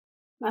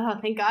Oh,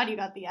 thank God you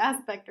got the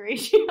aspect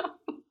ratio.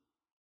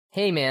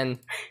 Hey, man.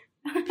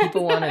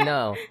 People want to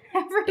know.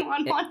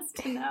 Everyone wants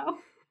to know.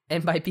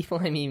 And by people,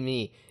 I mean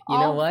me. You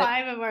know what? All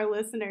 5 of our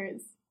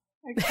listeners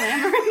are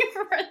clamoring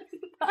for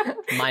that.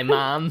 My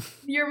mom.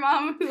 Your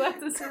mom, who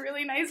left us a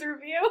really nice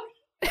review.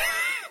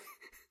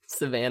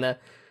 Savannah.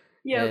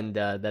 Yep. And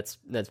that's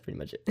pretty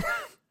much it.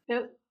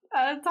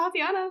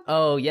 Tatiana.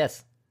 Oh,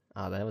 yes.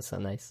 Oh, that was so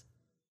nice.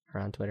 Her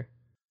on Twitter.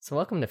 So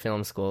welcome to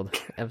Film School,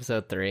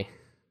 episode 3.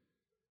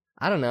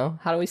 I don't know.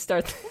 How do we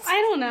start this?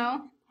 I don't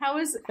know. How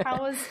was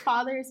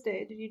Father's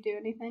Day? Did you do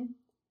anything?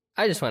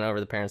 I just went over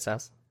to the parents'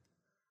 house.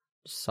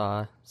 Just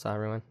saw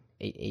everyone.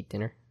 Ate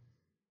dinner.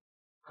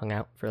 Hung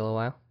out for a little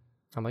while.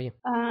 How about you?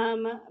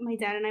 My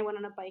dad and I went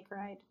on a bike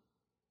ride.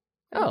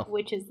 Oh.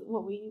 Which is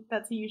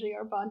that's usually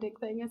our bonding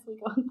thing as we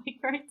go on bike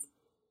rides.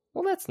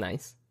 Well, that's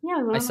nice. Yeah,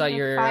 we went on saw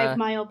your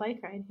 5-mile bike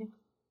ride. Yeah.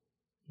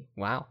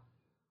 Wow.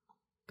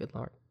 Good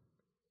Lord.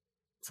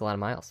 It's a lot of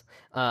miles.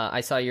 I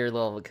saw your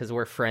little, because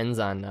we're friends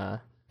on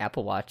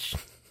Apple Watch.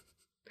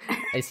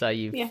 I saw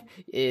you. Yeah.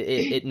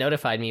 It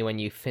notified me when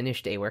you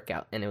finished a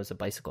workout, and it was a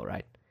bicycle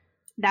ride.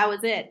 That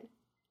was it.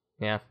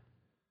 Yeah.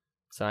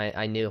 So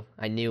I knew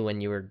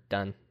when you were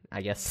done,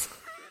 I guess.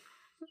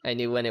 I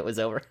knew when it was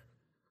over.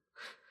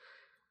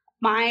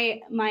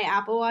 My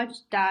Apple Watch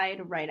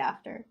died right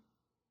after.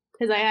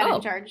 Because I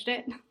hadn't charged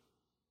it.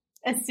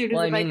 As soon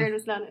as the bike ride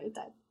was done, it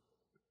died.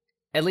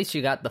 At least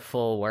you got the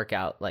full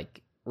workout,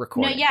 like,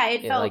 recorded. No, yeah,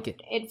 it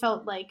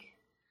felt like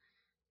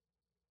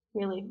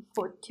really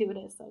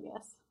fortuitous, I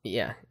guess.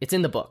 Yeah, it's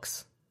in the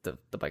books, the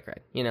bike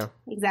ride, you know?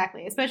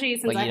 Exactly, especially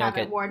since I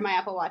haven't worn my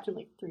Apple Watch in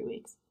like 3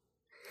 weeks.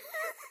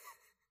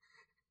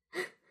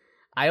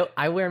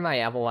 I wear my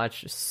Apple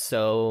Watch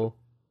so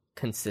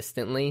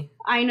consistently.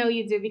 I know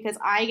you do, because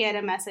I get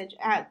a message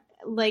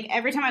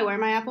every time I wear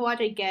my Apple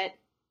Watch, I get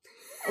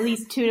at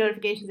least 2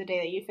 notifications a day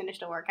that you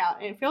finished a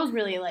workout, and it feels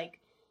really like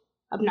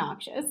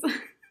obnoxious.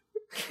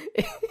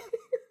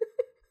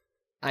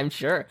 I'm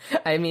sure.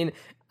 I mean,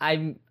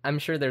 I'm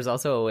sure there's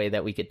also a way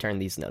that we could turn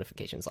these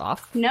notifications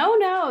off.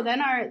 No.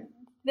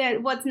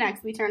 Then what's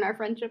next? We turn our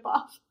friendship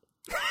off.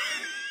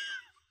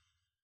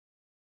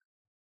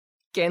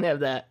 Can't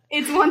have that.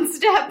 It's one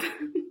step.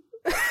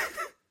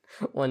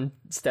 One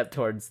step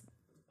towards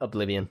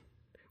oblivion.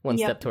 One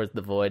step towards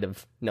the void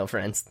of no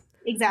friends.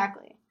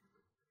 Exactly.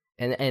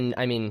 And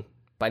I mean,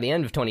 by the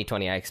end of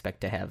 2020, I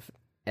expect to have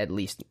at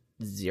least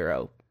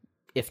 0,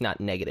 if not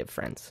negative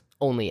friends.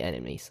 Only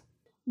enemies.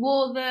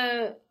 Well,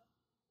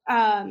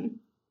 I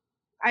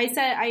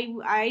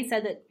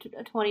said that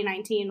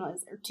 2019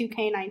 was, or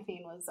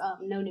 2K19 was,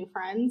 no new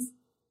friends.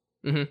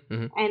 Mm-hmm,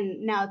 mm-hmm.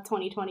 And now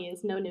 2020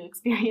 is no new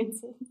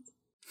experiences.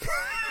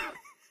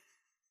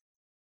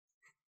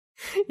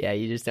 Yeah,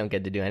 you just don't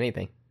get to do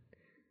anything.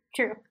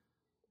 True.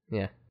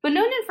 Yeah. But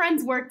no new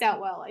friends worked out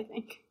well, I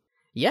think.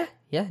 Yeah.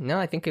 No,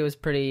 I think it was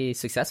pretty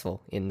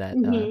successful in that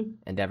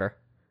endeavor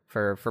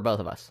for both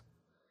of us.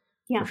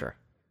 Yeah. For sure.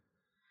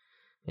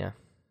 Yeah.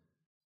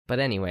 But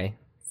anyway.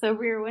 So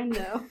Rear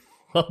Window.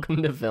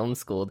 Welcome to Film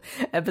School,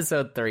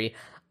 episode 3.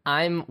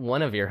 I'm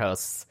one of your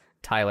hosts,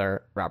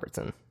 Tyler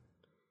Robertson.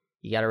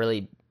 You gotta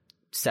really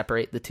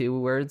separate the two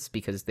words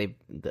because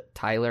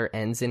Tyler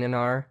ends in an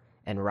R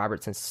and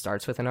Robertson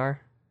starts with an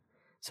R.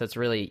 So it's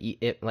really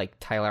like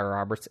Tyler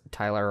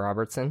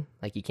Robertson.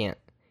 Like you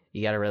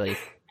gotta really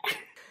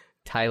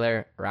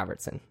Tyler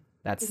Robertson.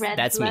 That's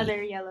leather,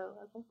 me. Yellow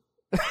leather.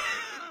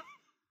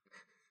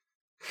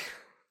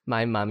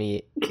 My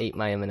mommy ate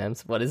my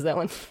M&Ms. What is that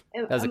one?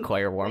 That was a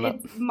choir warm-up.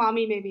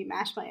 Mommy made me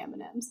mash my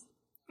M&Ms.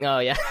 Oh,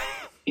 yeah.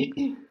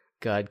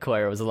 God,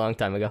 choir was a long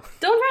time ago.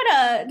 Don't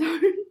try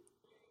to...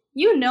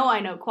 You know I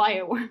know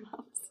choir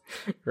warm-ups.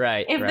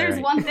 Right. If there's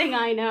right. one thing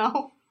I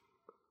know.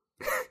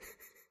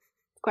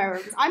 Choir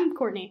warm-ups. I'm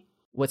Courtney.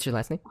 What's your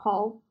last name?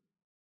 Hall.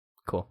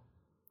 Cool.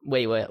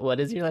 Wait, what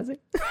is your last name?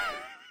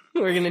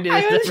 We're going to do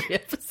this every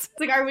episode. It's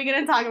like, are we going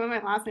to talk about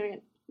my last name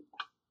again?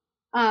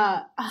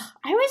 I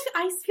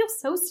feel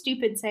so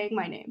stupid saying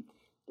my name.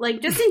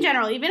 Like, just in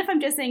general, even if I'm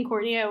just saying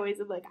Courtney, I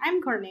always am like,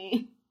 I'm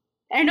Courtney.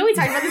 I know we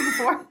talked about this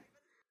before.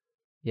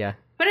 Yeah.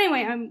 But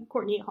anyway, I'm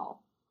Courtney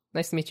Hall.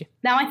 Nice to meet you.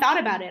 Now I thought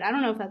about it. I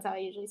don't know if that's how I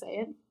usually say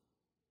it.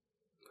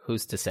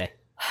 Who's to say?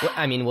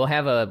 I mean, we'll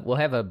have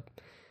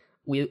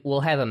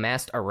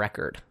amassed a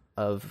record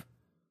of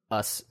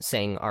us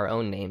saying our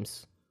own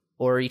names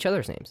or each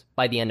other's names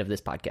by the end of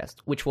this podcast,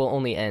 which will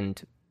only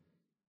end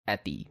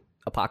at the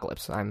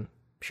apocalypse, I'm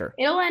sure.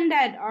 It'll end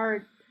at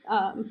our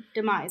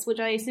demise, which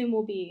I assume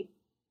will be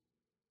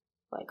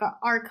like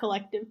our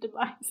collective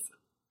demise.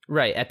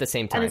 Right, at the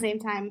same time. At the same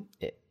time.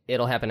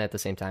 It'll happen at the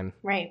same time.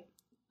 Right.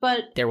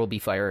 But there will be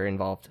fire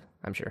involved,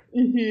 I'm sure.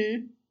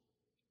 Mm-hmm.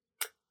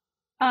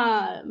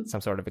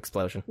 Some sort of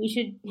explosion. We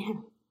should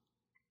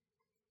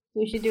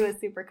do a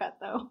supercut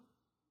though.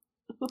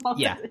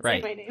 Yeah,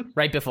 right.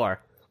 Right before.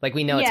 Like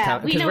we know it's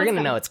coming. Because we're going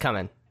to know it's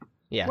coming.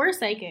 Yeah. We're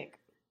psychic.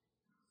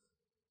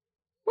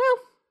 Well.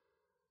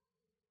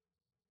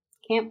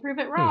 Can't prove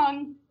it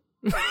wrong.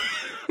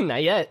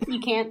 Not yet. You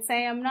can't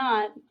say I'm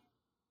not.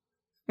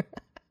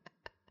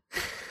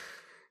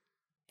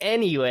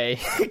 Anyway,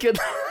 good.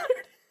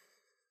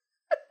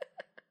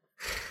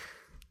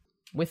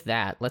 With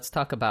that, let's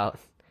talk about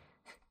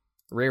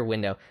Rear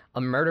Window,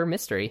 a murder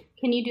mystery.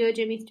 Can you do a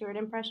Jimmy Stewart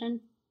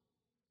impression?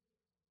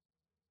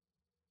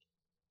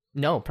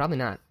 No, probably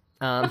not.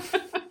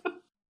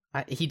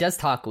 He does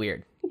talk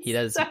weird. He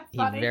does. So he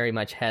funny. very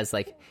much has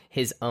like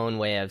his own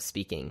way of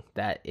speaking.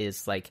 That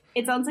is like,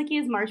 It sounds like he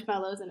has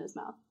marshmallows in his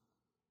mouth.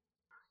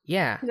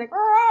 yeah, He's like,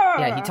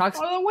 yeah. He talks.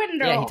 out the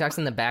window. Yeah, he talks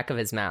in the back of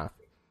his mouth.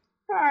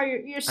 Oh,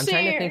 you see,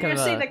 trying to think you of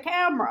see a- the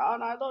camera,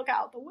 and I look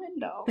out the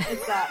window.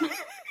 It's that.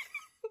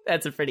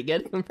 That's a pretty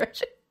good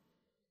impression.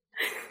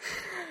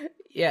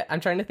 Yeah, I'm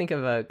trying to think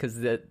of because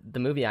the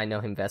movie I know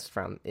him best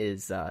from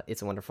is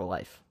It's a Wonderful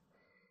Life.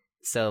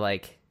 So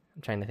like,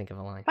 I'm trying to think of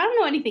a line. I don't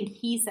know anything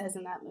he says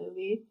in that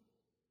movie.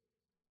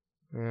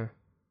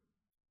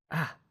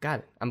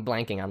 God, I'm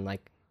blanking on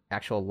like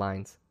actual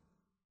lines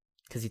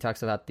because he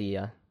talks about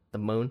the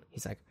moon.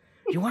 He's like,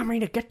 "You want me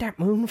to get that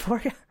moon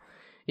for you?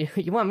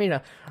 You want me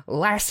to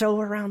lasso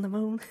around the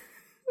moon?"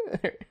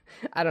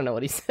 I don't know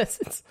what he says.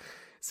 It's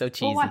so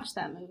cheesy. We'll watch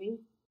that movie.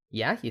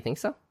 Yeah, you think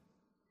so?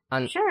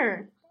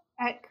 Sure.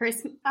 At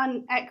Christmas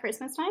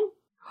time?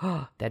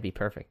 That'd be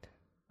perfect.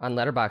 On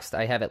Letterboxd,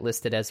 I have it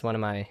listed as one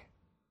of my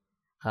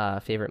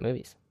favorite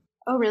movies.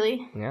 Oh,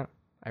 really? Yeah,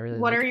 I really.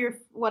 What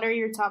like are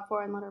your top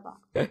 4 on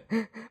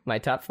Letterboxd? My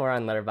top 4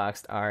 on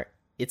Letterboxd are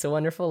It's a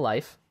Wonderful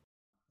Life,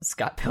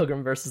 Scott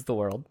Pilgrim vs. the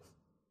World,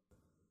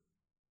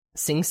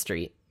 Sing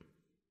Street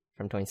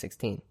from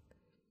 2016,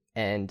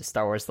 and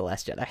Star Wars The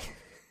Last Jedi.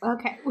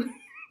 Okay.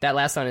 That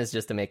last one is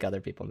just to make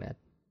other people mad.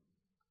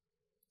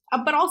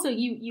 But also,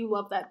 you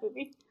love that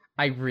movie.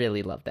 I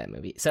really love that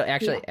movie. So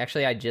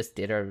actually, I just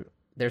did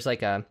there's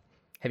like a,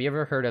 have you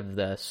ever heard of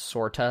the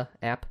Sorta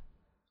app?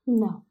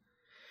 No.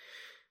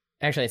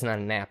 Actually, it's not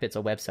an app, it's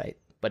a website,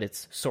 but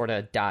it's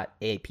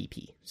sorta.app.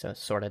 So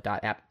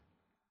sorta.app.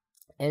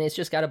 And it's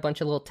just got a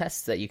bunch of little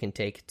tests that you can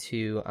take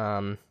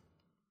to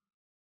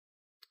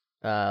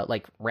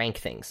like rank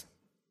things.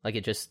 Like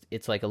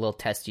it's like a little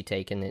test you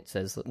take and it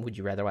says, would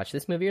you rather watch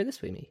this movie or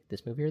this movie?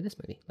 This movie or this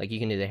movie? Like you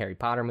can do the Harry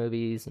Potter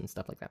movies and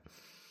stuff like that.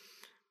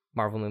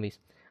 Marvel movies.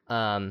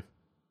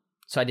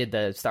 So I did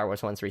the Star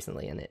Wars ones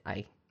recently and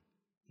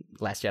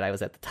Last Jedi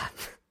was at the top.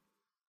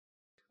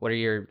 What are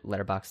your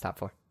Letterboxd top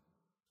 4?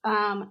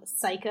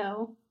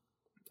 Psycho.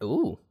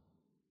 Ooh.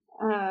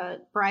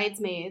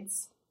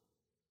 Bridesmaids.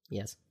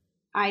 Yes.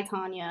 I,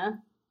 Tonya.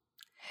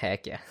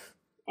 Heck yeah.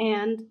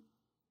 And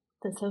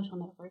The Social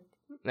Network.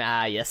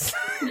 Ah, yes.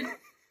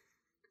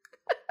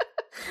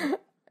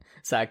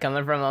 Saw it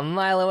coming from a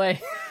mile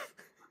away.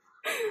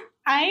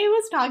 I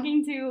was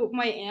talking to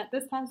my aunt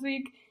this past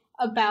week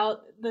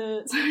about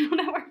the Social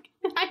Network.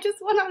 I just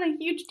went on a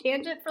huge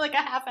tangent for like a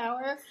half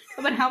hour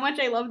about how much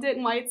I loved it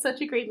and why it's such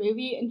a great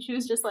movie. And she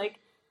was just like,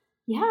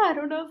 yeah, I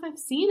don't know if I've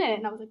seen it.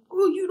 And I was like,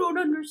 oh, you don't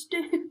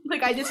understand.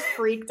 Like, I just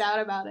freaked out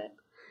about it.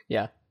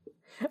 Yeah.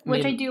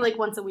 Which I do like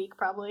once a week,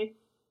 probably.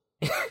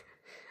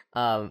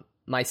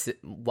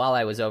 While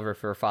I was over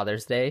for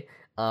Father's Day,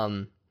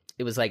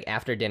 it was like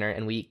after dinner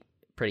and we eat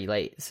pretty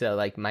late. So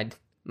like my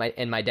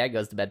dad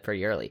goes to bed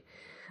pretty early.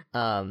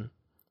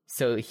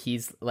 So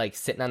he's like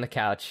sitting on the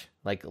couch,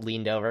 like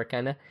leaned over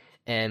kind of,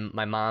 and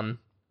my mom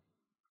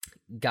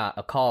got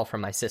a call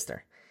from my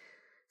sister.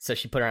 So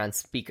she put her on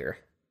speaker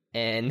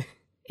and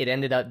it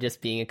ended up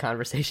just being a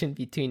conversation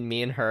between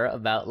me and her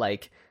about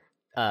like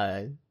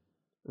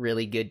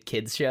really good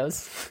kids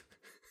shows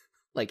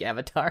like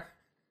Avatar.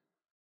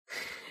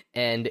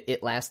 And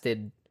it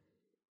lasted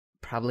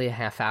probably a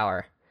half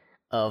hour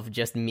of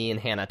just me and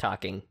Hannah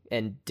talking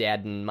and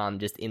dad and mom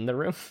just in the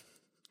room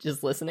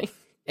just listening,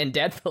 and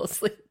dad fell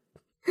asleep.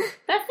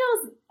 That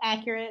feels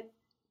accurate.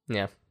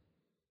 Yeah.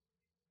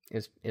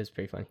 It was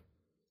pretty funny.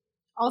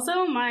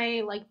 Also,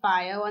 my like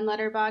bio on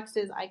Letterboxd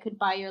is I could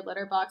buy your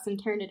letterbox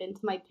and turn it into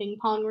my ping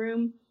pong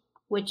room,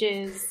 which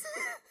is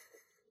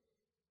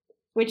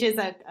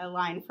a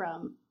line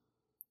from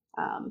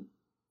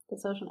The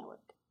Social Network.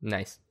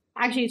 Nice.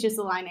 Actually, it's just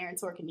a line Aaron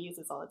Sorkin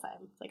uses all the time.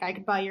 It's like, I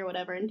could buy your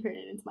whatever and turn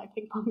it into my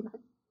ping pong room.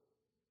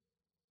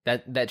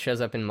 That shows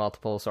up in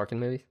multiple Sorkin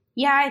movies?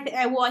 Yeah,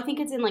 I think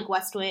it's in like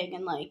West Wing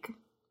and like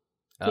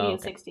Studio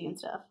 60 and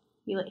stuff.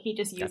 He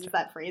just uses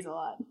that phrase a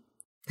lot.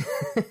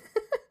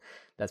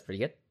 That's pretty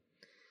good.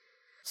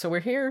 So we're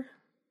here,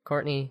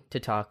 Courtney, to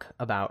talk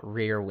about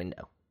Rear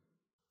Window.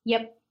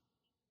 Yep.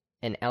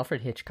 An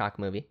Alfred Hitchcock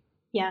movie.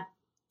 Yeah.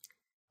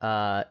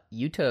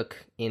 You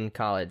took in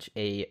college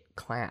a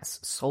class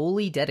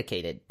solely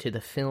dedicated to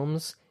the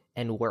films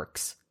and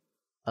works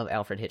of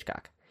Alfred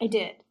Hitchcock. I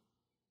did.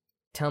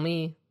 Tell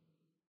me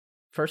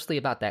firstly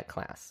about that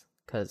class,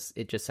 because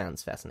it just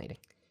sounds fascinating.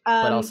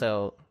 But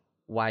also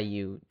why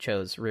you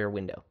chose Rear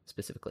Window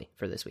specifically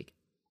for this week.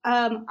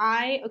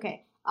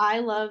 I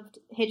loved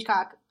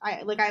Hitchcock.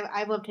 I've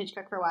loved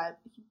Hitchcock for a while.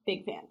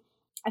 Big fan.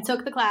 I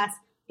took the class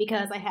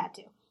because I had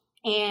to.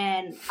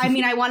 And I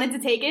mean, I wanted to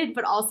take it,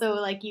 but also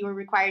like you were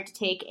required to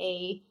take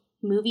a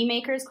movie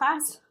makers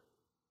class.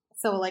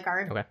 So like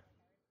our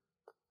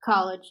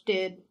college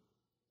did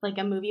like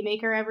a movie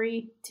maker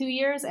every 2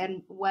 years,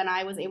 and when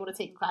I was able to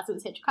take a class, it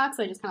was Hitchcock,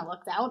 so I just kind of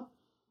looked out.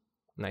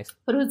 Nice.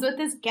 But it was with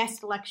this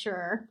guest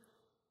lecturer,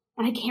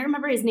 and I can't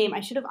remember his name.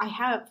 I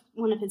have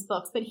one of his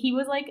books, but he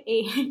was like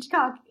a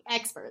Hitchcock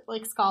expert,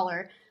 like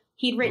scholar.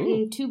 He'd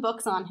written 2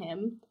 books on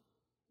him.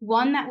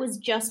 One that was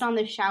just on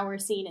the shower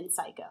scene in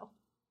Psycho.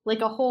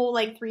 Like a whole,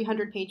 like,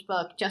 300-page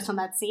book just on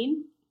that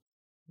scene.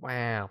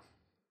 Wow.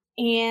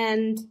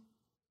 And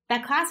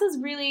that class was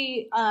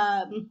really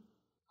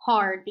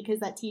hard because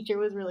that teacher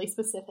was really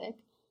specific.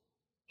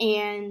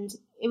 And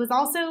it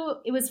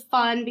was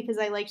fun because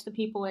I liked the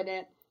people in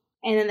it.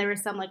 And then there were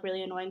some, like,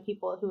 really annoying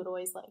people who would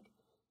always, like,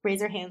 raise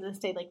their hands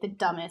and say, like, the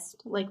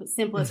dumbest, like,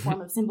 simplest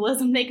form of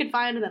symbolism they could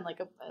find, and then, like,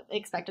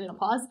 expected an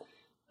applause.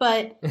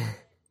 But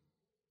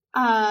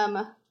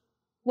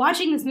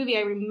watching this movie,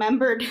 I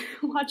remembered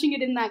watching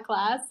it in that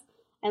class,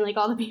 and, like,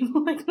 all the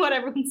people, like, what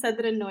everyone said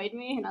that annoyed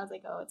me, and I was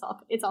like, oh,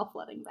 it's all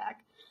flooding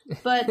back.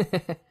 But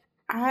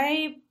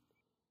I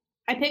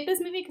picked this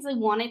movie because I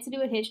wanted to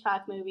do a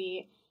Hitchcock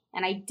movie,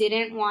 and I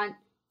didn't want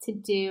to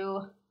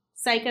do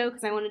Psycho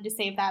because I wanted to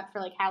save that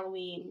for, like,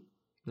 Halloween.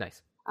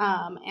 Nice.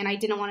 And I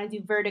didn't want to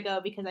do Vertigo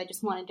because I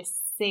just wanted to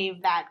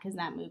save that because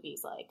that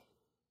movie's, like,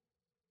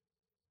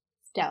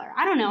 stellar.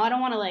 I don't know. I don't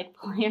want to, like,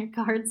 play our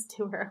cards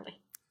too early.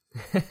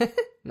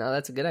 No,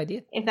 that's a good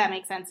idea. If that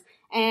makes sense.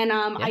 And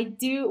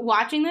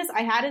watching this,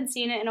 I hadn't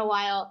seen it in a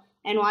while,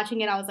 and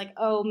watching it, I was like,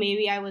 oh,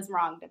 maybe I was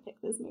wrong to pick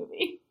this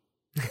movie.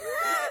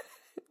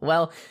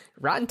 Well,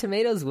 Rotten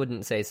Tomatoes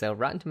wouldn't say so.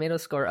 Rotten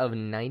Tomatoes score of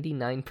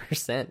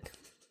 99%.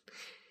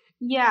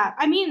 Yeah,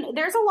 I mean,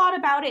 there's a lot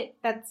about it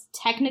that's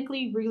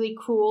technically really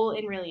cool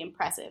and really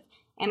impressive.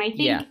 And I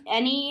think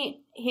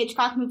any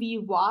Hitchcock movie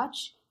you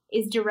watch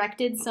is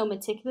directed so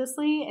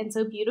meticulously and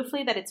so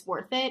beautifully that it's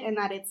worth it, and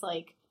that it's,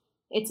 like,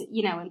 it's,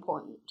 you know,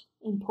 important.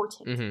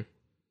 Mm-hmm.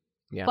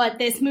 Yeah. But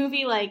this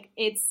movie, like,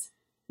 it's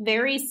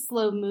very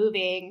slow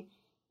moving,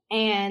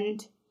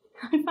 and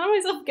I found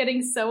myself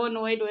getting so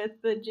annoyed with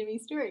the Jimmy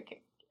Stewart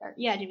character.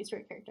 Yeah, Jimmy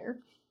Stewart character.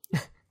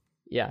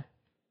 Yeah.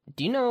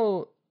 Do you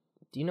know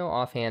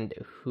offhand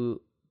who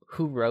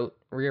wrote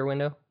Rear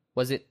Window?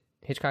 Was it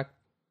Hitchcock?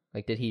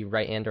 Like, did he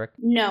write and direct?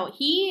 No,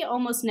 he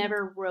almost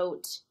never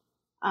wrote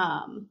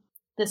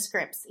the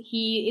scripts.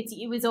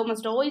 It was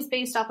almost always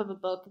based off of a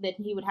book that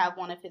he would have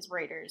one of his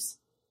writers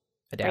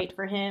write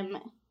for him.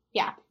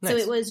 Yeah. Nice. So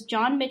it was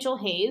John Mitchell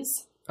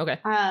Hayes. Okay.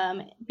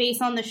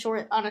 Based on a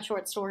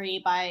short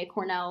story by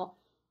Cornell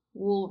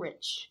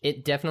Woolrich.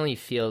 It definitely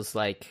feels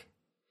like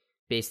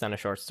based on a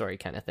short story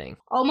kind of thing.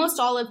 Almost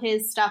all of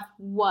his stuff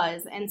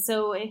was. And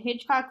so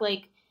Hitchcock,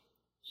 like,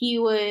 he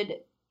would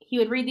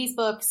read these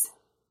books,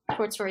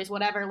 short stories,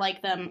 whatever,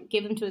 like them,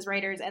 give them to his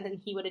writers, and then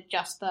he would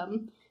adjust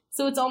them.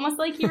 So it's almost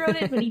like he wrote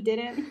it, but he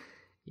didn't.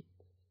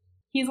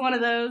 He's one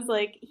of those,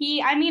 like,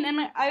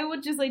 and I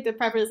would just like to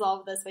preface all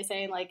of this by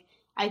saying, like,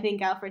 I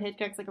think Alfred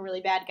Hitchcock's, like, a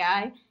really bad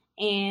guy.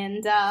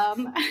 And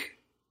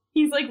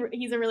he's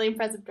a really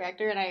impressive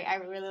director, and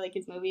I really like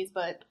his movies,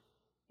 but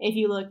if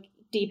you look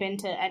deep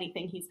into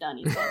anything he's done,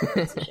 he's done a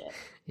piece of shit.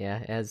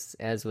 Yeah,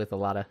 as with a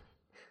lot of...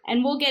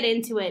 And we'll get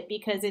into it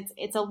because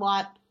it's a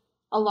lot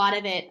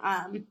of it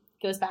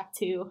goes back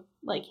to,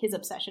 like, his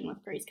obsession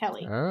with Grace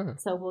Kelly. Oh.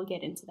 So we'll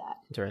get into that.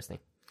 Interesting.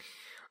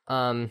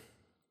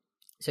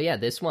 So yeah,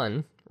 this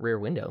one, Rear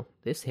Window,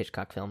 this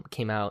Hitchcock film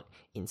came out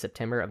in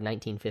September of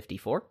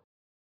 1954.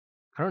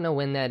 I don't know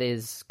when that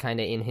is kind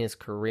of in his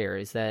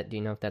career. Do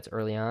you know if that's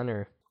early on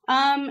or?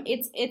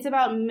 It's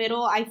about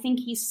middle. I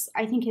think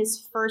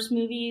his first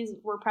movies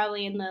were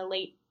probably in the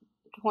late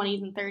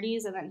 20s and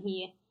 30s, and then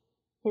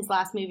his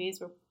last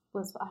movies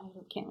was I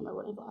can't remember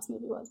what his last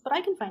movie was, but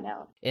I can find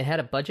out. It had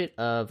a budget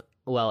of,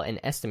 well, an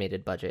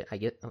estimated budget. I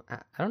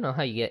don't know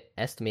how you get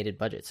estimated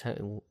budgets.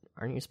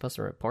 Aren't you supposed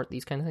to report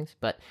these kind of things?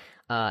 But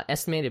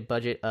estimated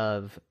budget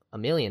of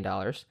 $1 million,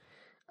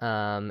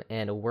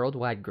 and a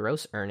worldwide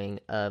gross earning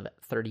of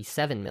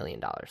 $37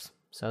 million.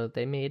 So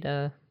they made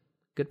a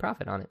good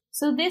profit on it.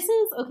 So this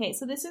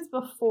is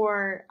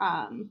before,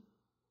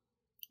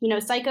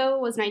 Psycho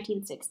was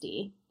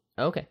 1960.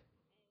 Okay.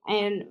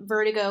 And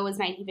Vertigo was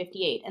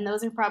 1958. And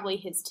those are probably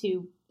his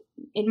two,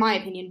 in my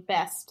opinion,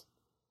 best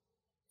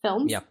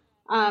films. Yeah.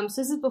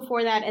 So this is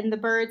before that, and The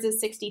Birds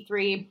is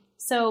 63.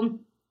 So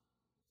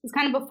it's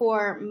kind of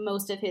before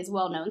most of his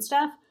well-known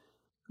stuff.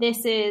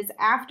 This is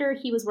after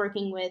he was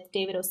working with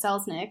David O.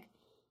 Selznick,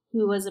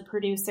 who was a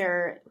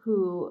producer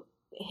who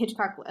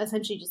Hitchcock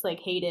essentially just, like,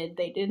 hated.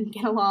 They didn't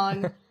get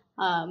along.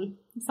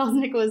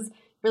 Selznick was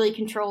really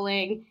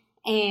controlling,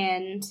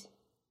 and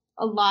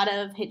a lot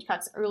of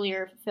Hitchcock's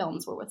earlier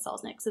films were with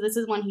Selznick. So this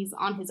is when he's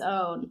on his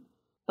own,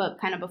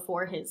 but kind of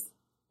before his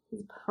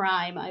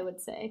prime, I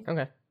would say.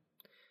 Okay.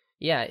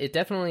 Yeah, it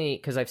definitely,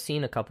 because I've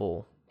seen a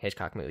couple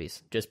Hitchcock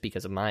movies just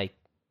because of my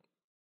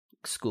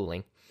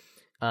schooling.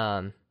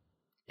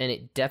 And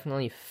it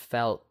definitely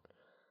felt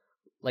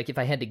like, if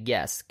I had to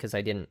guess, because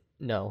I didn't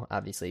know,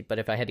 obviously, but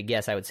if I had to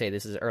guess, I would say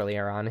this is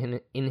earlier on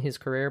in his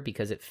career,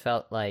 because it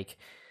felt like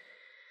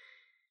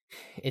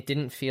it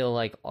didn't feel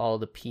like all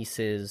the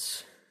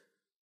pieces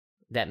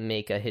that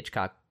make a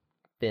Hitchcock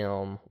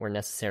film were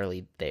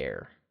necessarily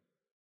there.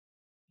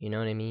 You know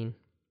what I mean?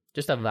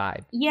 Just a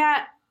vibe.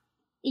 Yeah.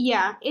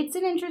 Yeah. It's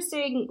an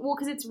interesting... Well,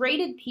 because it's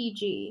rated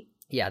PG.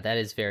 Yeah, that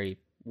is very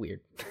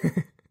weird.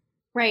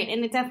 Right,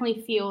 and it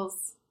definitely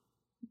feels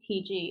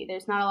PG.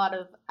 There's not a lot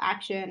of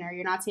action, or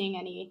you're not seeing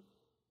any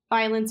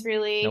violence,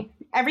 really. Nope.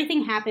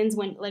 Everything happens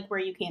when, like, where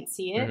you can't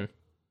see it. Mm-hmm.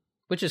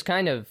 Which is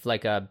kind of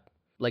like a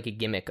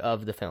gimmick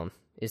of the film.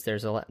 Is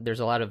there's a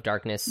lot of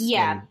darkness.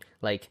 Yeah. And,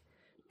 like,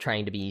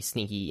 trying to be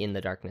sneaky in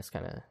the darkness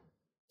kind of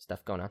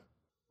stuff going on.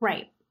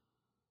 Right.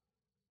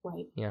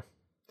 Right. Yeah.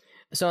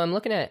 So I'm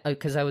looking at,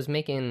 because I was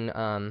making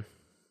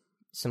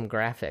some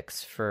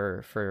graphics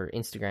for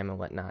Instagram and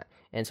whatnot,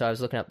 and so I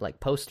was looking up like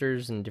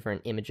posters and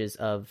different images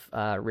of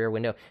Rear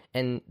Window,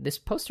 and this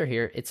poster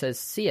here, it says,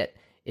 "See it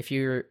if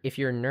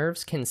your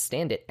nerves can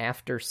stand it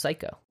after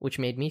Psycho," which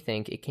made me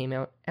think it came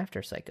out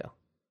after Psycho.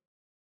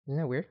 Isn't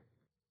that weird?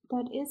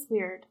 That is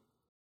weird.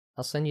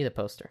 I'll send you the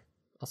poster.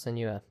 I'll send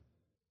you a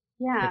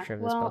picture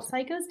of this well, poster.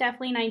 Psycho's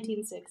definitely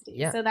 1960.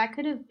 Yeah. So that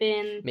could have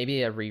been...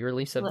 Maybe a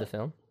re-release of the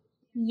film.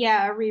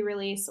 Yeah, a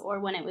re-release, or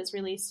when it was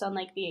released on,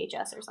 like,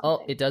 VHS or something.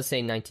 Oh, it does say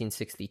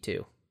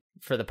 1962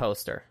 for the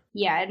poster.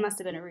 Yeah, it must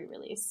have been a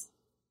re-release.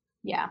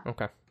 Yeah.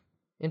 Okay.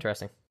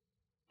 Interesting.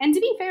 And to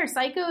be fair,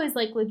 Psycho is,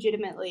 like,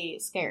 legitimately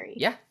scary.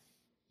 Yeah.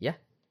 Yeah.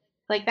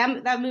 Like,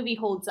 that movie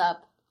holds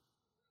up.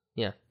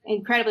 Yeah.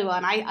 Incredibly well.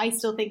 And I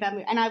still think that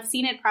movie... And I've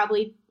seen it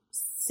probably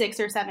 6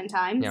 or 7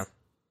 times. Yeah.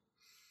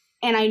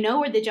 And I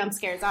know where the jump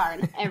scares are,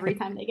 and every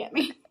time they get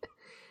me.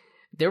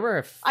 There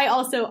were...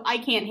 I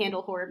can't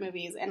handle horror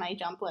movies, and I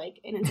jump like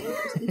an insane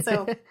person,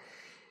 so...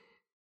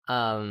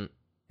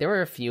 There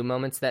were a few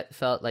moments that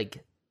felt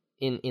like,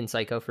 in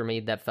Psycho for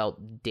me, that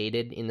felt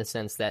dated in the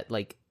sense that,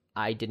 like,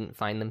 I didn't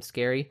find them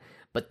scary.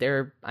 But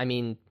the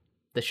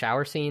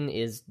shower scene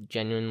is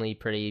genuinely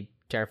pretty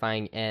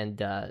terrifying,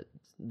 and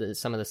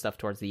some of the stuff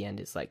towards the end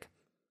is like,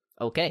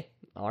 okay,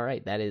 all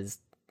right, that is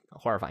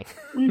horrifying.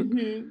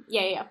 Mm-hmm.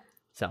 Yeah.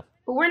 So...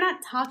 But we're not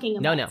talking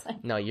about Psycho.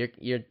 No, you're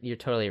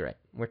totally right.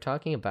 We're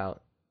talking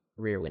about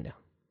Rear Window.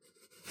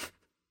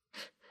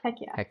 Heck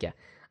yeah.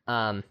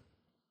 Hour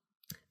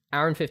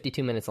and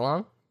 52 minutes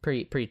long,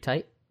 pretty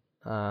tight.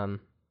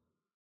 Horror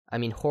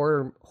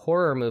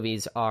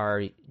movies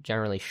are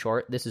generally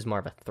short. This is more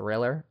of a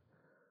thriller.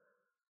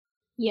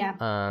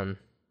 Yeah.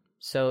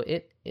 So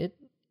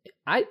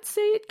I'd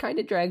say it kind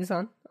of drags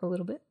on a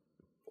little bit.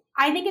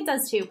 I think it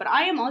does too, but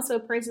I am also a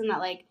person that,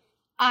 like,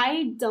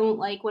 I don't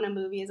like when a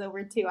movie is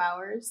over 2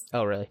 hours.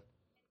 Oh, really?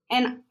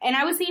 And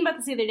I was thinking about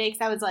this the other day, because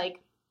I was like,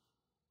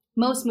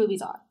 most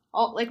movies are.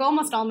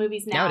 Almost all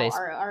movies now Nowadays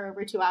are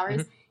over 2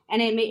 hours. Mm-hmm.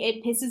 And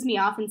it pisses me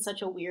off in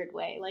such a weird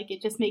way. Like,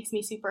 it just makes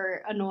me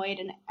super annoyed,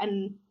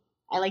 and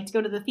I like to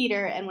go to the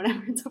theater, and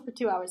whenever it's over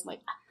 2 hours, I'm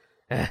like,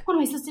 what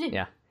am I supposed to do?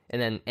 Yeah.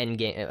 And then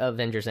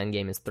Avengers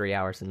Endgame is 3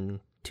 hours and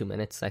 2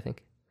 minutes, I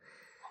think.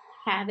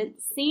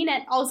 Haven't seen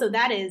it. Also,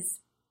 that is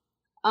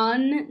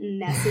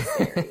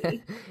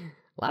unnecessary.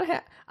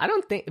 I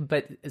don't think,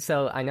 but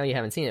so I know you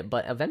haven't seen it,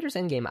 but Avengers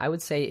Endgame, I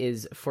would say,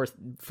 is for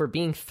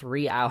being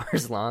 3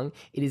 hours long,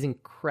 it is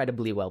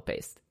incredibly well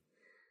paced.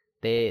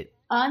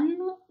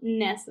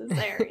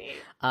 Unnecessary.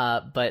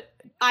 But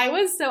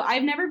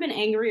I've never been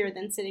angrier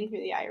than sitting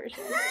through The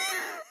Irishman.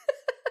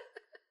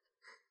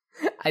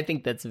 I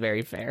think that's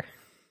very fair.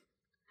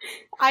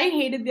 I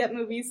hated that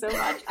movie so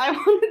much. I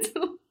wanted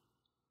to.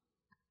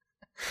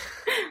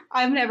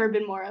 I've never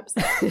been more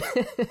upset.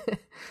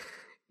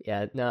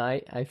 Yeah, no,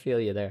 I feel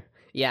you there.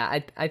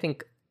 Yeah, I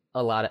think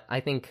a lot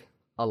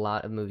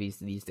of movies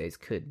these days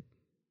could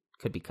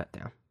be cut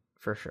down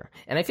for sure.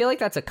 And I feel like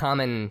that's a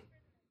common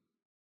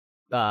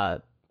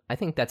I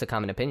think that's a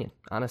common opinion,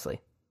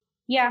 honestly.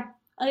 Yeah.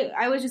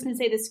 I was just going to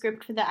say the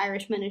script for The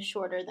Irishman is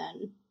shorter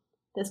than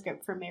the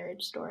script for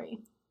Marriage Story.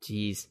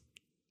 Jeez.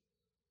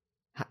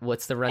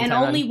 What's the runtime? And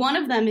only one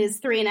of them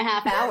is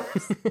 3.5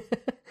 hours.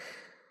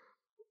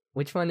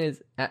 Which one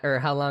is, or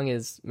how long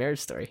is Marriage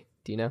Story?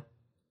 Do you know?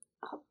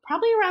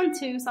 Probably around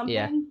 2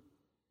 something.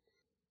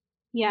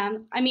 Yeah.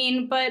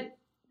 But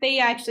they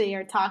actually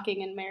are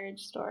talking in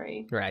Marriage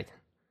Story. Right.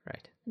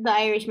 The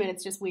Irishman,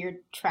 it's just weird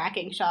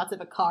tracking shots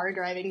of a car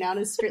driving down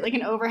a street, like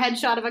an overhead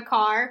shot of a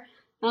car. And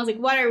I was like,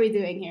 what are we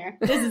doing here?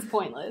 This is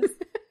pointless.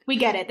 We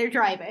get it. They're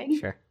driving.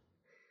 Sure.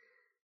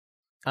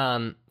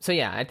 So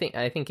yeah, I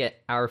think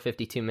at hour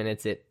 52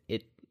 minutes, it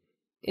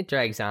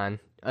drags on,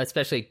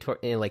 especially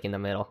like in the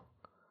middle.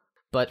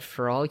 But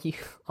for all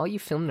you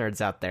film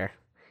nerds out there,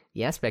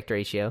 the aspect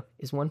ratio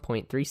is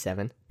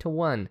 1.37 to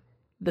 1,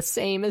 the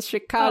same as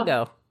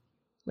Chicago. Oh,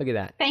 look at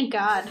that. Thank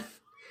God.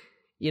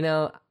 You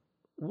know,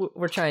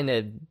 we're trying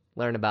to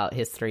learn about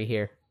history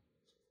here,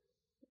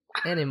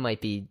 and it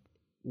might be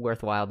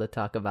worthwhile to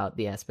talk about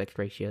the aspect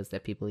ratios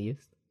that people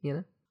use. You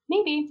know,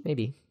 maybe,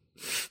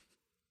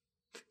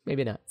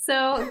 maybe not.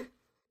 So,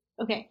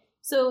 okay.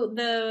 So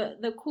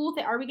the cool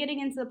thing. Are we getting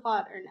into the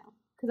plot or no?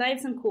 Because I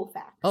have some cool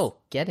facts. Oh,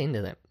 get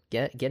into them.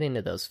 Get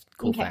into those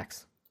cool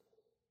facts.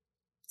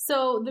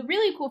 So the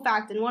really cool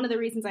fact, and one of the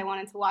reasons I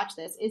wanted to watch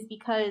this, is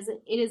because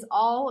it is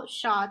all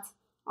shot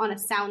on a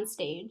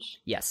soundstage.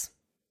 Yes.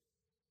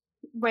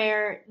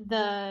 where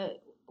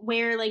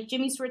like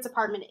Jimmy Stewart's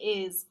apartment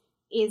is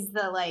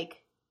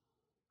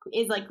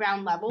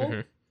ground level.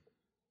 Mm-hmm.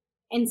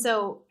 And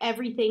so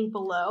everything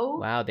below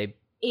Wow,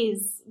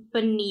 is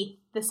beneath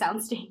the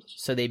soundstage.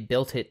 so they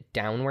built it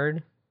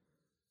downward?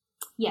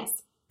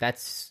 Yes.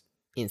 That's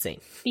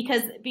insane.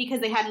 Because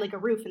they had like a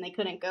roof and they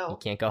couldn't You go.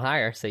 can't go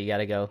higher, so you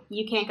gotta go.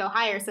 You can't go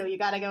higher, so you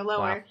gotta go lower.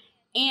 Wow.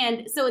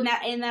 And so in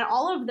that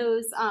all of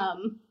those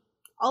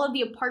all of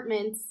the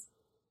apartments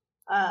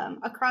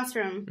across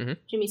from Mhm.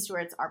 Jimmy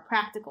Stewart's are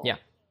practical. Yeah.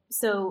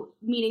 So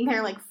meaning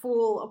they're like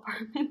full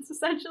apartments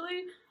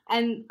essentially.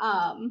 And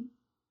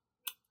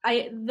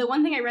the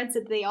one thing I read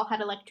said they all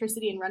had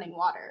electricity and running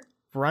water.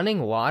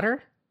 Running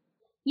water?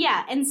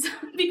 Yeah, and so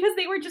because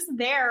they were just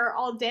there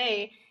all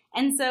day.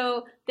 And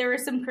so there were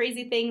some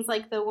crazy things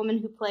like the woman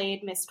who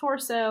played Miss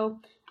Torso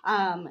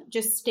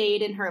just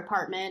stayed in her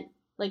apartment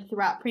like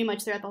pretty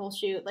much throughout the whole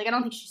shoot. Like I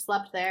don't think she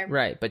slept there.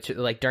 Right, but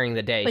like during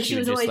the day, But she she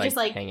would was always just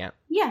like hang out.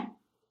 Yeah.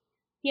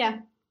 Yeah.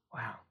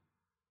 Wow.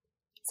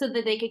 So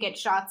that they could get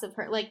shots of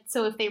her. Like,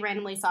 so if they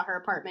randomly saw her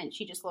apartment,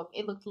 it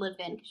looked lived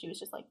in because she was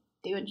just like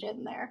doing shit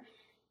in there.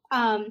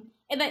 And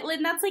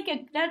that's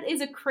that is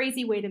a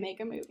crazy way to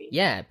make a movie.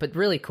 Yeah, but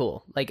really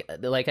cool. Like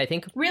I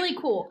think Really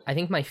cool. I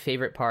think my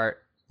favorite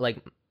part, like,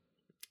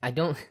 I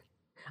don't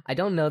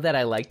know that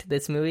I liked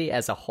this movie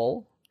as a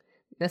whole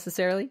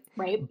necessarily,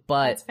 Right.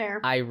 but That's fair.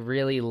 I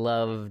really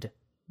loved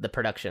the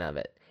production of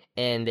it,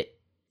 and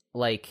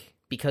like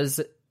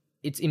because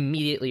it's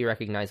immediately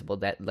recognizable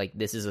that like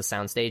this is a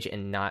soundstage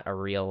and not a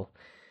real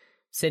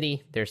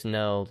city. There's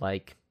no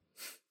like,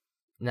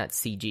 not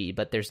CG,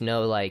 but there's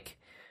no like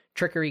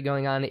trickery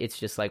going on. It's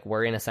just like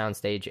we're in a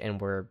soundstage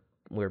and we're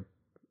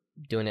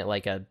doing it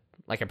like a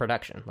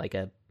production, like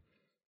a,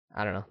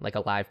 I don't know, like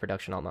a live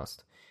production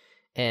almost.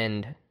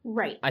 And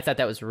Right. I thought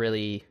that was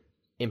really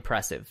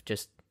impressive,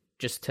 just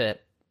to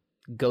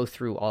go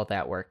through all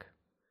that work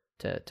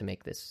to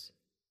make this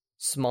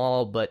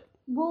small, but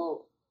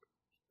Well,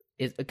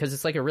 because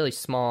it's like a really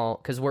small,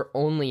 because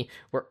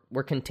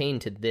we're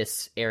contained to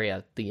this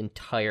area the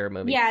entire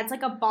movie. yeah, it's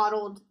like a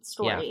bottled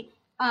story.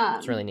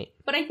 It's really neat.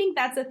 But I think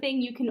that's a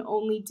thing you can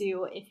only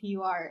do if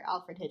you are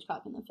Alfred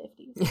Hitchcock in the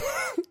 50s.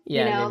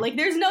 Yeah, You know, I mean, like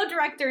there's no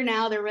director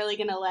now they're really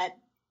going to let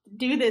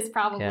do this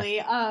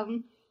probably.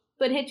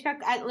 But Hitchcock,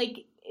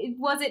 it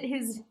wasn't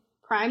his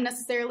prime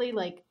necessarily.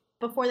 Like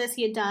before this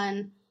he had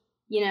done,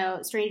 you know,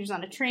 Strangers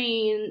on a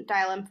Train,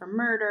 Dial M for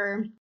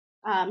Murder,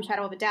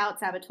 Shadow of a Doubt,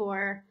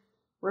 Saboteur,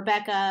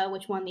 Rebecca,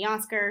 which won the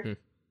Oscar,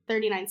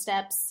 39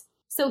 Steps.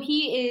 So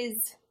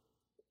he's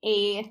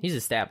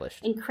established.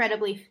 He's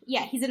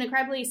an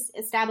incredibly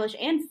established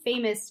and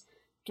famous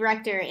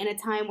director in a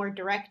time where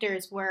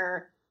directors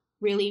were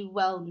really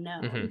well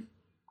known.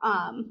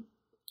 Mm-hmm.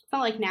 It's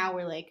not like now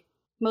where like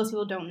most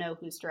people don't know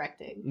who's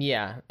directing.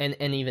 Yeah, and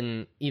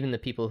even the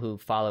people who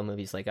follow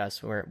movies like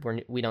us,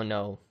 we don't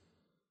know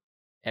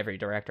every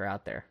director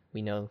out there.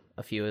 We know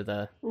a few of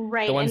the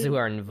ones who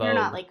are in vogue. They're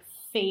not like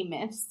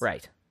famous,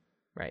 right,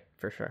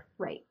 for sure.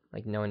 Right.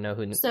 Like no one know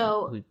who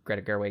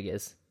Greta Gerwig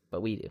is,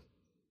 but we do.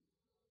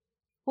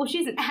 Well,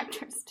 she's an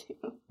actress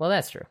too. Well,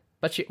 that's true.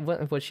 But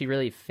was she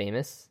really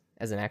famous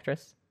as an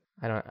actress?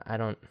 I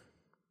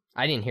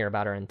didn't hear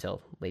about her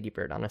until Lady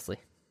Bird, honestly.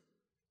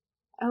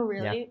 Oh,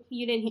 really?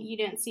 Yeah. You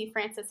didn't see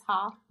Frances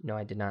Ha? No,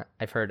 I did not.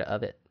 I've heard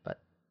of it,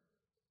 but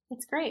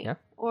it's great. Yeah.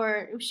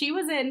 Or she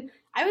was in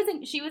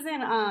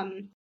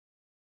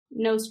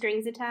No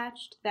Strings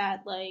Attached.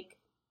 That like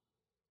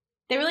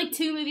there were like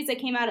two movies that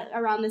came out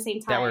around the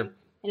same time.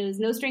 And it was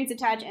No Strings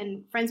Attached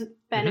and Friends with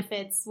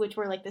Benefits, which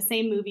were like the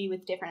same movie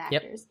with different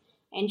actors.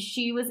 Yep. And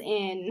she was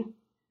in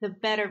the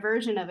better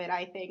version of it,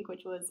 I think,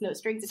 which was No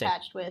Strings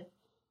Attached with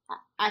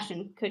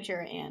Ashton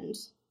Kutcher and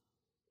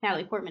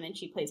Natalie Portman, and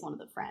she plays one of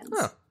the friends.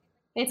 Oh.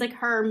 It's like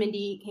her,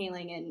 Mindy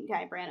Kaling, and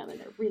Guy Branum, and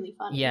they're really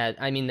funny. Yeah,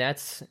 I mean,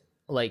 that's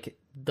like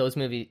those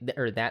movies,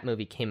 or that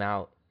movie came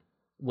out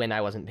when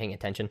I wasn't paying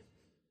attention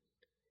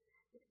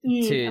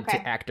to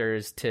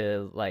actors,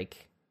 to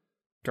like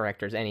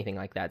directors, anything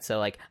like that. So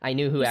like I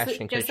knew who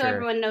Ashton Kutcher. Just so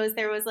everyone knows,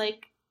 there was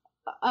like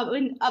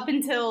up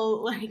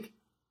until like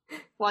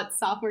what,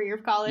 sophomore year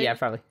of college? Yeah,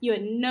 probably. You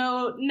had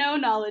no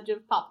knowledge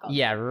of pop culture.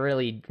 Yeah,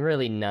 really,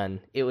 really none.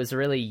 It was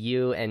really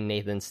you and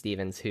Nathan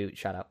Stevens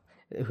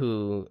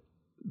who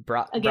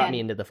brought me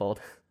into the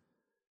fold.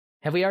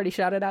 Have we already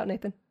shouted out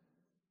Nathan?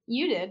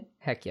 You did.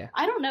 Heck yeah.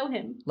 I don't know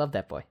him. Love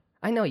that boy.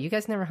 I know, you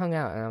guys never hung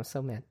out, and I was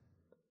so mad.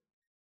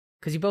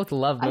 Because you both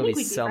love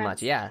movies so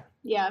much. Yeah.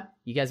 Yeah.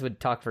 You guys would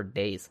talk for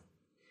days.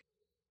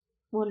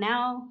 Well,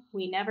 now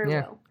we never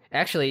will.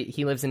 Actually,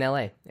 he lives in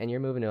LA, and you're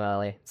moving to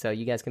LA, so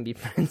you guys can be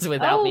friends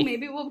without me. Oh,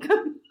 maybe we'll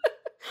come.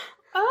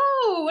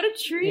 Oh, what a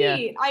treat.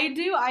 Yeah. I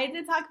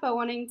did talk about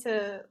wanting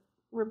to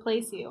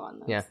replace you on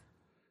this. Yeah.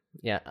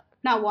 Yeah.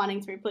 Not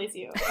wanting to replace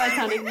you. That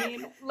sounded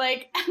mean.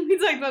 Like, we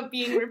talked about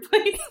being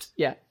replaced.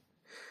 Yeah.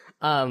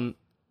 That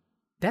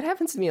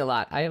happens to me a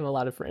lot. I have a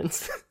lot of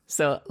friends.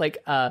 So, like,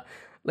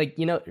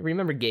 you know,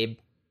 remember Gabe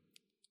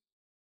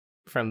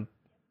from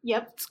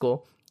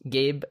school?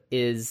 Gabe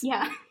is...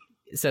 Yeah.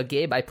 So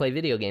Gabe, I play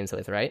video games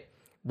with, right?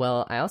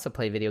 Well, I also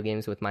play video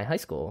games with my high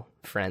school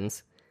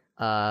friends,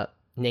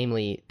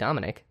 namely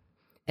Dominic.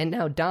 And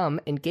now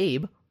Dom and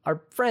Gabe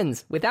are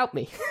friends without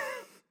me.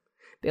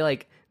 They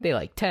like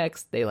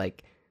text, they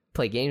like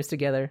play games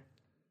together.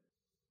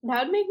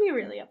 That would make me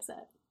really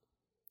upset.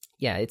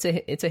 Yeah, it's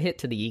a hit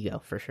to the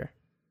ego for sure.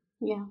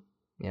 Yeah.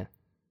 Yeah.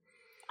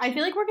 I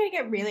feel like we're gonna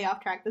get really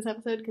off track this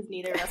episode because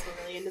neither of us were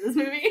really into this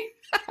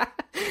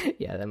movie.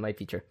 Yeah, that might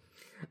be true.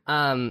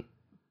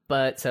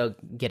 But so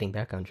getting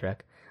back on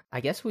track, I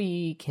guess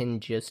we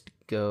can just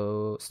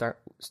go start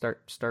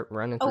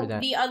running through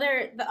that. The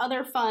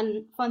other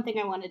fun thing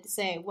I wanted to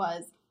say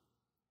was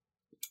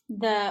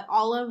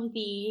all of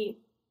the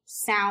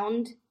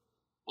sound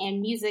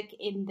and music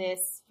in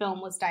this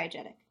film was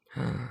diegetic.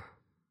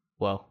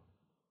 Whoa.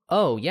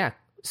 Oh yeah.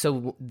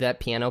 So that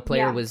piano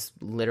player Yeah. was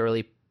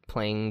literally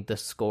playing the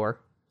score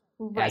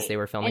as they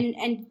were filming.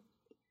 And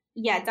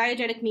yeah,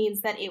 diegetic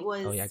means that it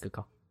was. Oh yeah, good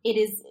call. It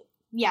is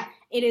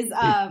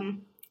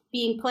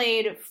being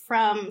played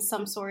from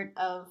some sort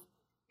of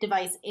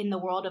device in the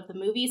world of the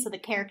movie, so the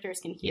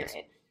characters can hear Yes.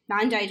 it.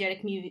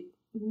 Non-diegetic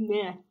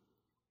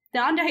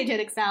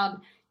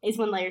sound is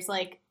when there's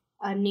like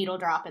a needle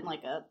drop and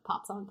like a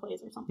pop song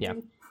plays or something, Yeah.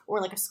 or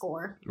like a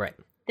score. Right.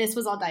 This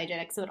was all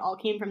diegetic, so it all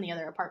came from the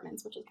other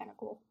apartments, which is kind of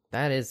cool.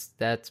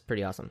 That's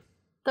pretty awesome.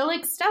 The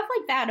like stuff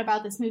like that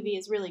about this movie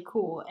is really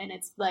cool, and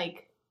it's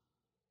like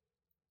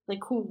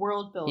cool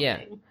world building.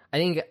 Yeah. I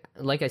think,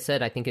 like I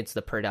said, I think it's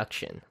the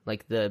production,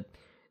 like the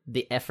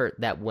effort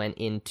that went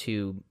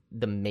into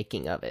the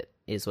making of it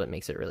is what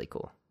makes it really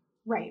cool.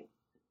 Right.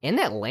 And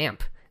that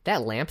lamp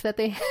that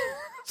they have.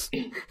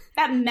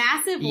 That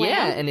massive lamp.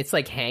 Yeah, and it's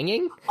like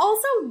hanging.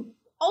 Also,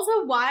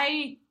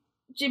 why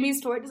Jimmy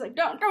Stewart is like,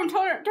 don't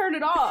turn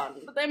it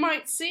on, but they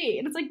might see.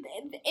 And it's like,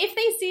 if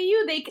they see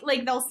you,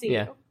 they'll see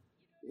Yeah. you.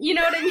 You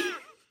know what I mean?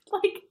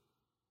 Like,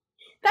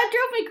 that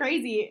drove me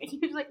crazy. He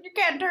was like, you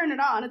can't turn it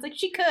on. It's like,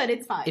 she could,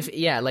 it's fine.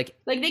 Like,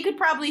 they could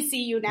probably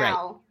see you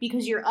now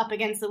because you're up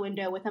against the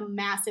window with a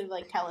massive,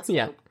 like,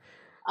 telescope.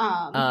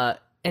 Yeah.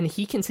 And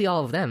he can see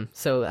all of them,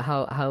 so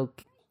how...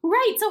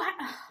 Right, so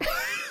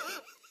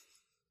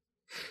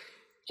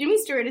Jimmy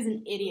Stewart is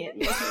an idiot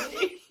in this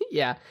movie.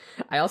 Yeah.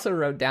 I also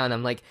wrote down,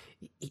 I'm like,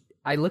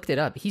 I looked it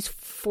up. He's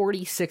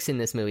 46 in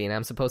this movie, and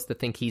I'm supposed to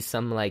think he's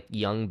some, like,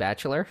 young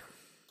bachelor?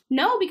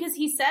 No, because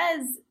he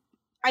says,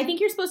 I think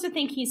you're supposed to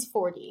think he's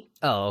 40.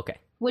 Oh, okay.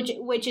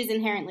 Which is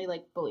inherently,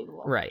 like,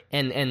 believable. Right.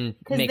 And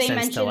makes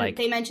sense to, like...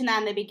 They mention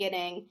that in the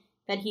beginning,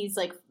 that he's,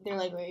 like, they're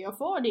like, well, you're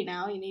 40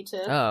 now, you need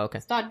to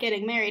start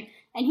getting married.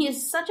 And he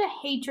has such a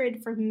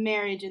hatred for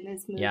marriage in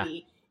this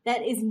movie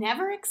that is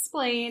never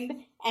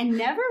explained and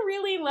never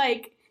really,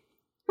 like,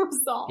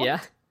 resolved. Yeah.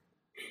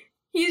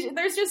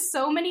 There's just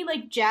so many,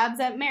 like, jabs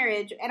at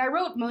marriage, and I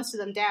wrote most of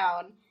them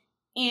down,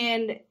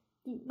 and...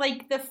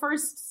 like the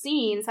first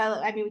scenes,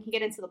 I mean, we can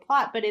get into the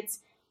plot, but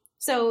it's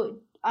so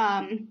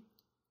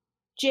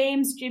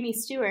Jimmy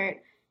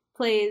Stewart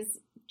plays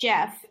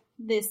Jeff,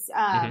 this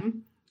a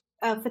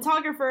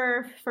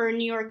photographer for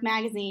New York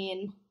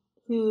Magazine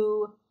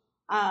who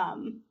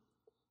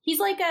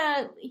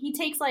he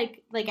takes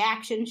like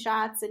action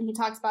shots, and he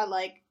talks about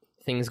like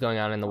things going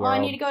on in the world. I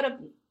need to go to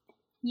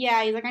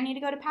he's like, I need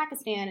to go to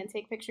Pakistan and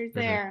take pictures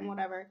there and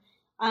whatever.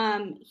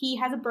 He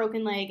has a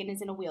broken leg and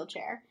is in a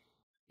wheelchair.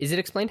 Is it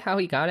explained how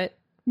he got it?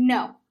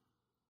 No.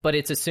 But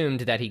it's assumed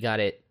that he got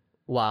it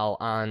while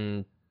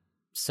on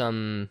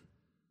some,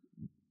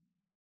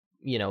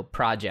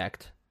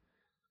 project.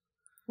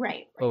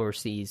 Right.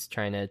 Overseas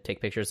trying to take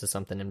pictures of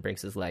something and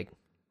breaks his leg.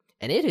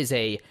 And it is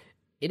a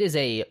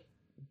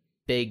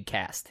big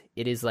cast.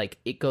 It is like,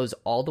 it goes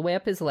all the way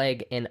up his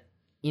leg and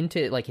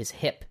into like his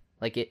hip.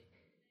 Like it.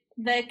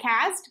 The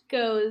cast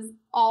goes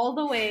all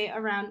the way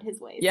around his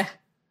waist. Yeah.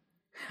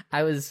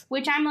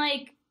 Which I'm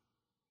like...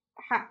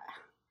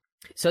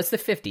 So it's the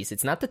 50s.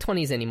 It's not the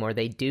 20s anymore.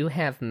 They do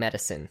have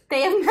medicine.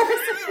 They have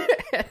medicine?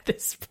 At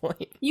this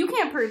point. You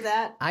can't prove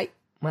that.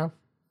 Well,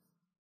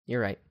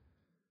 you're right.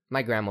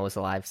 My grandma was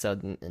alive, so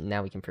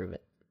now we can prove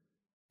it.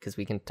 Because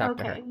we can talk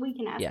to her. Okay, we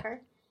can ask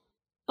her.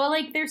 But,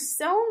 like, there's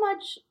so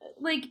much,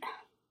 like...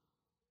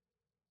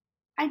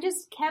 I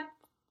just kept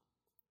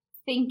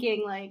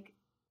thinking, like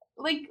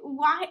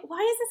why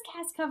is this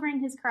cast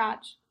covering his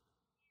crotch?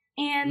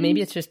 And...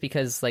 maybe it's just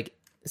because, like,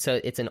 so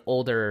it's an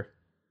older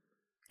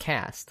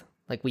cast.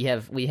 Like, we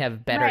have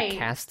better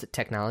cast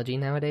technology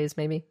nowadays,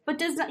 maybe. But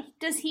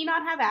does he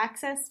not have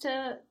access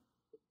to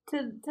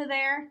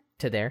there?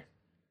 To there?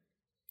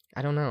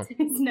 I don't know. To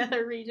his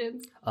nether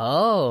regions.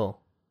 Oh,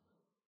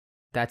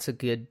 that's a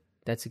good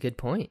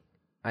point.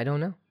 I don't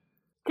know.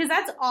 Because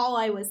that's all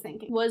I was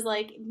thinking. Was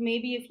like,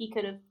 maybe if he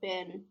could have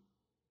been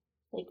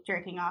like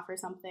jerking off or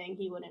something,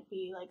 he wouldn't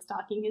be like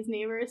stalking his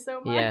neighbors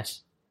so much. Yeah.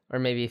 Or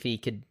maybe if he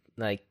could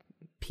like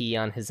pee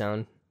on his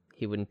own,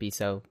 he wouldn't be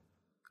so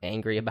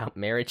angry about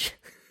marriage.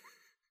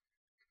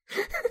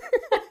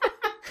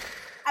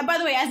 By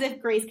the way, as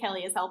if Grace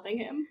Kelly is helping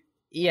him.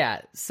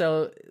 Yeah,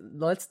 so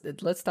let's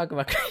talk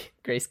about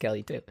Grace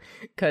Kelly too,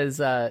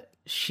 because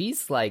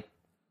she's like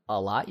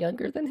a lot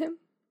younger than him.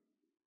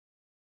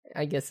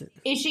 I guess.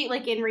 Is she,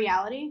 like, in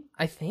reality?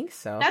 I think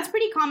so. That's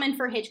pretty common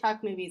for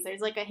Hitchcock movies.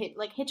 There's, like,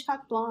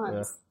 Hitchcock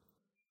blondes. Ugh.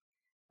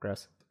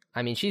 Gross.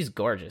 I mean, she's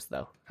gorgeous,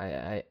 though.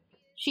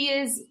 She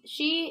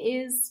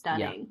is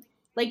stunning. Yeah.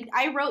 Like,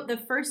 I wrote the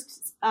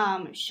first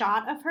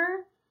shot of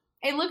her.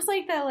 It looks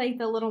like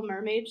the Little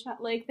Mermaid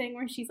shot, like, thing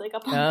where she's, like,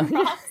 up on the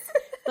rocks.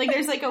 Like,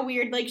 there's, like, a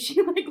weird, like,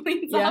 she, like,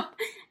 leans up.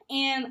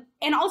 And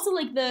also,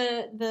 like,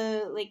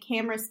 the like,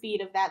 camera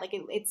speed of that, like,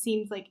 it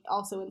seems, like,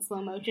 also in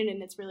slow motion,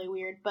 and it's really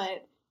weird,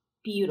 but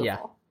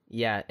beautiful.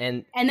 Yeah,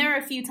 and there are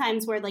a few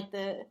times where, like,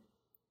 the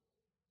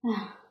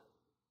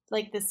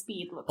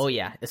speed looks weird.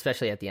 Yeah,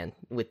 especially at the end,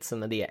 with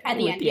some of the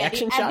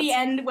action shots. At the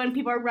end, when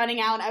people are running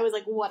out, I was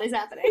like, what is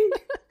happening?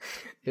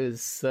 It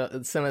was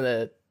some of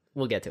the...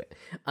 We'll get to it.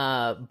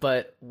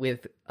 But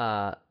with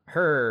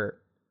her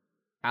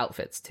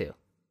outfits, too.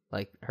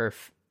 Like, her...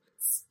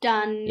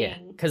 Stunning. Yeah,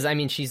 because, I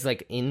mean, she's,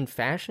 like, in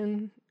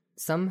fashion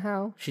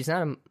somehow. She's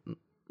not a...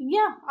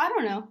 Yeah, I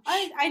don't know.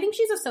 I think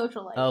she's a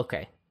socialite.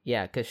 Okay.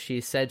 Yeah, because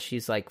she said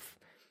she's, like...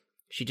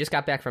 She just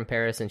got back from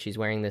Paris, and she's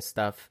wearing this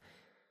stuff.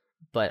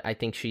 But I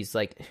think she's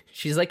like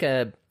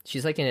an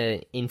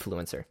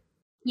influencer.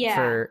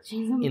 Yeah.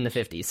 In the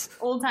 50s.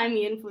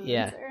 Old-timey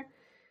influencer.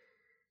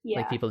 Yeah.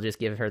 Like, people just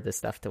give her this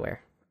stuff to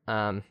wear.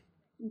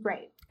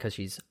 Right. Because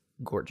she's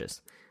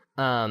gorgeous.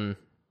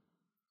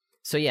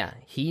 So yeah,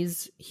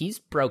 he's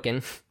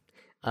broken,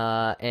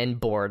 and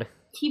bored.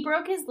 He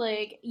broke his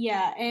leg,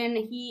 yeah, and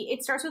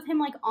it starts with him,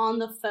 like, on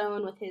the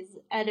phone with his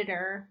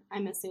editor,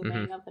 I'm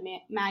assuming, of the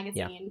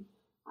magazine,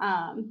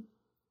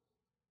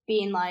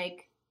 being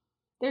like,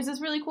 there's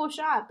this really cool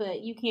shot,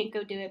 but you can't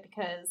go do it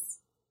because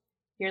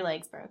your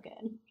leg's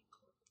broken.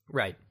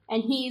 Right.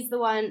 And his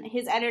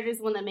editor's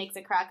the one that makes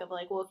a crack of,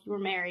 like, well, if you were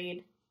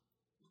married,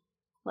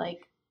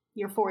 like,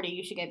 you're 40,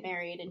 you should get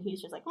married, and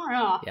he's just like,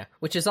 oh. Yeah,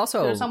 which is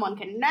also... So someone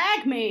can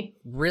nag me!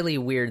 Really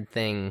weird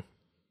thing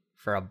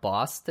for a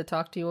boss to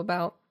talk to you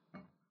about.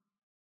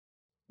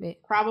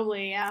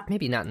 Probably, yeah.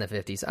 Maybe not in the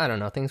 50s. I don't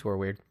know, things were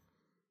weird.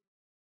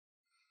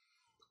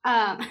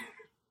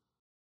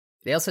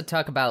 They also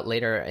talk about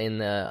later in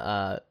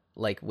the,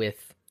 like,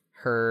 with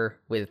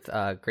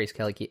Grace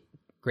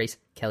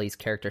Kelly's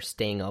character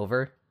staying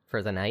over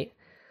for the night.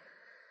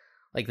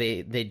 Like,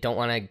 they don't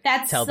want to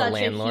tell the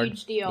landlord.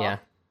 That's such a huge deal. Yeah.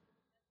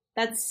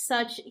 That's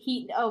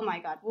oh my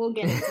god, we'll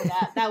get into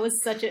that. That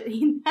was such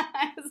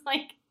that was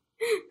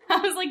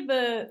like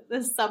the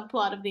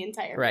subplot of the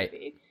entire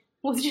movie.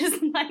 Was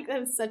just like, that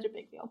was such a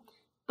big deal.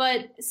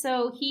 But,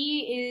 so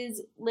he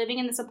is living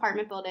in this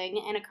apartment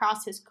building, and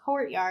across his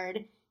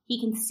courtyard, he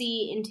can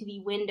see into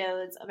the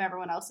windows of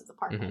everyone else's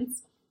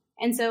apartments.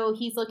 Mm-hmm. And so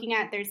he's looking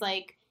at, there's,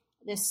 like,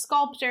 this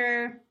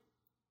sculptor,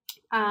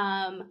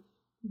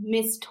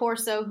 Miss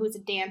Torso, who's a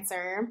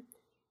dancer,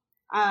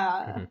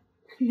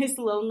 Miss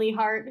Lonely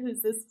Heart,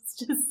 who's this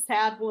just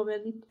sad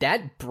woman.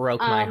 That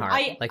broke my heart.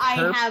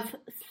 I have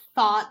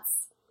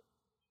thoughts.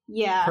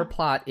 Yeah. Her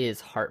plot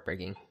is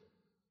heartbreaking.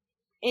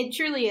 It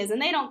truly is,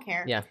 and they don't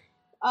care. Yeah.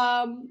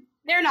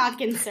 They're not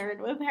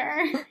concerned with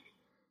her.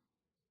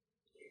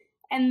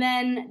 And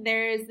then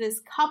there's this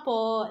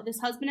couple, this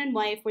husband and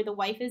wife, where the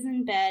wife is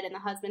in bed and the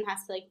husband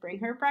has to, like, bring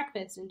her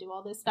breakfast and do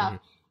all this stuff.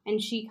 Mm-hmm. And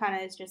she kind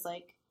of is just,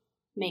 like,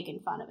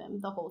 making fun of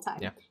him the whole time.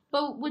 Yeah.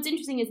 But what's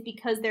interesting is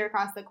because they're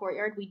across the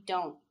courtyard, we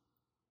don't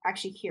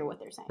actually hear what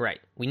they're saying. Right.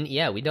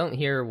 We don't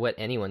hear what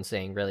anyone's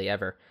saying, really,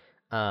 ever.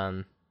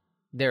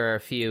 There are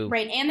a few...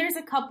 Right, and there's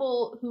a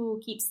couple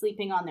who keep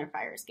sleeping on their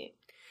fire escape.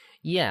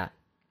 Yeah.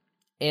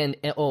 And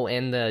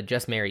the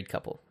just married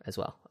couple as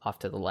well, off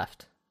to the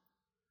left.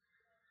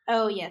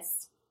 Oh,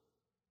 yes.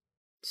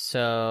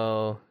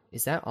 So,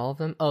 is that all of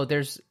them? Oh,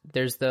 there's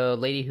the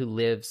lady who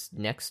lives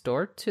next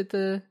door to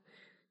the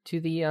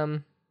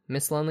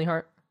Miss Lonely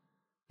Heart,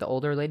 the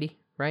older lady,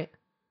 right?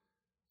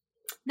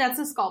 That's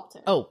a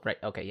sculptor. Oh, right.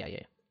 Okay,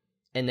 yeah.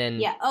 And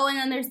then and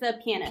then there's the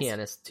pianist.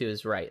 Pianist to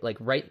his right, like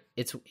right.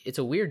 It's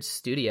a weird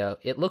studio.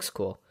 It looks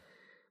cool,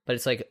 but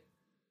it's like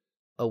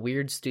a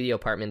weird studio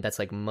apartment that's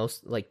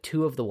like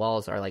two of the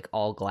walls are like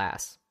all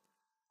glass.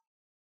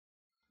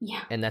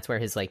 Yeah. And that's where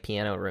his, like,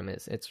 piano room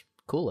is. It's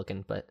cool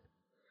looking, but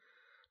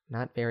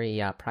not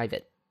very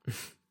private.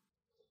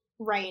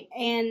 Right.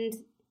 And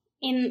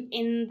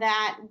in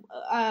that,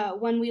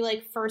 when we,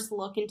 like, first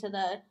look into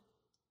the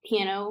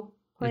piano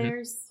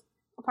player's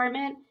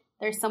apartment,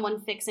 there's someone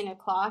fixing a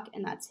clock,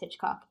 and that's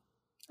Hitchcock.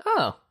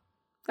 Oh,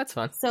 that's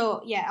fun.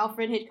 So, yeah,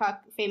 Alfred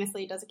Hitchcock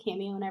famously does a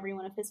cameo in every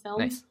one of his films.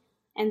 Nice.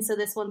 And so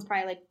this one's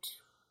probably, like,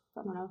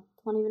 I don't know,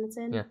 20 minutes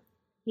in. Yeah.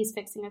 He's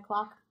fixing a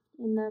clock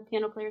in the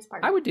piano player's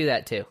apartment. I would do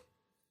that too.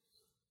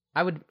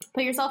 I would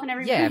put yourself in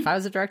every. Yeah, if I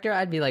was a director,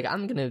 I'd be like,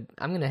 I'm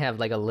gonna have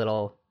like a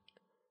little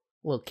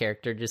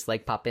character just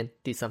like pop in,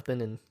 do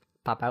something, and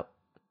pop out.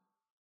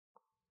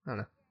 I don't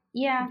know.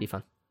 Yeah, it'd be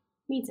fun.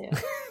 Me too.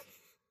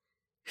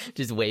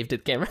 Just wave to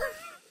the camera.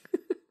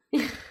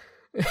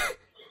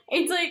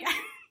 It's like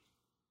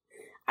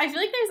I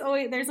feel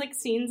like there's like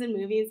scenes in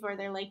movies where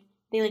they're like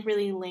they like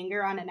really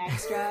linger on an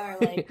extra or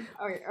like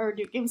or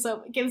gives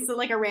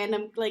like a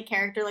random like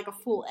character like a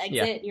full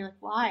exit and you're like,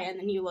 why? And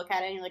then you look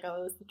at it and you're like, oh,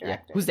 it was the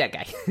director. Yeah. Who's that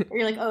guy? Or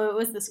you're like, oh, it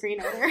was the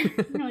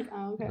screenwriter. You're like,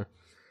 oh, okay.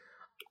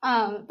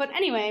 But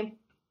anyway,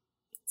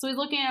 so he's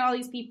looking at all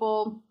these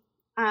people,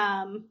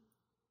 and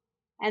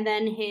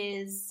then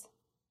his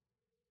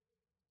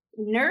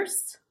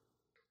nurse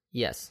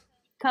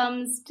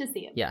comes to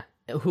see him. Yeah.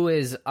 Who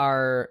is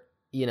our,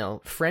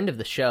 friend of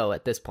the show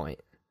at this point.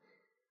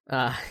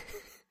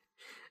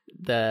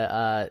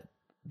 The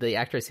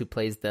actress who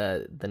plays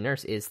the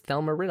nurse is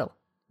Thelma Riddle.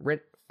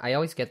 I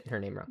always get her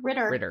name wrong.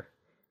 Ritter.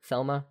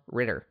 Thelma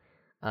Ritter.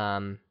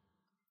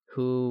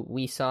 Who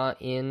we saw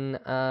in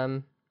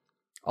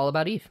All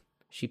About Eve.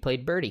 She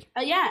played Birdie.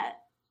 Yeah.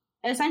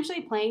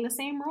 Essentially playing the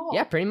same role.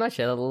 Yeah, pretty much.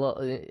 A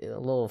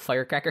little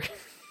firecracker.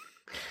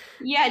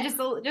 Yeah, just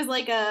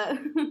like a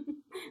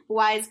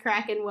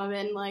wisecracking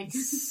woman, like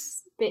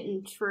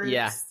spitting truths.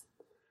 Yeah.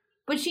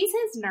 But she's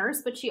his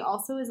nurse, but she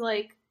also is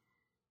like,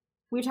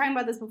 we were talking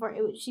about this before.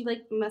 She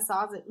like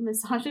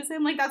massages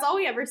him. Like that's all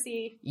we ever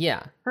see.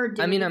 Yeah, her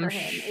doing. I mean, I'm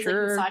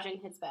sure. Is, like,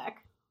 massaging his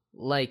back.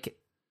 Like,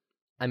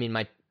 I mean,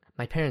 my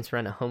parents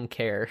run a home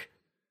care,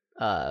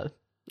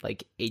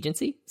 like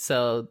agency,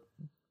 so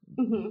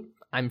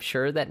I'm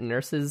sure that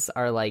nurses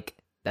are like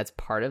that's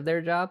part of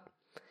their job,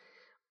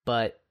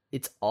 but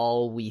it's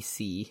all we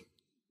see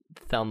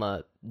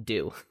Thelma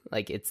do.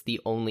 Like it's the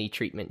only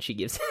treatment she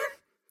gives.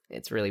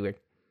 It's really weird.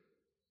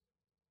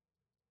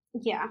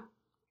 Yeah,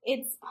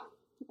 it's.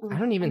 I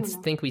don't even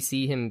think we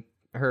see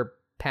her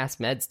pass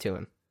meds to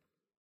him.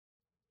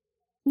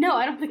 No,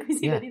 I don't think we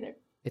see that either.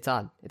 It's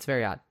odd. It's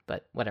very odd,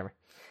 but whatever.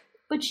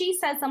 But she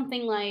said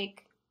something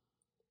like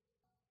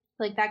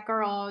that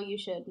girl, you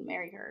should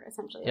marry her,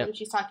 essentially. Yep. And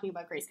she's talking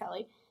about Grace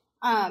Kelly.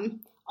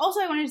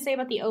 Also, I wanted to say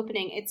about the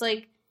opening, it's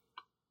like,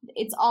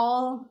 it's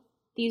all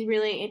these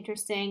really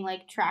interesting,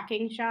 like,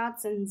 tracking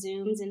shots and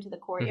zooms into the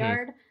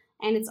courtyard.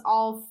 And it's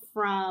all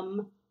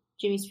from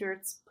Jimmy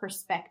Stewart's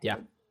perspective. Yeah.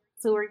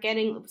 So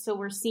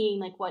we're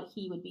seeing like what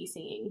he would be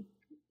seeing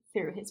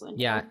through his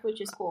window, which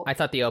is cool. I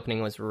thought the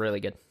opening was really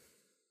good.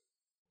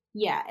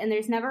 Yeah, and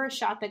there's never a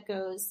shot that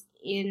goes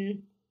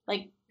into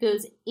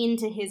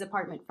his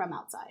apartment from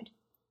outside.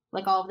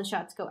 Like all of the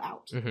shots go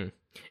out.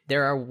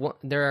 There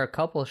are a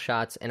couple of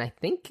shots, and I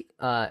think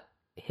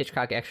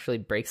Hitchcock actually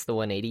breaks the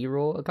 180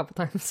 rule a couple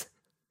times.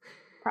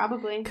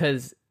 Probably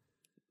because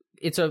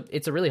it's a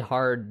really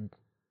hard.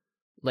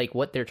 Like,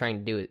 what they're trying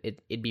to do,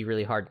 it'd be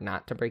really hard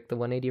not to break the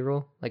 180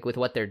 rule. Like, with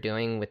what they're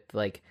doing with,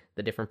 like,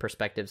 the different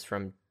perspectives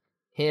from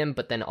him,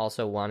 but then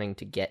also wanting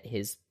to get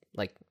his,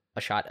 like,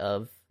 a shot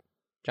of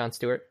Jon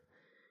Stewart,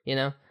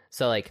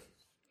 So, like...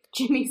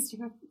 Jimmy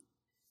Stewart.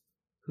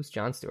 Who's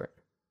Jon Stewart?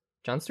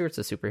 Jon Stewart's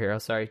a superhero,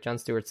 sorry. Jon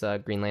Stewart's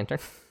Green Lantern.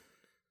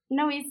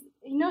 No, he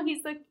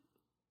used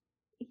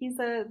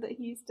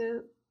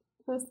to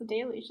host the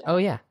Daily Show. Oh,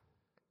 yeah.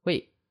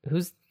 Wait,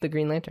 who's the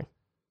Green Lantern?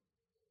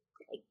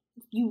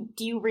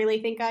 Do you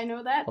really think I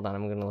know that? Hold on,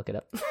 I'm going to look it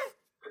up.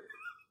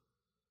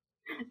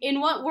 In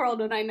what world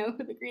would I know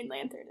who the Green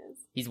Lantern is?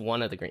 He's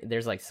one of the Green...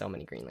 There's, like, so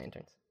many Green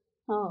Lanterns.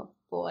 Oh,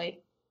 boy.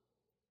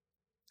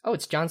 Oh,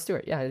 it's Jon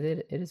Stewart. Yeah,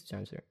 it is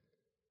Jon Stewart.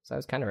 So I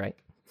was kind of right.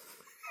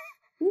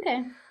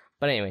 Okay.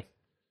 But anyway.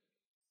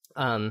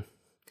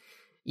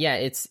 Yeah,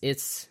 it's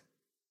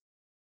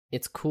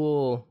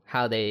cool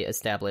how they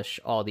establish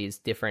all these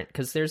different...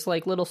 Because there's,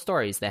 like, little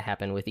stories that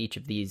happen with each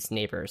of these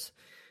neighbors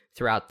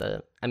throughout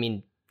the... I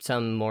mean...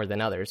 Some more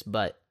than others,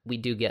 but we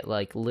do get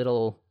like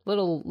little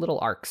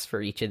arcs for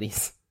each of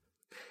these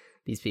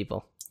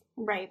people.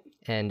 Right.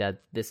 And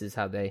this is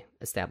how they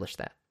establish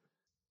that.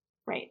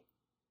 Right.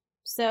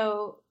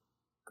 So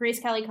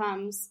Grace Kelly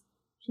comes.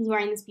 She's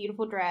wearing this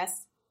beautiful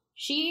dress.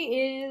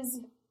 She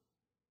is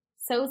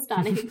so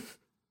stunning.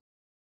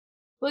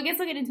 Well, I guess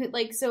we'll get into it.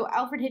 Like, so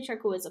Alfred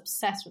Hitchcock was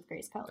obsessed with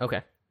Grace Kelly.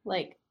 Okay.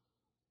 Like,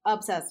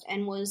 obsessed,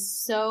 and was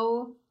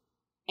so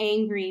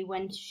angry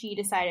when she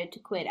decided to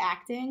quit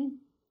acting.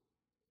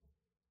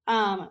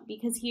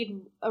 Because he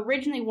had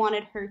originally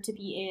wanted her to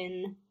be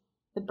in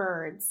The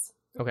Birds.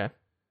 Okay.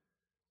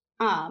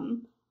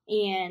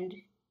 And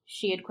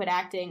she had quit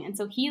acting, and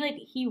so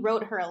he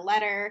wrote her a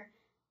letter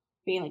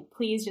being like,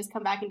 please just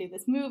come back and do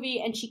this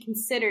movie, and she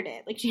considered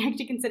it. Like, she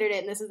actually considered it,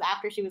 and this is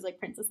after she was like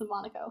Princess of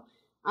Monaco.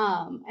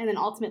 And then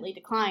ultimately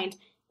declined.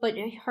 But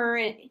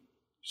Hitchcock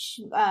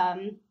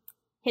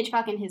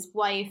and his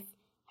wife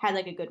had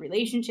like a good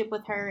relationship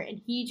with her, and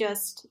he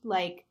just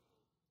like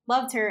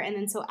loved her. And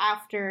then so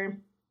after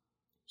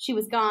she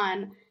was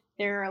gone,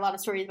 there are a lot of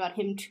stories about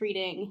him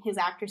treating his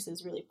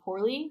actresses really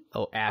poorly.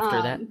 Oh,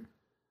 after that?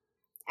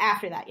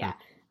 After that, yeah.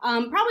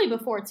 Probably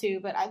before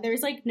too, but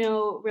there's like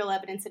no real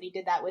evidence that he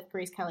did that with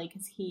Grace Kelly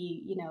because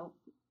he,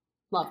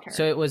 loved her.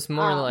 So it was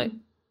more like,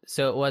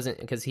 so it wasn't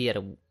because he had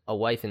a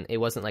wife, and it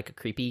wasn't like a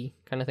creepy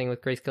kind of thing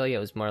with Grace Kelly. It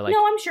was more like,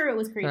 no, I'm sure it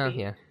was creepy. Oh,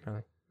 yeah,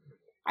 probably.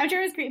 I'm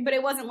sure it was creepy, but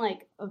it wasn't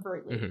like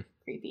overtly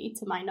creepy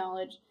to my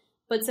knowledge.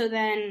 But so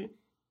then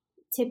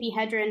Tippi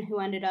Hedren, who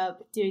ended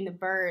up doing The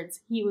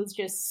Birds, he was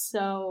just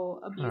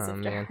so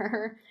abusive to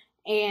her.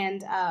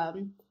 And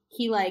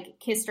he, like,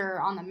 kissed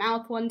her on the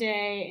mouth one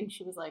day, and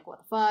she was like, what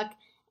the fuck?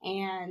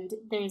 And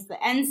there's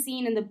the end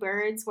scene in The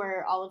Birds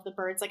where all of the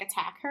birds, like,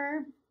 attack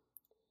her.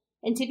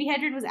 And Tippi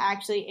Hedren was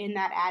actually in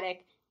that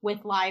attic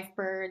with live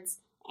birds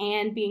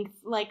and being,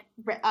 like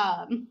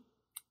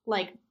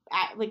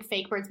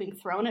fake birds being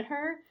thrown at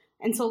her.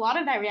 And so a lot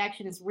of that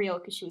reaction is real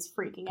because she was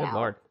freaking out. Good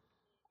Lord.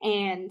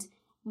 And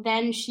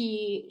then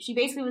she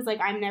basically was like,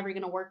 I'm never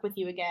going to work with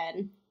you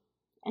again.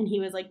 And he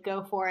was like,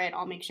 go for it.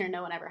 I'll make sure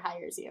no one ever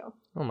hires you.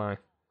 Oh, my.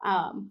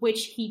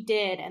 Which he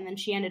did. And then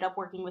she ended up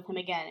working with him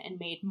again and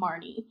made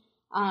Marnie.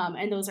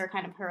 And those are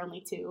kind of her only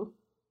two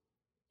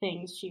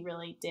things she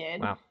really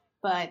did. Wow.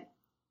 But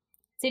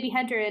Tippi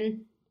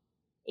Hedren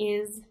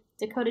is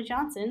Dakota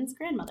Johnson's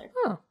grandmother.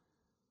 Oh.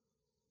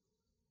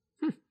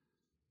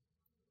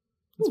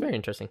 It's very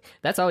interesting.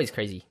 That's always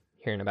crazy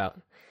hearing about,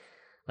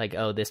 like,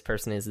 oh, this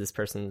person is this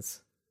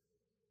person's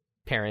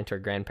parent or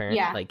grandparent.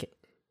 Yeah. Like,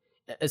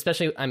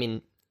 especially, I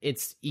mean,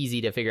 it's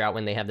easy to figure out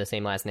when they have the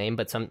same last name,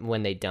 but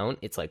when they don't,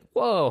 it's like,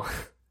 whoa.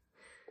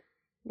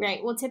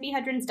 Right. Well, Tippi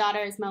Hedren's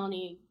daughter is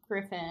Melanie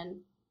Griffin,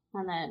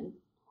 and then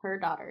her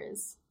daughter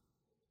is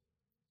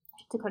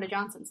Dakota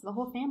Johnson. So the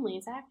whole family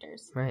is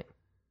actors. Right.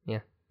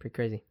 Yeah. Pretty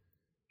crazy.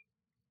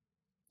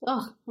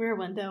 Ugh, Rear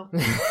Window.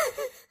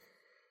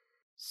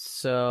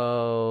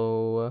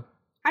 So,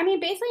 I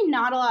mean, basically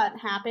not a lot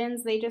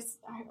happens. They just,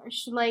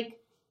 like,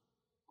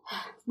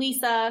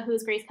 Lisa,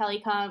 who's Grace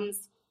Kelly,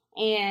 comes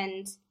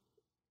and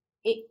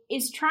it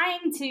is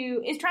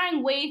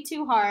trying way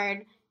too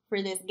hard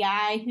for this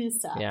guy who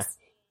sucks. Yeah.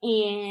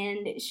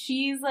 And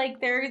she's like,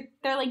 they're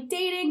like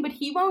dating, but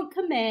he won't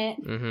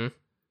commit. mm-hmm.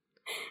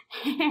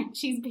 And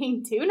she's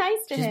being too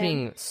nice to him. She's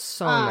being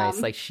so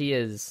nice. Like,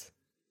 she's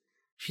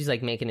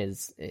like making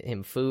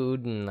him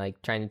food and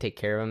like trying to take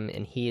care of him,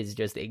 and he is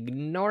just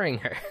ignoring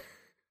her.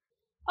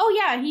 Oh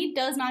yeah, he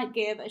does not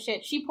give a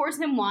shit. She pours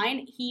him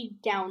wine, he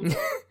downs it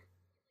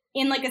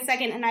in like a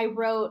second, and I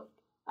wrote,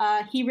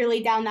 he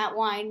really downed that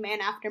wine,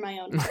 man after my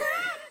own heart.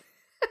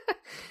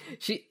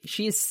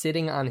 She is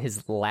sitting on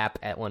his lap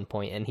at one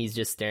point, and he's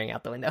just staring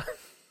out the window.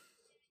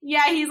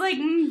 Yeah, he's like,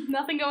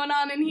 nothing going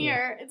on in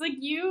here. Yeah. It's like,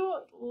 you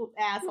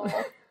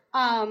asshole.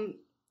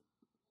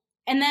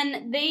 And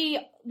then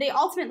they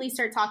ultimately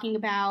start talking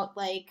about,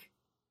 like,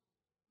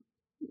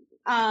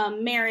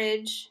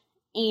 marriage,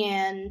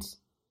 and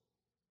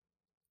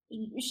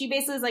she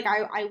basically is like,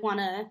 I want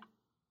to,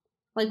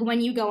 like,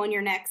 when you go on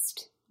your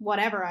next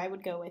whatever, I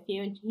would go with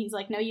you. And he's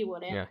like, no, you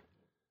wouldn't. Yeah.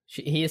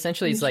 He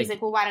essentially is like... She's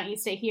like, well, why don't you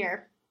stay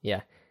here?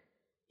 Yeah.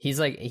 He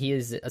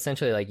is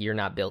essentially like, you're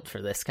not built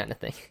for this kind of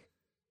thing.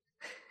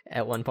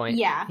 At one point.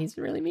 Yeah. He's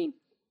really mean.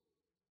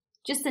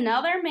 Just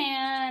another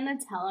man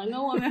telling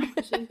a woman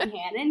what she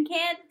can and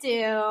can't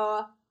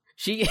do.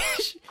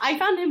 I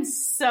found him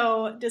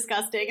so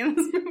disgusting in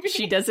this movie.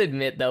 She does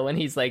admit, though, when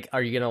he's like,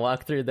 are you going to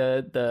walk through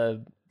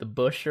the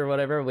bush or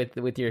whatever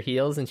with your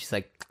heels? And she's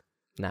like,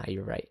 nah,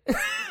 you're right.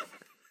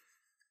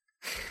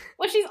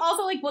 Well, she's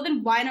also like, well,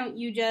 then why don't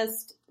you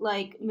just,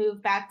 like,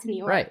 move back to New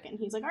York? Right. And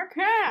he's like,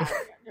 okay.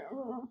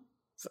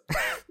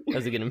 That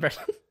was a good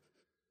impression.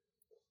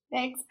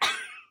 Thanks.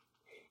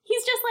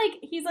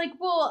 He's like,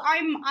 well,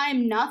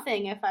 I'm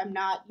nothing if I'm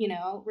not,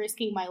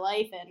 risking my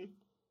life and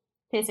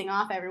pissing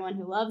off everyone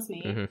who loves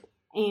me.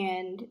 Mm-hmm.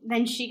 And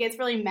then she gets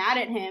really mad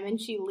at him and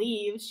she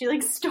leaves. She,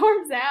 like,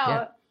 storms out.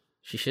 Yeah.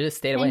 She should have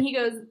stayed away. And he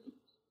goes,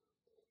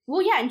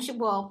 well, yeah, and she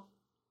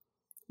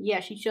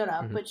should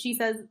have. Mm-hmm. But she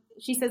says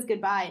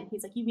goodbye, and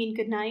he's like, you mean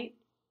good night?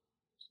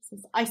 She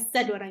says, I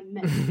said what I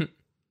meant. And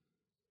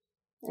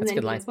That's then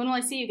good he line. goes, when will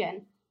I see you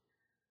again?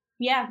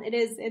 Yeah, it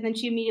is. And then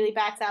she immediately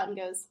backs out and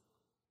goes,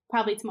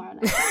 probably tomorrow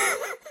night.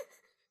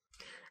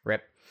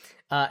 Rip.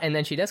 And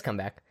then she does come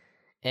back.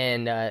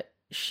 And I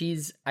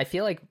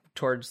feel like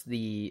towards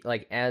the,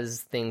 like,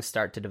 as things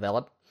start to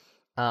develop,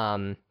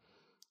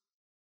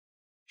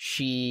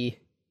 she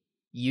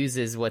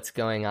uses what's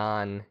going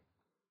on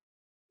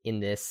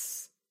in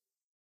this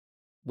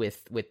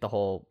with the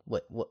whole,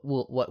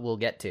 what we'll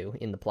get to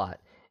in the plot,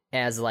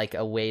 as like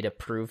a way to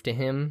prove to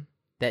him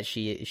that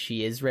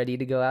she is ready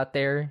to go out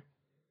there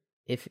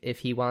if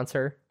he wants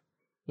her.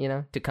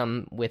 To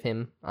come with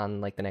him on,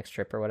 like, the next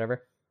trip or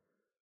whatever.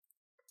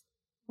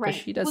 Right.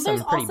 She does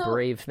some pretty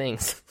brave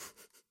things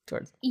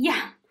towards...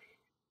 Yeah.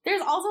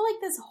 There's also,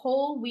 like, this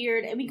whole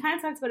weird... And we kind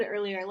of talked about it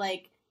earlier,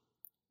 like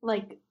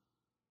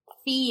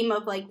theme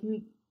of, like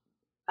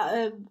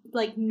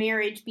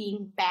marriage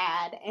being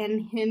bad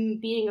and him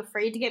being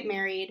afraid to get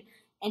married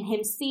and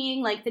him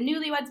seeing, like, the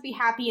newlyweds be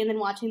happy and then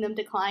watching them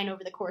decline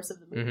over the course of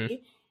the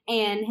movie. Mm-hmm.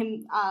 And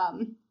him...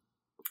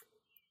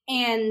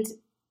 And...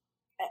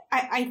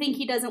 I think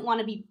he doesn't want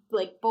to be,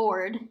 like,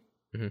 bored.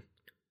 Mm-hmm.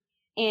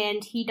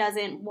 And he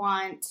doesn't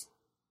want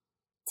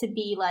to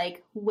be,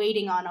 like,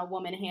 waiting on a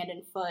woman hand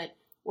and foot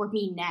or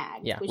be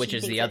nagged. Yeah, which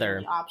is the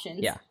other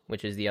options. Yeah,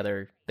 which is the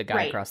guy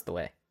right. across the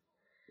way.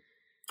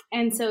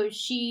 And so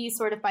she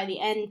sort of, by the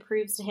end,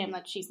 proves to him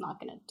that she's not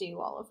going to do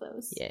all of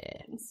those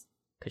things.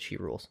 Because she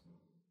rules.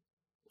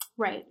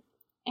 Right.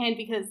 And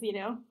because,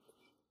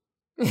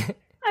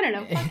 I don't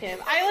know. Fuck him.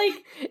 I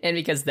like. And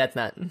because that's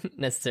not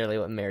necessarily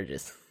what marriage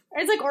is.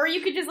 It's like, or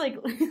you could just like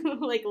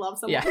like love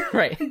someone. Yeah,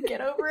 right. And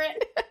get over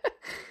it.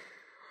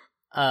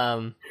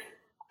 Um.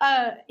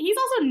 He's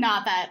also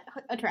not that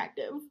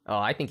attractive. Oh,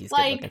 I think he's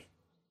Like, good looking.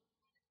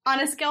 On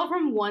a scale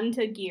from 1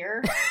 to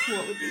Gear,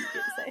 what would you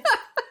say?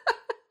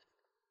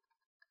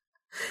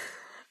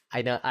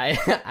 I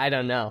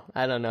don't know.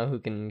 I don't know who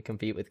can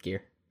compete with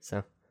Gear.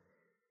 So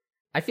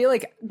I feel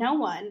like No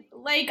one.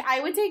 Like, I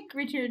would take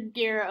Richard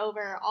Gere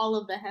over all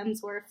of the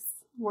Hemsworths.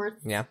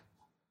 yeah.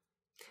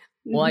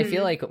 Well, I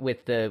feel Mhm. like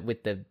with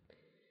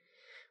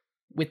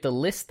the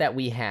list that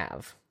we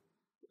have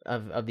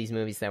of these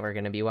movies that we're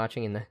going to be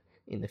watching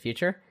in the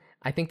future,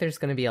 I think there's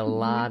going to be a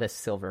lot of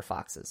silver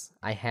foxes.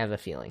 I have a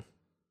feeling.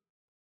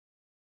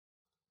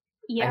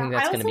 Yeah, I think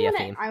that's going to be a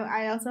wanna- theme.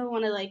 I also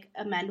want to like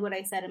amend what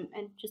I said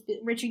and just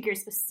Richard Gere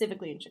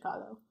specifically in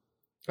Chicago.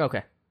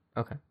 Okay.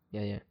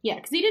 Yeah. Yeah,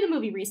 because he did a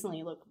movie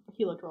recently.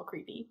 He looked real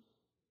creepy.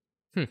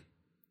 Hmm.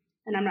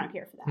 And I'm not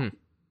here for that.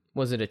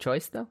 Was it a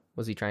choice though?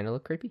 Was he trying to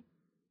look creepy?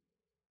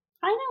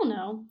 I don't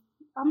know.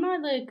 I'm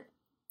not like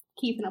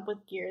keeping up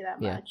with Gere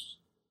that Yeah. much.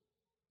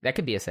 That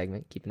could be a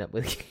segment. Keeping up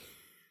with.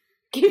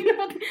 Keeping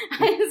up.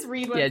 I just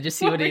read what, Yeah, just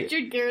see what he-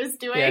 Richard Gere is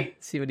doing. Yeah.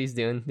 See what he's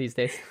doing these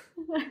days.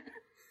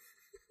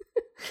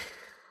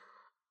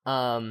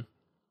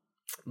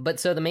 But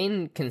so the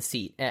main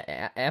conceit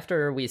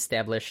after we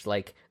established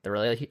like the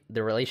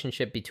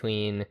relationship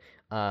between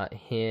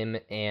him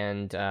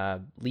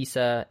and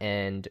Lisa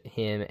and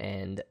him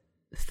and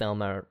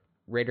Thelma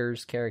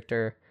Ritter's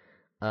character,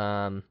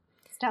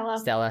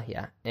 Stella,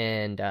 yeah,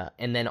 and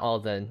then all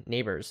the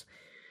neighbors.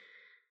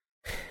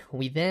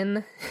 We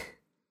then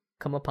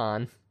come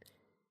upon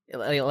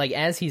like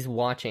as he's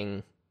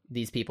watching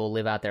these people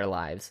live out their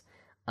lives.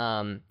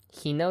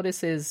 He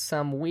notices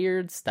some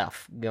weird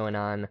stuff going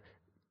on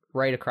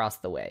right across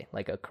the way,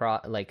 like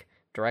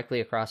directly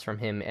across from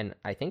him, and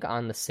I think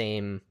on the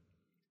same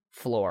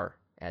floor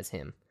as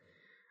him,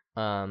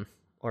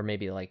 or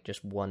maybe like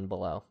just one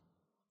below,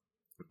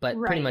 but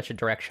pretty Right. much a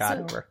direct shot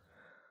So- over.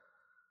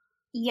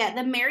 Yeah,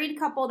 the married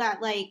couple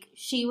that like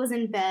she was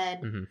in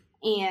bed Mhm.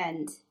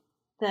 and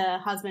the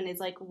husband is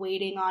like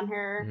waiting on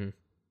her. Mhm.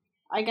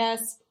 I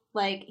guess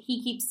like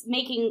he keeps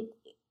making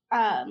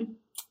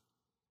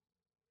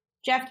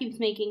Jeff keeps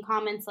making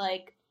comments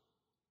like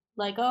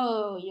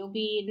oh, you'll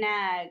be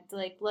nagged,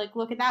 like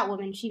look at that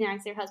woman, she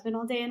nags her husband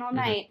all day and all Mhm.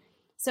 night.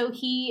 So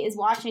he is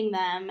watching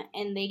them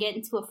and they get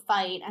into a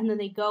fight and then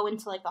they go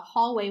into like the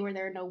hallway where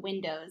there are no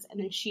windows and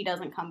then she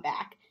doesn't come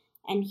back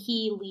and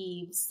he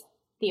leaves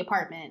the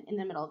apartment in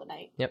the middle of the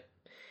night. Yep.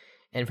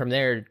 And from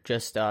there,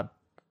 just a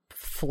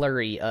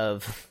flurry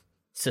of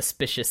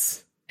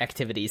suspicious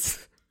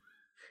activities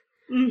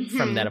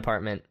from that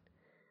apartment.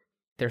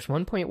 There's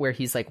one point where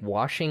he's like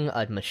washing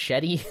a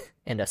machete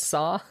and a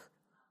saw.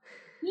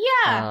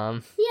 Yeah.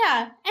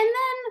 Yeah. And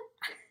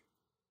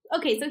then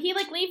okay, so he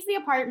like leaves the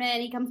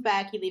apartment, he comes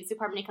back, he leaves the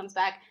apartment, he comes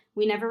back.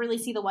 We never really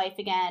see the wife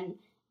again.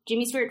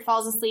 Jimmy Stewart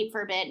falls asleep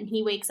for a bit and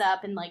he wakes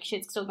up and like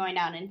shit's still going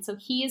down, and so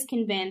he is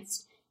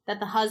convinced that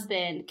the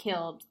husband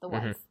killed the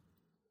wife.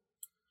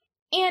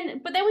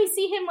 But then we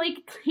see him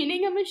like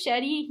cleaning a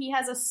machete, he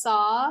has a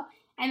saw,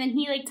 and then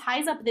he like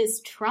ties up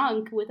this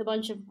trunk with a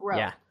bunch of rope.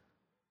 Yeah.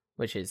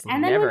 Which is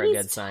And then never when a he's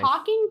good sign.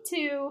 talking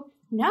to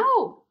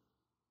no.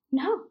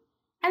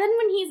 And then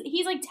when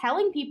he's like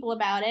telling people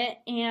about it,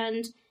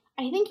 and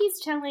I think he's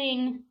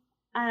telling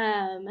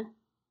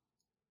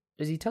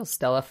Does he tell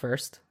Stella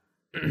first?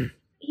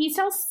 he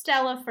tells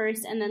Stella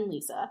first and then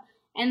Lisa.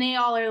 And they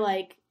all are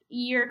like,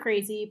 you're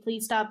crazy,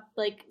 please stop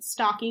like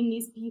stalking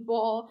these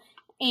people.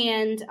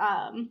 And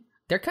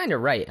They're kind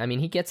of right. I mean,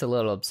 he gets a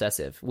little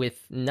obsessive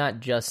with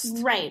not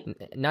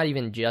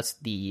even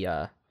just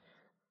the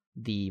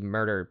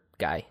murder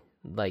guy.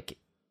 Like,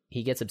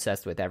 he gets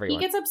obsessed with everyone.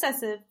 He gets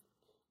obsessive.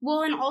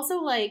 Well, and also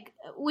like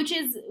which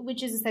is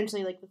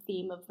essentially like the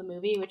theme of the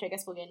movie, which I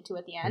guess we'll get into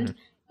at the end.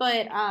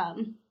 But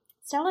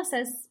Stella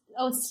says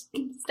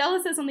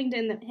something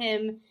to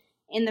him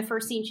in the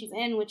first scene she's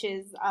in, which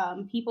is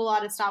people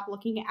ought to stop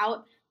looking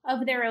out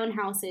of their own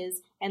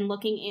houses and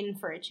looking in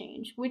for a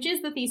change, which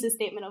is the thesis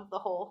statement of the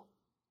whole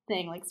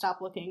thing. Like, stop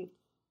looking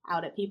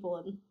out at people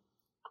and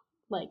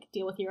like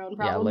deal with your own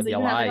problems. live that your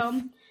you have at life.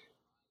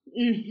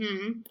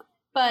 home.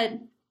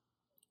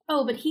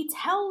 But he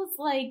tells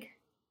like,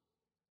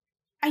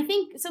 I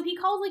think so. He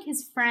calls like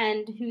his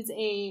friend who's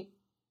a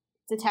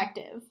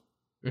detective.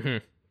 Mm-hmm.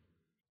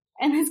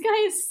 And this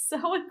guy is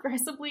so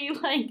aggressively,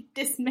 like,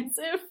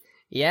 dismissive.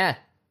 Yeah.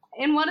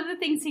 And one of the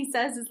things he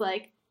says is,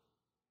 like,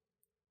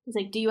 he's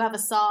like, do you have a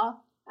saw,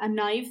 a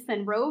knife,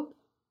 and rope?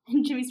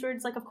 And Jimmy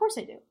Stewart's like, of course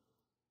I do.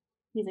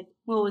 He's like,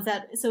 well, was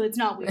that, so it's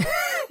not weird.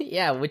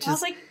 Yeah, which I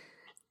is... was like,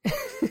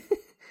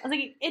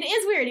 it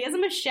is weird. He has a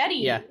machete.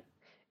 Yeah.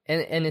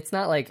 And it's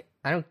not like,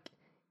 I don't...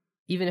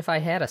 Even if I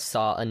had a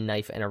saw, a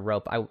knife, and a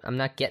rope, I'm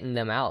not getting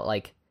them out,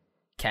 like,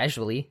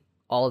 casually,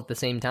 all at the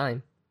same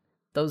time.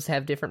 Those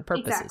have different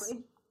purposes.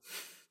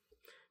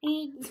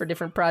 Exactly. For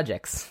different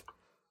projects.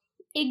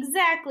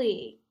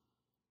 Exactly.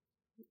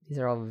 These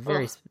are all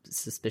very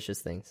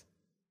suspicious things.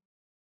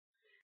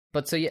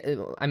 But so, yeah,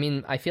 I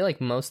mean, I feel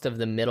like most of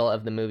the middle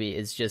of the movie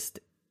is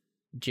just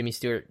Jimmy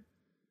Stewart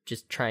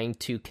just trying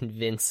to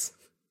convince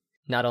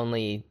not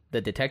only the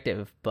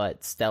detective,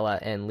 but Stella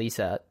and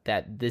Lisa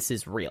that this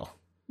is real.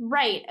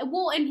 Right.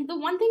 Well, and the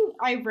one thing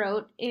I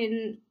wrote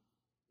in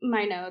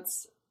my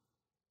notes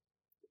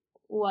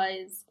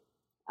was,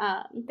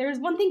 there was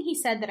one thing he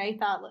said that I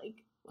thought,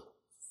 like,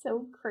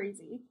 so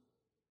crazy.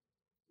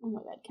 Oh my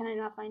god, can I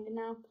not find it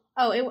now?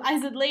 Oh, I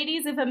said,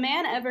 ladies, if a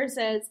man ever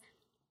says,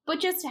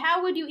 but just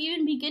how would you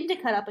even begin to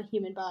cut up a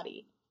human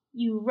body?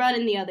 You run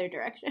in the other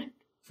direction.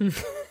 He says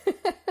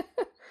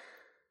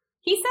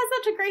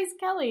that to Grace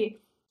Kelly.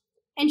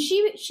 And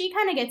she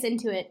kind of gets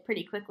into it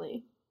pretty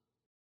quickly.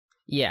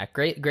 Yeah,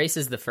 Grace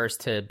is the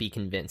first to be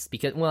convinced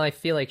because, well, I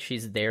feel like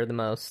she's there the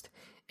most,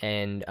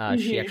 and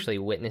she actually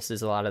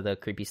witnesses a lot of the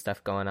creepy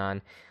stuff going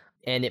on,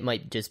 and it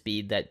might just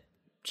be that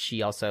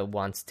she also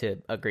wants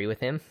to agree with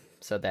him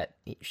so that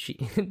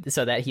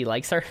he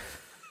likes her,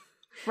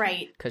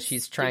 right? Because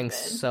she's trying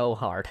so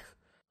hard.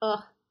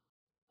 Ugh.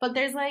 But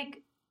there's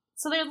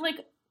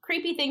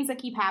creepy things that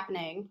keep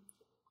happening.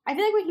 I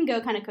feel like we can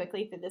go kind of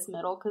quickly through this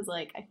middle because,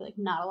 like, I feel like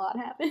not a lot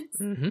happens.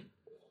 Mm-hmm.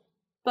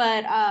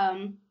 But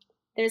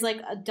there's,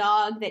 like, a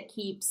dog that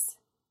keeps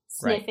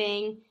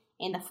sniffing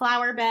in the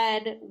flower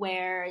bed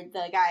where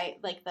the guy,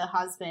 like, the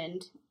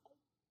husband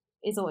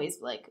is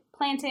always, like,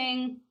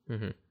 planting.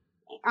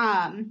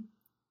 Mm-hmm.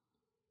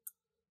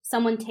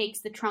 Someone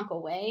takes the trunk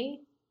away.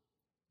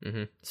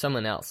 Mm-hmm.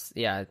 Someone else.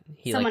 Yeah.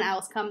 Someone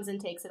else comes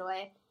and takes it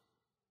away.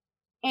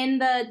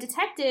 And the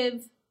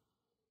detective,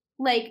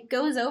 like,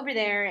 goes over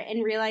there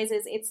and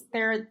realizes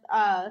they're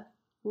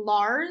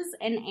Lars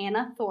and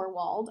Anna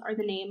Thorwald are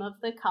the name of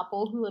the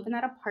couple who live in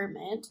that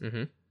apartment.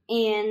 Mm-hmm.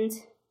 And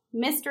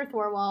Mr.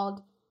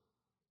 Thorwald,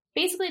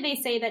 basically they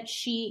say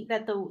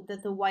that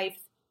the wife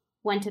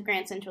went to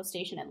Grand Central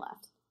Station and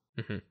left.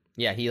 Mm-hmm.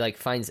 Yeah, he, like,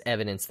 finds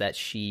evidence that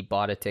she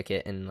bought a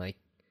ticket and, like,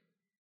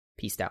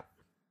 pieced out.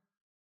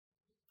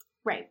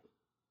 Right.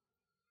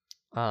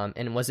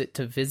 And was it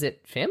to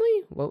visit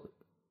family? What?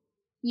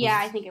 Yeah,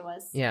 I think it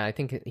was. Yeah, I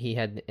think he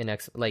had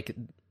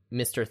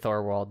Mr.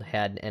 Thorwald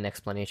had an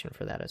explanation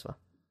for that as well.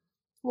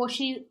 Well,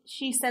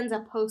 she sends a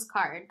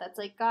postcard that's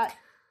like, got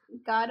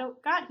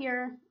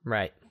here.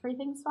 Right.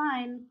 Everything's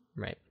fine.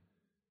 Right.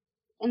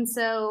 And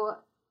so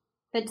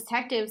the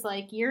detective's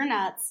like, you're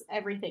nuts.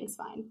 Everything's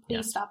fine.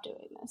 Please stop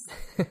doing this.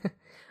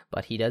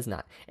 But he does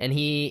not. And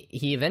he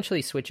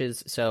eventually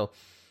switches. So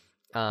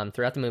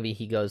throughout the movie,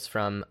 he goes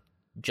from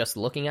just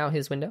looking out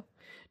his window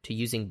to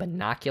using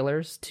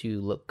binoculars to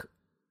look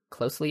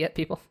closely at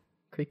people,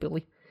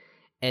 creepily.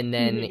 And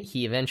then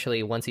he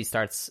eventually, once he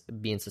starts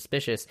being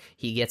suspicious,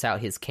 he gets out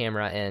his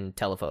camera and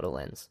telephoto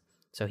lens.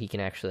 So he can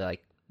actually,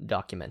 like,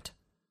 document.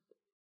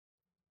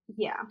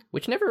 Yeah.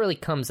 Which never really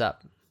comes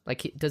up.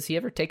 Like, does he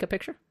ever take a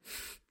picture?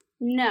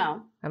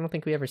 No. I don't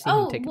think we ever see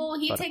him take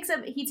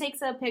he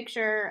takes a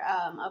picture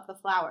of the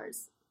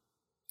flowers.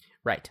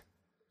 Right.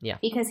 Yeah.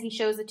 Because he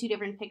shows the two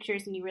different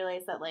pictures and you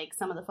realize that, like,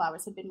 some of the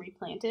flowers have been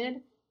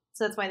replanted.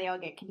 So that's why they all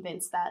get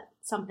convinced that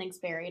something's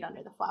buried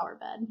under the flower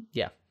bed.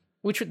 Yeah.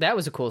 That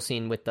was a cool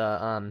scene with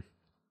the,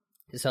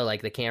 so,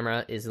 like, the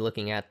camera is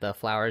looking at the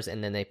flowers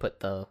and then they put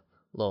the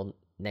little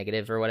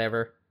negative or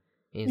whatever.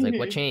 And he's like,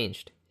 what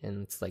changed?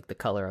 And it's, like, the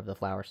color of the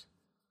flowers.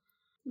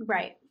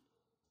 Right.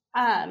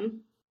 I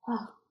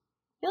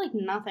feel like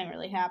nothing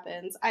really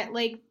happens.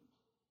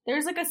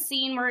 There's, like, a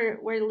scene where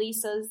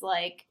Lisa's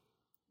like,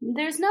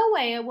 there's no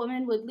way a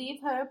woman would leave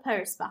her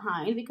purse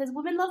behind because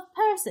women love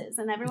purses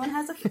and everyone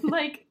has a,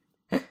 like...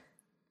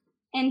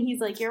 And he's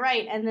like, you're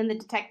right. And then the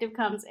detective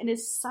comes and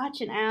is such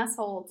an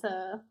asshole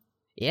to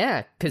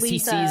Yeah, because he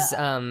sees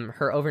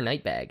her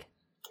overnight bag.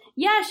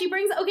 Yeah, she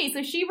brings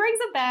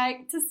a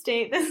bag to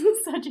stay. This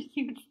is such a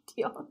huge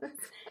deal.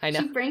 I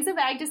know. She brings a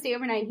bag to stay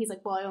overnight and he's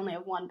like, well, I only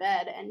have one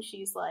bed. And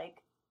she's like...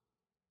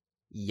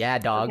 Yeah,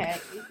 dog. Okay.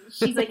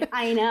 She's like,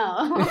 I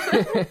know.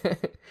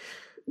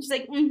 She's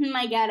like,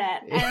 I get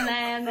it. And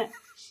then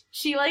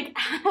she, like,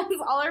 has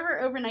all of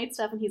her overnight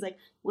stuff, and he's like,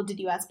 well, did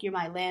you ask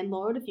my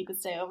landlord if you could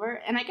stay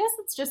over? And I guess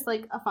it's just,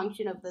 like, a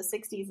function of the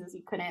 60s is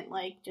you couldn't,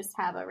 like, just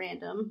have a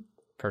random...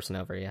 person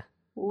over, yeah.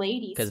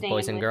 Lady because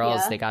boys and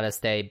girls, they gotta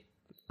stay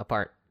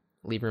apart.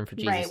 Leave room for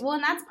Jesus. Right, well,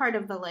 and that's part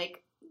of the,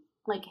 like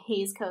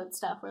Hays Code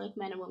stuff, where, like,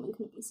 men and women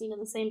couldn't be seen in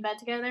the same bed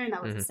together, and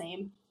that was the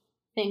same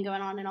thing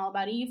going on in All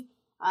About Eve.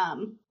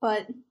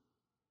 But...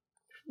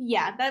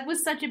 yeah, that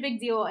was such a big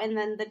deal, and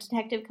then the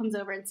detective comes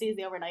over and sees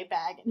the overnight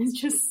bag, and is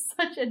just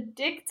such a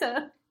dick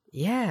to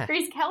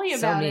Grace Kelly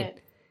about it.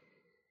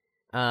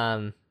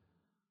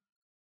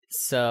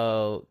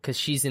 So, because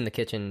she's in the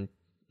kitchen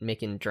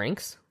making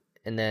drinks,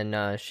 and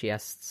then she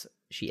asks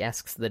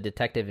the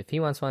detective if he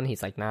wants one.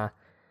 He's like, nah.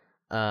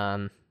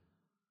 And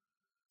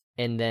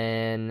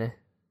then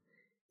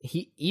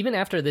even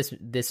after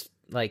this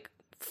like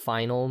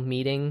final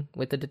meeting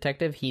with the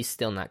detective, he's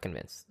still not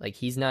convinced. Like,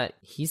 he's not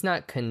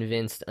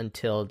convinced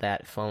until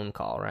that phone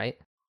call, right?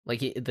 Like,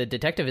 the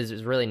detective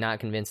is really not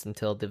convinced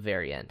until the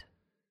very end,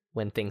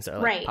 when things are,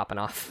 like, popping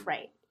off.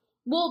 Right.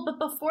 Well, but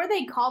before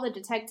they call the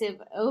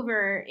detective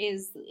over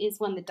is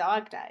when the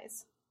dog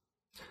dies.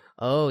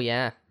 Oh,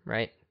 yeah,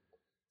 right.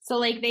 So,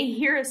 like, they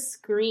hear a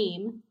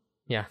scream.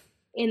 Yeah.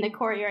 In the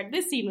courtyard.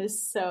 This scene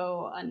was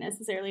so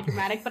unnecessarily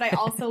dramatic, but I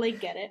also, like,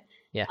 get it.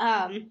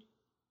 Yeah.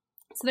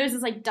 So there's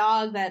this, like,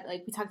 dog that,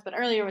 like, we talked about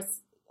earlier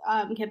was,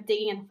 kept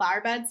digging in the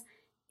flower beds,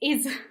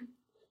 is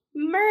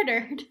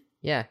murdered.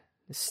 Yeah.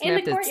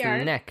 Snapped its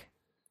neck.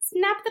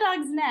 Snapped the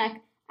dog's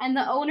neck, and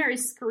the owner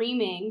is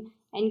screaming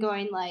and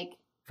going, like...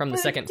 From the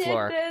second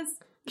floor.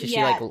 Because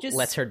she, like,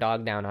 lets her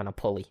dog down on a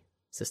pulley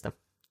system.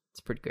 It's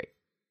pretty great.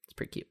 It's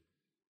pretty cute.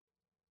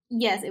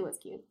 Yes, it was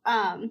cute.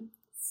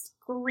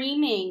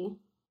 Screaming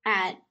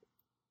at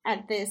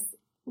this,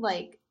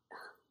 like...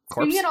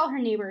 Corpse? Screaming at all her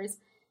neighbors.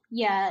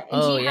 Yeah,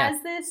 and she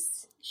has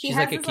this... She's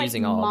like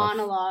accusing all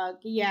monologue.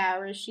 Yeah,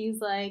 where she's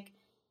like,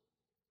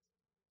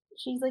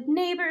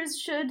 neighbors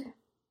should,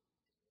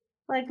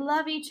 like,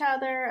 love each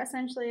other,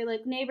 essentially.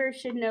 Like, neighbors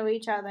should know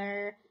each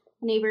other.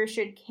 Neighbors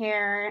should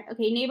care.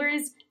 Okay,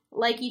 neighbors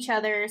like each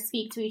other,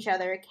 speak to each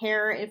other,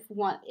 care if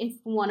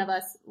one of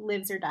us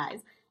lives or dies.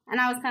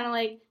 And I was kind of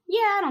like, yeah,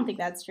 I don't think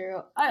that's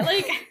true.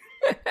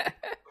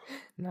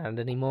 Not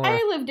anymore.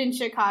 I lived in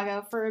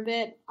Chicago for a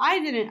bit. I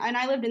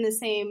lived in the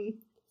same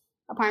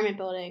apartment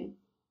building.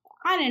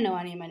 I didn't know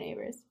any of my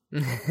neighbors.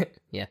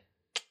 Yeah.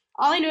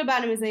 All I knew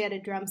about him is they had a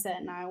drum set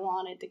and I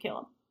wanted to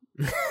kill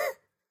him.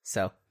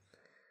 So,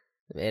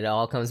 it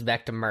all comes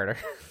back to murder.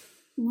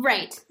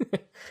 Right.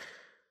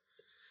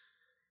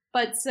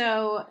 But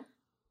so,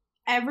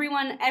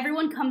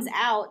 everyone comes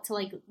out to,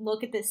 like,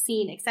 look at this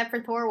scene, except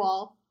for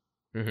Thorwald.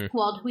 Mm-hmm.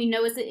 Who we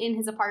know is in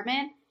his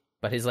apartment.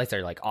 But his lights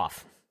are, like,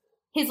 off.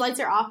 His lights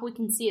are off. We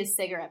can see his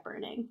cigarette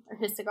burning, or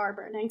his cigar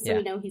burning, so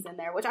we know he's in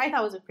there, which I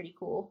thought was a pretty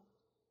cool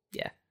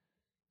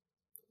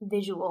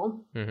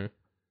visual. Mm-hmm.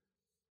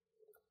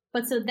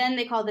 But so then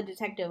they call the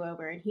detective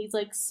over, and he's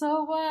like,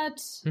 so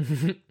what?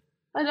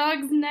 A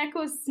dog's neck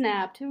was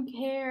snapped. Who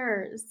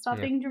cares? Stop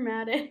being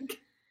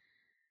dramatic.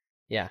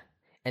 Yeah.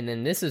 And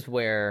then this is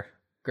where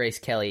Grace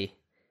Kelly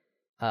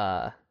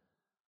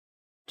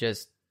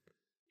just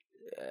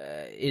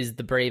is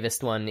the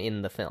bravest one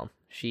in the film.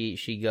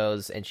 She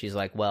goes and she's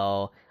like,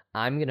 well,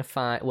 I'm going to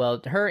find... Well,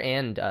 her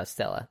and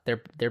Stella, they're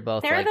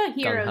both They're like, the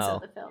heroes gung-ho.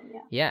 of the film, yeah.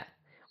 Yeah.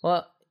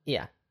 Well,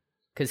 yeah.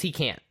 Because he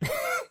can't.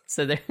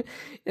 So they're...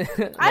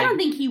 like, I don't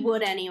think he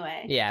would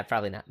anyway. Yeah,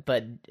 probably not.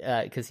 But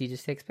because he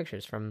just takes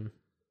pictures from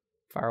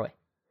far away.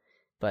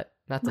 But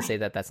not to say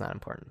that that's not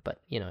important, but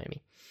you know what I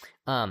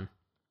mean.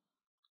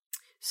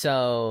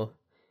 So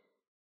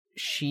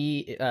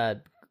she,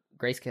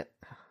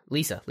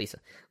 Lisa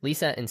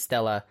and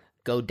Stella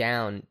go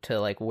down to,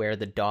 like, where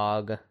the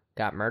dog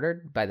got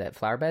murdered by that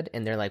flower bed,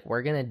 and they're like,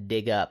 we're gonna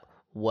dig up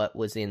what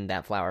was in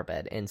that flower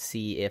bed and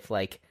see if,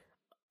 like,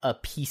 a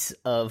piece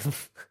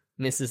of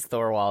Mrs.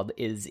 Thorwald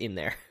is in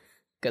there.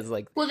 Because,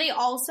 like, well, they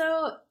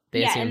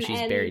assume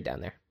she's buried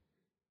down there.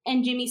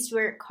 And Jimmy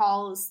Stewart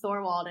calls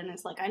Thorwald and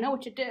is like, I know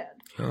what you did.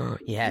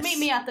 Yes. Meet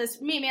me at this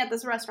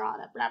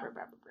restaurant, blah, blah, blah,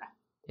 blah, blah.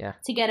 Yeah.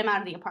 To get him out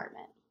of the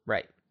apartment.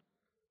 Right.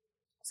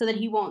 So that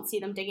he won't see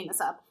them digging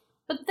this up.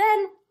 But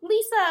then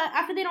Lisa,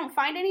 after they don't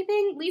find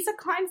anything, Lisa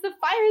climbs the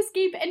fire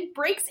escape and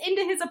breaks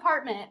into his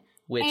apartment.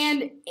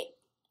 And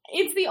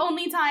it's the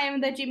only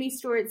time that Jimmy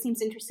Stewart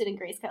seems interested in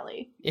Grace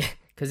Kelly. Yeah,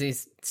 because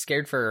he's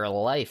scared for her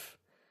life.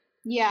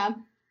 Yeah.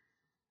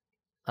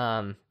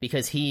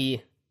 Because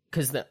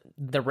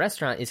the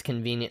restaurant is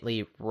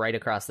conveniently right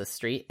across the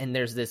street, and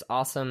there's this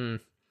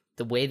awesome...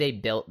 The way they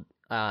built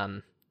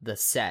the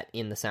set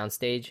in the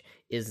soundstage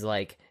is,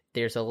 like,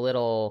 there's a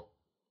little...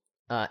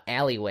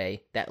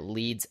 alleyway that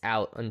leads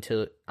out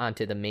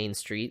onto the main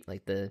street,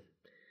 like the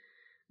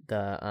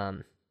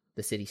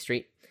city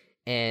street,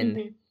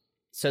 and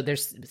so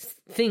there's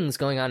things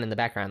going on in the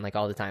background, like,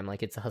 all the time,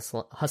 like, it's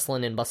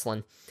hustling and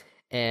bustling,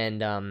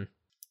 and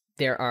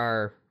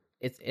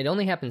it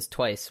only happens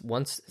twice.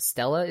 Once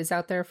Stella is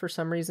out there for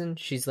some reason,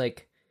 she's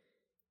like,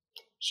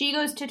 she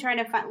goes to try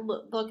to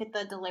look at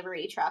the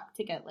delivery truck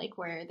to get, like,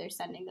 where they're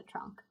sending the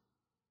trunk.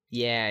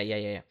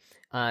 Yeah.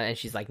 And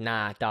she's like,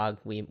 nah, dog,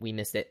 we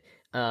missed it.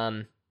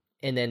 And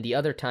then the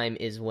other time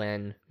is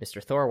when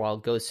Mr.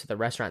 Thorwald goes to the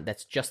restaurant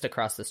that's just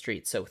across the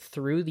street. So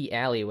through the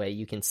alleyway,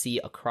 you can see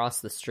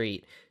across the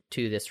street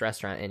to this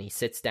restaurant, and he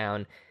sits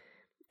down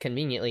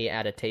conveniently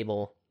at a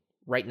table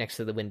right next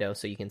to the window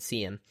so you can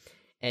see him.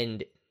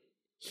 And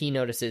he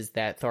notices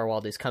that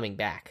Thorwald is coming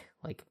back,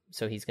 like,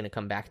 so he's going to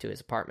come back to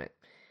his apartment.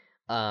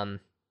 So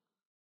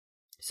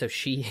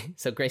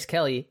Grace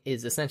Kelly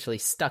is essentially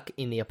stuck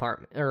in the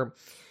apartment, or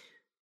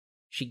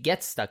she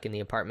gets stuck in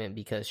the apartment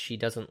because she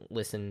doesn't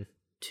listen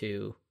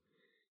to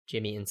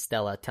Jimmy and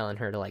Stella telling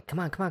her to, like, come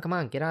on,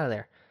 get out of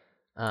there.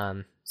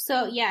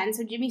 So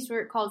Jimmy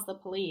Stewart calls the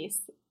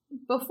police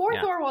before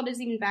Thorwald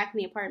is even back in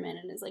the apartment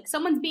and is like, a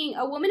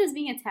woman is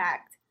being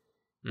attacked.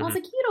 And I was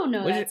like, you don't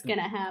know that's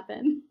gonna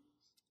happen.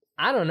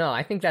 I don't know.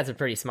 I think that's a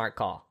pretty smart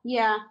call.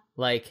 Yeah.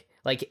 Like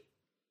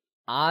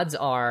odds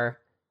are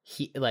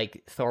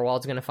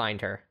Thorwald's gonna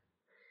find her.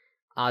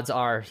 Odds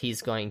are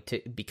he's going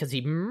to, because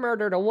he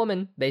murdered a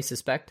woman, they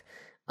suspect.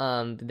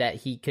 that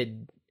he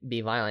could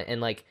be violent,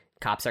 and like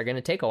cops are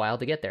gonna take a while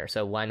to get there,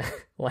 so why not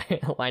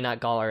why not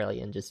call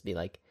early and just be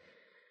like,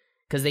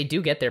 because they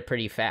do get there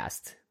pretty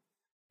fast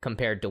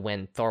compared to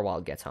when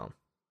Thorwald gets home.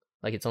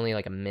 Like it's only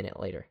like a minute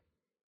later,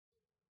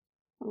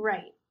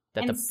 right?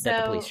 That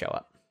the police show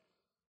up.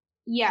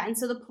 Yeah, and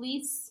so the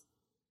police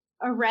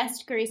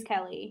arrest Grace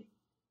Kelly.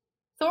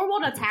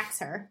 Thorwald attacks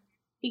her,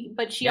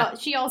 but she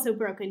also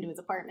broke into his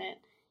apartment.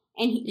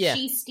 And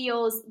she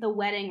steals the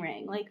wedding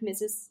ring, like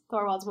Mrs.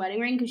 Thorwald's wedding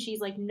ring, because she's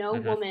like, no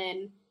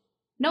woman,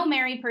 no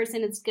married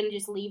person is going to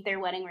just leave their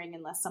wedding ring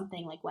unless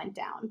something like went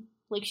down.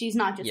 Like she's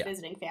not just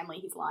visiting family,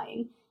 he's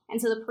lying.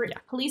 And so the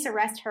police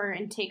arrest her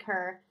and take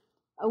her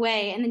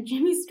away. And then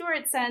Jimmy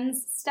Stewart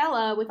sends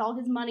Stella with all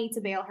his money to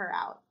bail her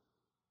out.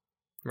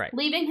 Right.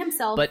 Leaving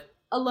himself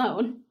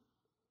alone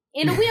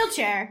in a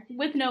wheelchair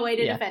with no way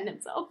to defend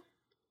himself.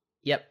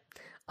 Yep.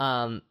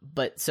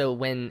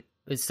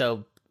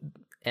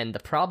 And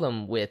the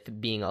problem with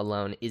being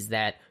alone is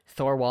that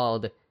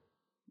Thorwald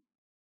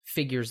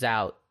figures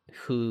out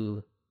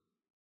who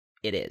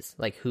it is,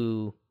 like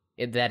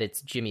that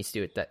it's Jimmy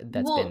Stewart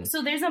that's been.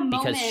 So there's a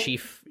moment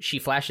because she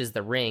flashes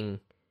the ring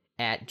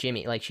at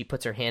Jimmy, like she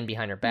puts her hand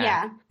behind her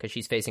back because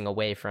she's facing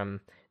away from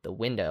the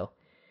window,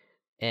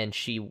 and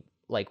she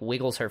like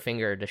wiggles her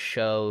finger to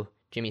show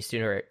Jimmy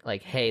Stewart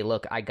like, hey,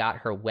 look, I got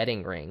her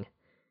wedding ring,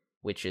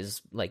 which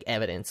is like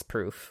evidence,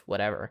 proof,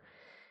 whatever.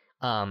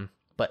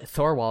 But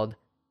Thorwald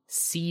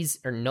sees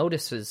or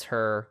notices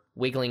her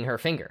wiggling her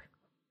finger,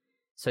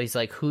 so he's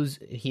like, who's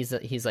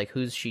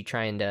she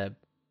trying to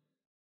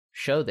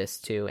show this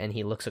to? And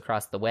he looks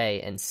across the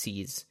way and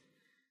sees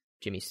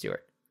Jimmy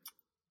Stewart.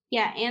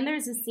 Yeah, and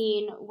there's a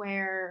scene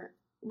where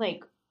a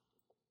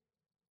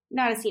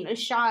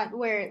shot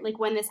where like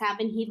when this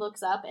happened, he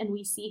looks up and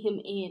we see him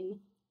in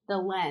the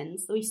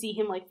lens. We see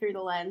him like through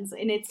the lens,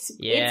 and it's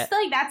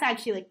like that's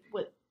actually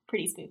like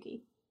pretty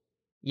spooky.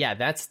 Yeah,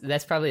 that's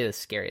probably the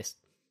scariest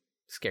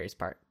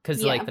part,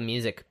 because like the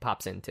music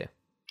pops in too.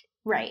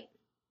 Right.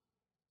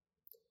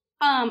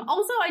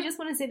 Also, I just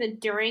want to say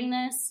that during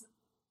this,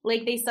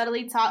 like they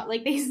subtly talk,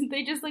 like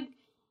they just like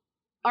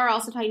are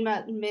also talking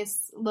about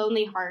Miss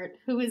Lonely Heart,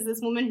 who is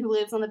this woman who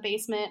lives on the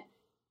basement,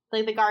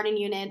 like the garden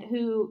unit,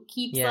 who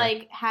keeps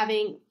like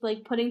having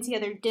like putting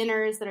together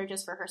dinners that are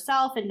just for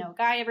herself, and no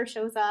guy ever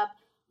shows up,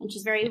 and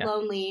she's very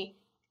lonely.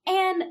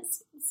 And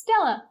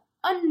Stella,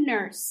 a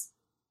nurse,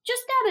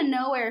 just out of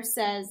nowhere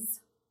says,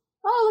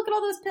 oh, look at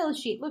all those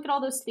pills look at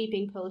all those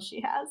sleeping pills she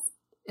has.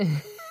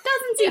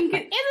 Doesn't seem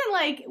good. Isn't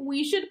like,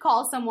 we should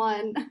call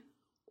someone.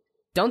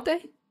 Don't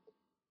they?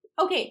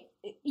 Okay,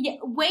 yeah,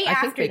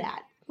 after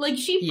that. Like,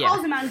 she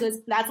calls him out and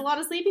goes, that's a lot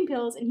of sleeping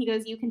pills. And he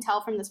goes, you can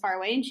tell from this far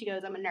away. And she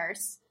goes, I'm a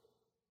nurse.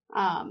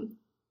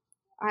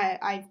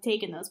 I've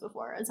taken those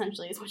before,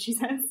 essentially, is what she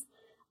says.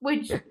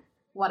 Which,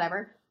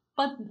 whatever.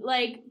 But,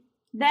 like,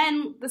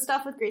 then the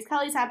stuff with Grace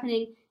Kelly's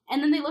happening.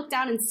 And then they look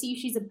down and see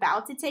she's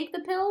about to take the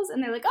pills,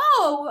 and they're like,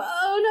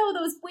 "Oh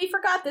no, we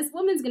forgot this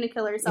woman's gonna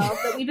kill herself."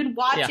 That we've been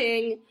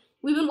watching,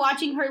 we've been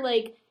watching her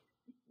like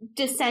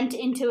descent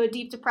into a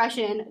deep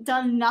depression,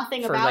 done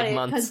nothing for, about like,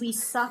 it because we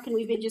suck and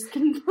we've been just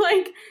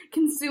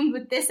consumed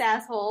with this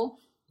asshole.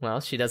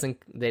 Well,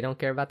 they don't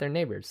care about their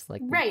neighbors,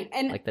 like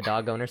and like the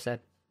dog owner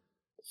said.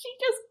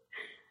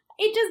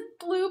 It just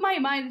blew my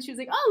mind. She was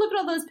like, "Oh, look at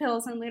all those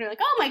pills," and later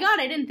like, "Oh my god,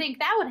 I didn't think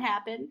that would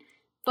happen."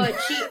 But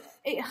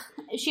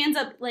she ends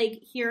up like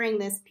hearing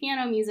this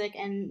piano music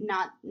and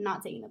not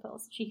taking the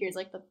pills. She hears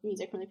like the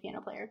music from the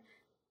piano player.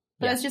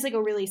 But that's just like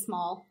a really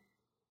small.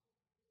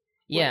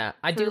 Yeah,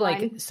 I do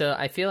like. So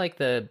I feel like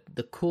the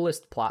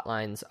coolest plot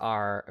lines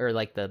are, or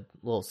like the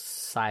little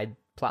side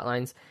plot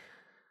lines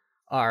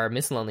are,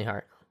 Miss Lonely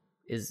Heart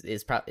is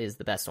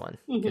the best one,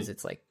 because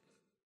it's like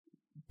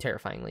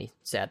terrifyingly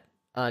sad.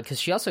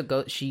 Because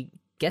she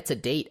gets a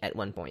date at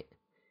one point.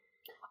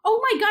 Oh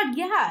my god!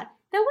 Yeah.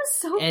 That was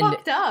so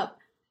fucked up.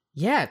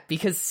 Yeah,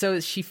 because so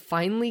she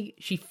finally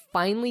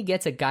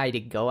gets a guy to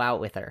go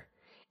out with her,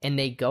 and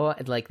they go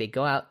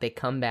out, they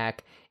come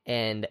back,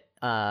 and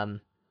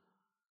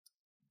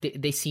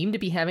they seem to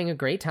be having a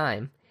great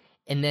time,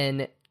 and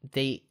then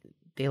they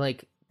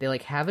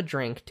have a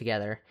drink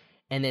together,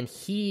 and then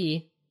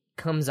he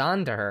comes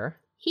on to her.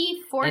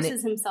 He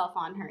forces himself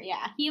on her.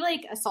 Yeah, he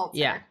like assaults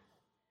her.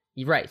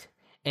 Yeah, right,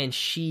 and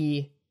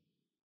she,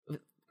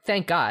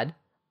 thank God,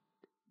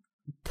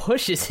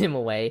 pushes him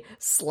away,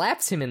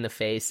 slaps him in the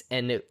face,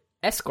 and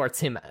escorts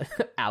him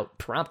out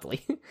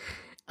promptly.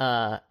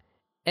 And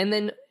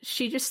then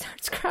she just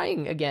starts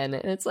crying again,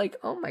 and it's like,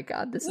 oh my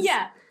god, this is...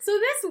 Yeah, so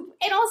this,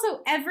 and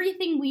also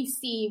everything we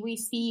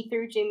see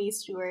through Jimmy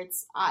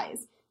Stewart's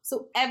eyes.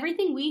 So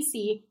everything we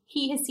see,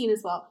 he has seen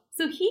as well.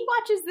 So he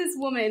watches this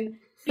woman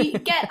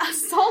get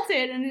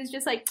assaulted, and is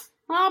just like,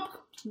 oh,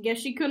 guess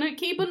she couldn't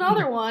keep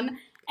another one.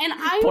 And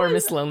Poor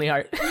Miss Lonely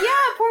Heart.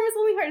 Yeah, poor Miss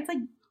Lonely Heart. It's like,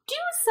 do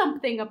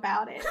something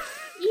about it,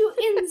 you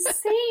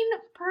insane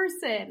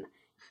person.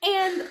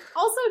 And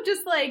also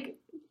just like,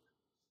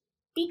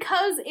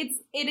 because it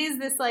is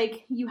this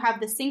like, you have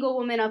the single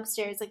woman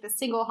upstairs, like the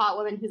single hot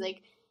woman who's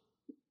like,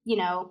 you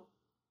know,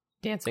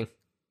 dancing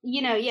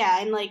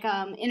and like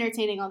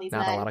entertaining all these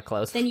Not men. a lot of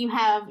clothes. Then you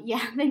have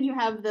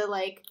the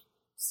like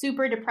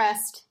super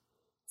depressed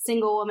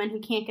single woman who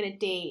can't get a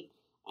date,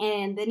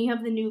 and then you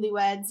have the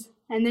newlyweds,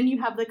 and then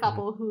you have the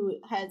couple who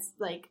has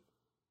like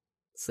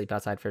sleep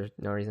outside for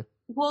no reason.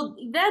 Well,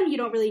 them you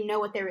don't really know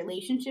what their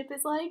relationship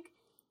is like.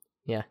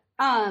 Yeah.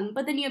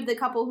 But then you have the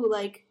couple who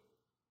like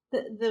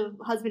the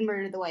husband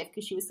murdered the wife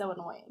because she was so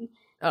annoying.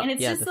 And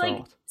it's just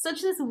like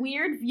such this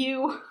weird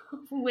view of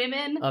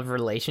women of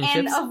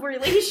relationships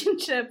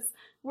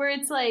where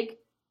it's like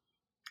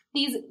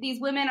these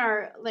women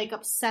are like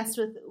obsessed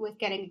with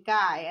getting a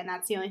guy, and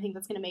that's the only thing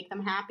that's going to make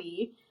them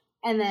happy.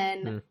 And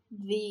then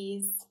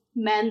these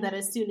men that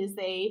as soon as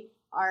they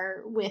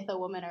are with a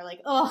woman are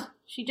like, oh,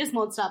 she just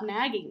won't stop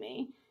nagging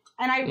me.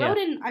 And I wrote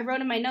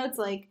in my notes,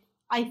 like,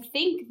 I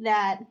think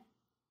that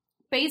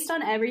based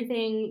on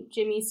everything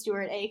Jimmy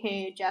Stewart,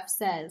 aka Jeff,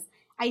 says,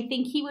 I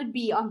think he would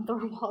be on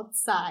Thorwald's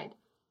side.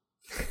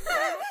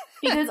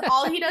 Because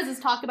all he does is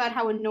talk about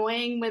how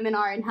annoying women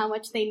are and how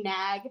much they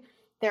nag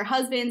their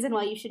husbands and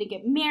why you shouldn't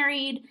get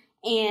married.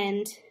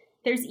 And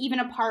there's even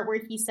a part where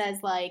he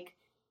says, like,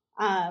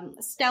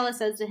 Stella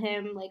says to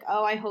him, like,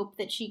 oh, I hope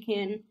that she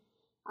can,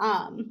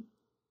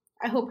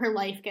 I hope her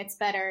life gets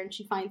better and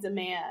she finds a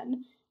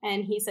man.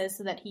 And he says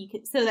so that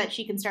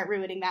she can start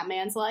ruining that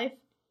man's life.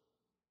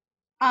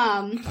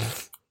 And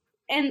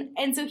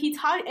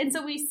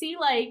so we see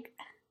like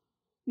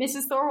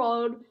Mrs.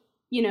 Thorwald,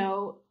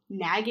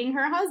 nagging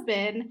her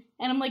husband,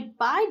 and I'm like,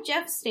 by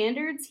Jeff's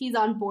standards, he's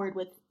on board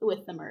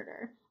with the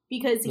murder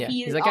because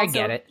he's like, also, I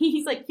get it.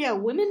 He's like, yeah,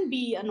 women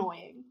be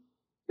annoying,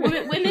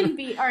 women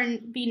be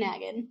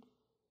nagging.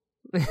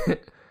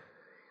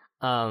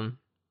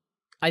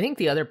 I think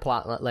the other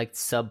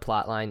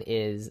subplot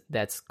line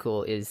that's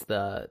cool is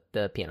the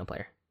piano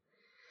player,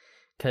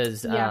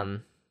 because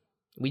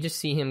we just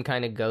see him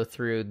kind of go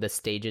through the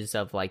stages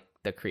of like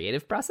the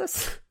creative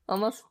process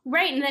almost.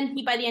 Right, and then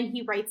by the end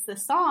he writes the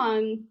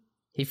song.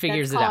 He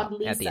figures it out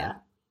Lisa. At the end.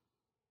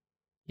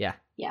 Yeah.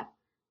 Yeah.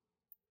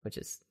 Which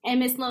is and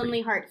Miss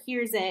Lonely Heart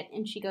hears it,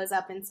 and she goes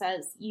up and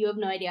says, "You have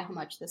no idea how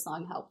much this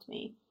song helped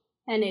me."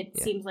 And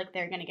it seems like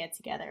they're gonna get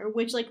together,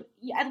 which like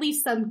at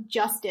least some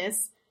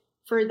justice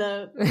for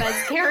the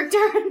best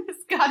character in this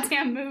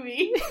goddamn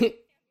movie.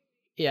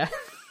 Yeah.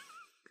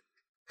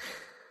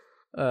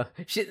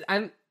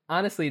 I'm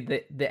honestly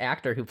the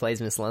actor who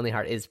plays Miss Lonely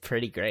Heart is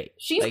pretty great.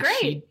 She's like,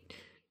 great.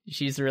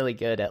 She's really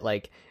good at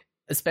like,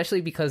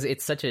 especially because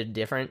it's such a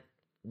different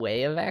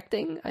way of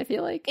acting. I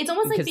feel like it's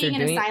almost like being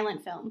in a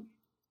silent film.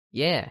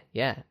 Yeah,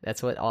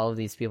 that's what all of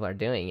these people are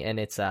doing, and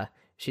it's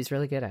she's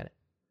really good at it.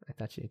 I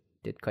thought she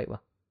did quite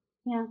well.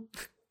 Yeah.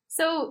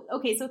 So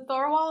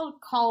Thorwald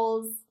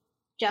calls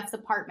Jeff's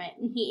apartment,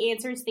 and he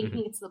answers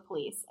thinking it's the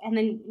police, and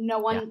then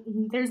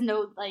there's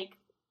no like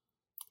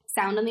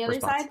sound on the other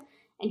side,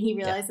 and he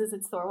realizes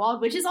it's Thorwald,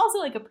 which is also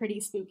like a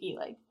pretty spooky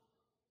like.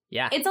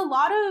 Yeah. It's a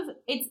lot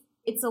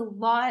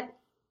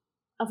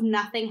of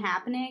nothing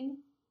happening,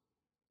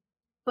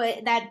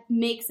 but that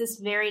makes this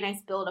very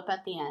nice build up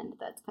at the end.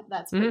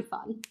 That's pretty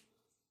fun,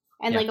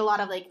 and like a lot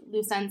of like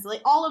loose ends,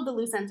 like all of the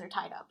loose ends are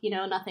tied up.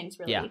 Nothing's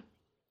really,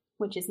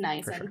 which is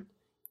nice. For sure.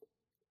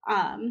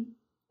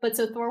 But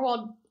so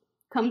Thorwald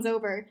comes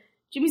over.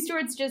 Jimmy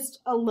Stewart's just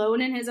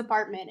alone in his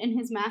apartment in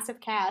his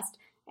massive cast,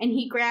 and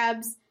he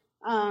grabs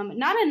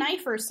not a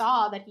knife or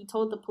saw that he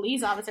told the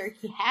police officer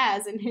he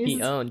has in his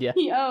he owns.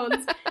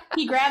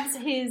 He grabs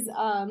his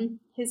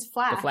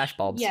flash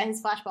bulbs. Yeah,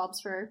 his flash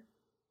bulbs for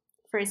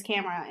his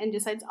camera, and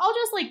decides I'll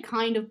just like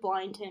kind of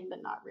blind him,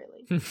 but not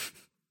really.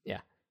 Yeah,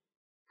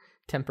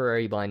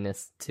 temporary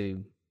blindness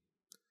to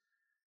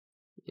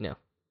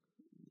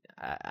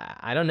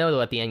I don't know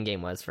what the end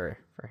game was for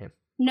him.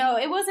 No,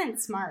 it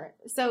wasn't smart.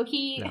 So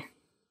I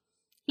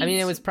mean,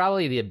 it was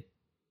probably the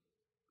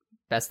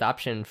best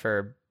option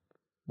for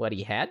what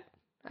he had,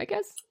 I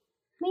guess.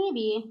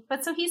 Maybe.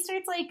 But so he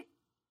starts like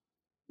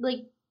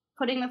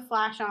putting the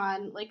flash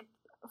on, like,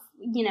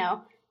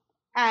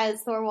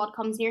 as Thorwald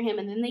comes near him,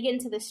 and then they get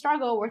into this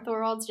struggle where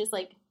Thorwald's just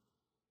like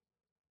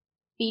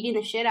beating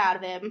the shit out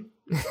of him.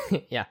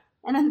 Yeah.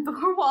 And then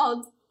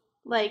Thorwald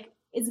like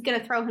is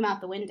gonna throw him out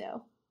the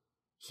window.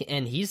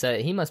 And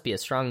he must be a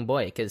strong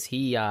boy, because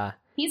he's a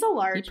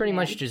large. He pretty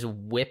much just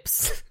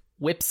whips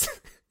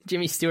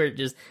Jimmy Stewart,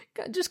 just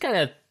kind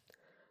of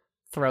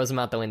throws him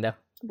out the window.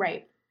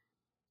 Right.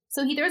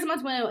 So he throws him out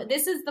the window.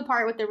 This is the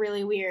part with the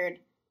really weird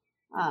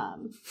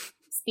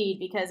speed,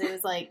 because it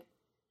was like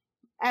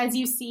as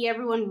you see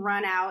everyone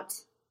run out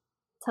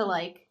to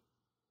like.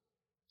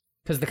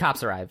 Because the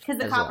cops arrive. Because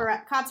the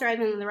cops arrive,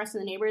 and then the rest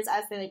of the neighbors,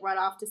 as they like run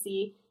off to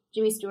see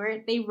Jimmy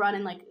Stewart, they run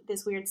in like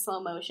this weird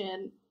slow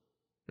motion.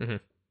 Mm-hmm.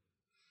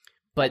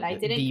 But I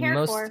didn't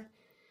care for.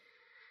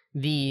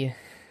 The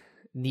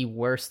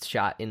worst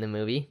shot in the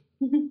movie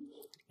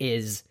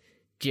is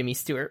Jimmy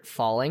Stewart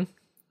falling.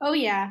 Oh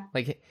yeah,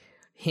 like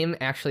him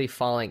actually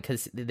falling,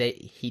 because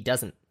he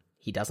doesn't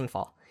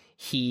fall.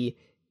 He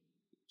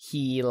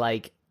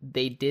like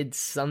they did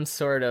some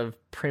sort of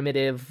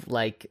primitive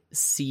like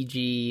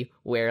CG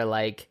where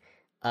like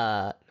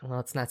well,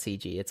 it's not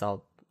CG, it's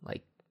all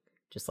like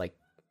just like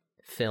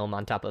film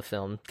on top of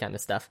film kind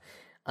of stuff.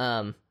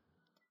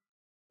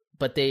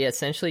 But they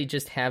essentially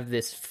just have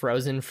this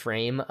frozen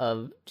frame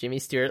of Jimmy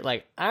Stewart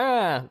like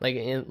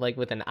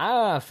with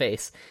an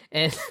face,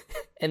 and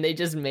and they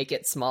just make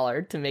it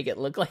smaller to make it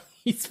look like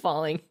he's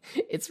falling.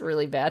 It's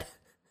really bad.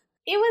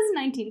 It was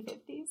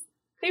 1950s.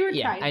 They were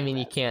trying. I mean,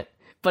 you can't.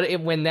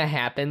 But when that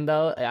happened,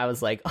 though, I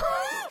was like,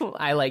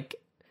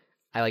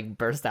 I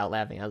burst out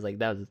laughing. I was like,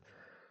 that was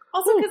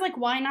also because like,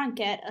 why not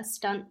get a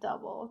stunt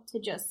double to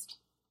just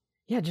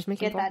make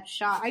get that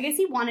shot? I guess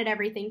he wanted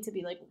everything to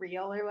be like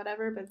real or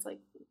whatever, but it's like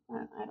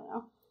I don't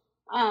know.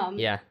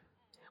 Yeah.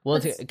 Well,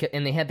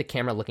 and they had the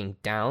camera looking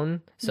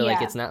down, so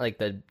like it's not like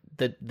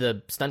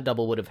the stunt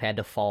double would have had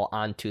to fall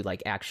onto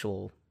like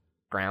actual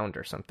ground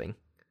or something.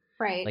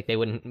 Right. Like they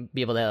wouldn't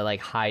be able to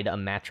like hide a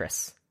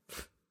mattress.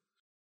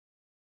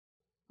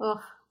 Ugh,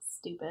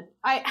 stupid.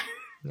 I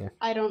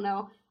don't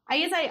know. I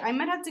guess I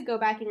might have to go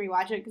back and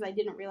rewatch it because I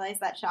didn't realize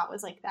that shot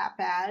was like that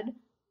bad.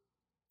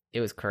 It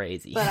was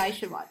crazy. But I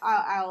should watch.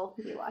 I'll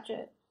rewatch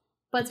it.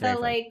 But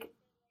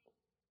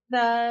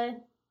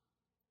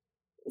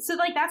so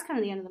that's kind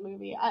of the end of the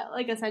movie.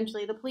 Like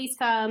essentially, the police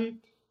come,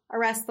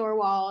 arrest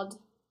Thorwald.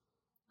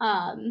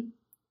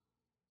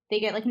 They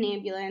get like an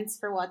ambulance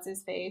for what's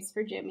his face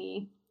for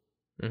Jimmy.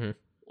 Mm-hmm.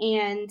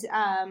 And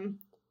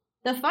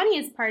the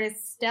funniest part is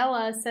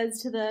Stella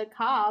says to the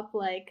cop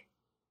like,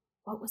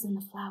 "What was in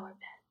the flower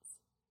beds?"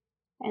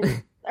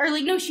 And or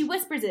like no, she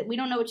whispers it. We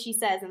don't know what she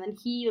says, and then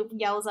he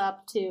yells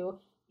up to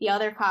the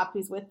other cop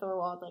who's with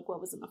Thorwald like, "What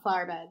was in the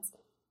flower beds?"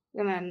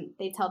 And then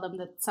they tell them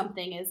that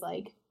something is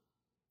like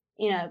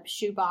in a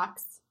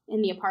shoebox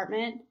in the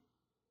apartment.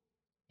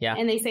 Yeah.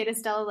 And they say to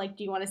Stella, like,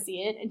 "Do you want to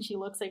see it?" And she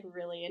looks like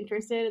really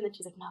interested, and then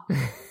she's like, "No."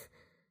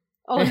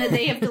 Oh, and then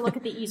they have to look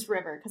at the East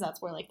River because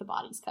that's where like the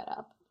body's cut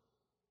up.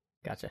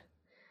 Gotcha.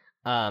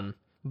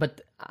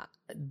 But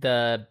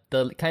the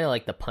kind of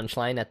like the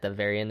punchline at the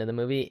very end of the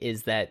movie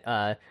is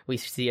that we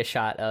see a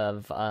shot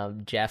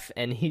of Jeff,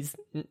 and he's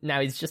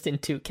just in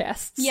two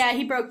casts. Yeah,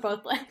 he broke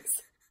both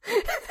legs.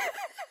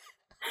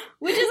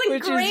 Which is a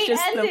great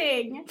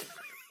ending.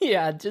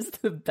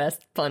 Just the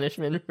best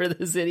punishment for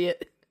this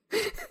idiot.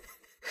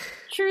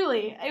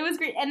 Truly, it was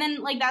great. And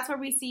then like that's where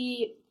we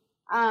see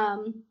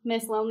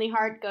Miss Lonely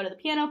Heart go to the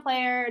piano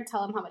player,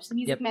 tell him how much the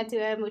music meant to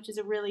him, which is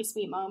a really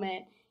sweet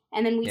moment.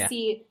 And then we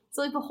see,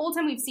 so like the whole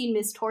time we've seen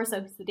Miss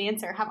Torso, who's the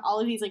dancer, have all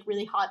of these like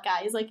really hot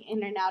guys like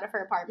in and out of her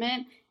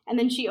apartment. And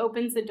then she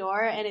opens the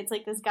door and it's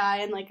like this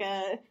guy in like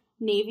a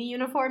Navy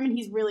uniform and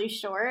he's really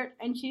short.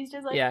 And she's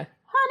just like,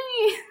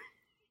 "Honey."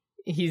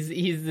 He's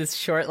this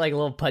short, like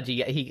little pudgy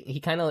guy.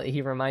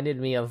 He reminded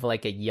me of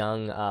like a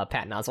young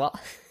Patton Oswalt.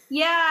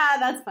 Yeah,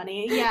 that's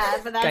funny. Yeah,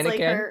 but that's like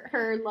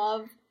her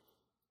love.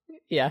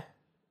 Yeah.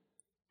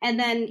 And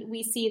then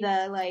we see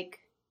the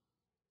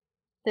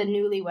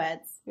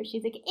newlyweds, where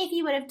she's like, "If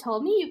you would have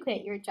told me you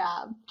quit your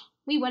job,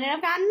 we wouldn't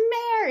have gotten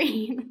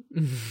married."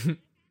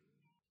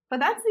 But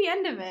that's the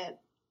end of it.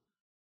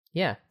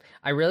 Yeah.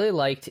 I really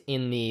liked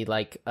in the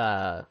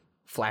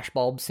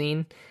flashbulb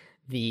scene,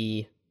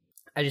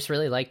 I just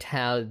really liked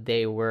how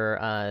they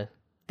were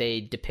they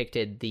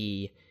depicted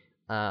the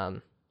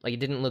it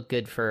didn't look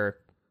good for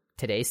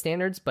today's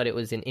standards, but it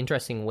was an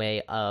interesting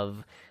way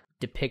of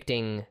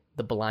depicting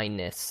the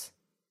blindness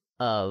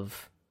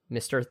of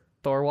Mr.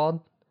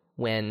 Thorwald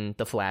when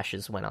the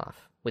flashes went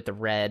off with the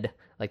red,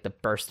 like the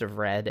burst of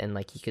red, and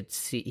like he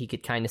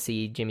could kind of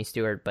see Jimmy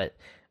Stewart, but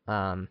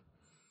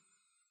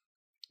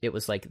it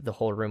was like the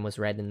whole room was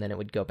red and then it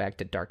would go back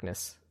to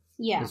darkness.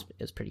 Yeah. It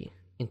was pretty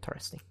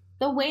interesting.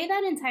 The way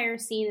that entire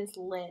scene is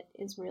lit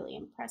is really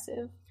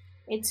impressive.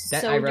 It's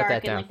so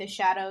dark and like the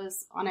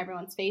shadows on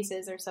everyone's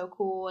faces are so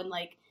cool, and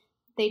like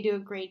they do a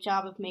great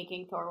job of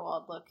making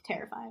Thorwald look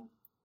terrifying.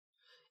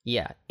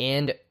 Yeah,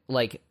 and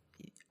like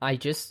I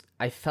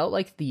felt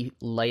like the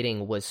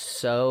lighting was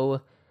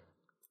so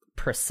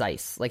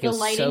precise. Like it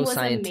was so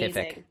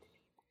scientific.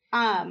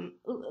 Amazing.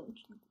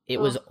 It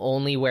was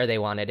only where they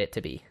wanted it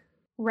to be.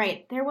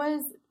 Right. There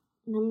was,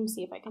 let me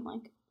see if I can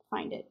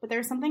find it. But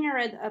there's something I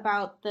read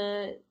about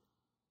the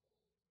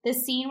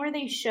scene where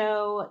they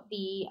show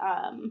the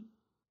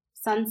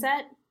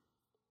sunset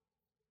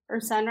or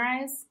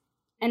sunrise,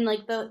 and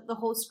like the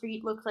whole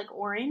street looks like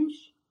orange.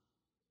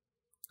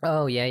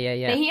 Oh, yeah.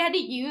 They had to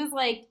use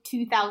like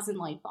 2,000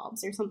 light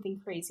bulbs or something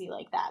crazy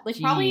like that. Like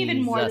probably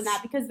even more than that,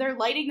 because they're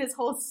lighting this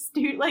whole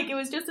like it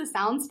was just a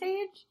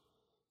soundstage.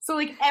 So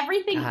like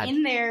everything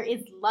in there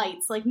is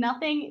lights. Like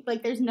nothing,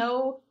 like there's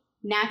no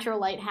natural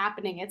light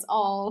happening. It's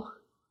all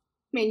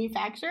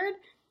manufactured.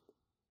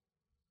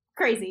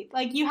 Crazy.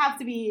 Like you have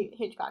to be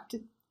Hitchcock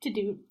to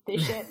do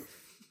this shit.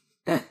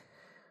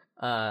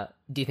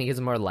 Do you think it's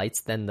more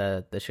lights than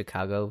the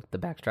Chicago, the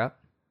backdrop?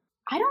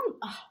 I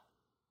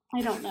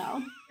don't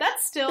know.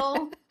 That's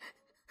still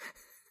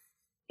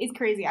is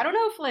crazy. I don't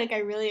know if like I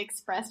really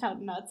expressed how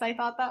nuts I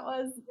thought that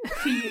was.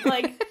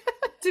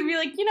 To be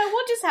like,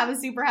 we'll just have a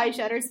super high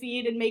shutter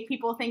speed and make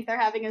people think they're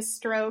having a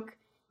stroke.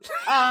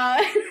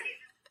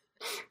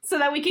 So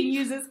that we can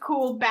use this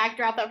cool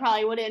backdrop that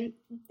probably wouldn't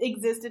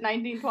exist in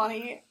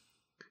 1920.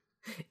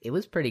 It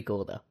was pretty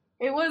cool though.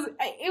 It was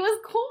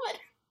cool, but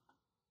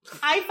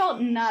I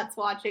felt nuts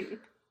watching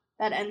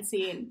that end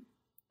scene.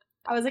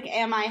 I was like,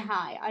 am I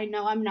high? I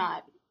know I'm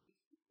not.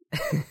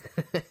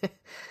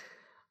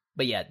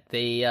 But yeah,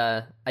 they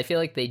I feel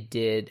like they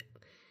did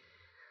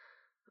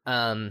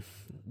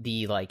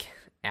the like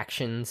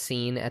action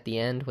scene at the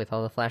end with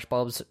all the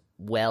flashbulbs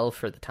well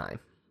for the time.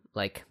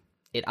 Like,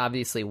 it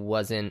obviously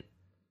wasn't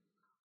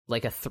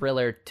like a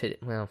thriller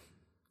well,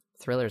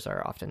 thrillers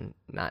are often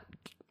not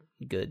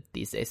good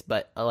these days,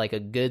 but like a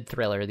good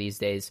thriller these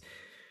days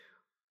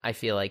I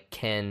feel like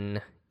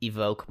can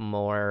evoke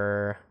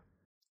more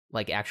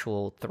like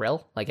actual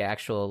thrill, like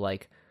actual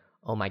like,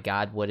 oh my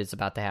god, what is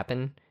about to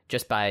happen,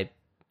 just by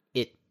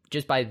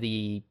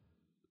the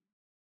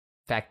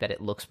fact that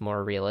it looks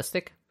more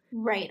realistic.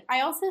 Right.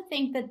 I also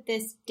think that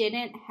this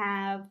didn't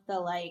have the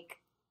like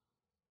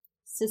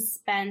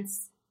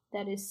suspense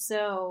that is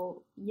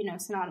so,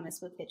 synonymous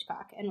with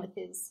Hitchcock and with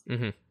his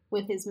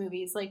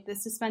movies. Like, the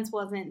suspense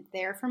wasn't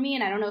there for me,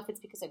 and I don't know if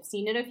it's because I've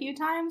seen it a few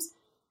times,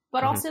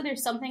 but also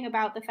there's something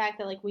about the fact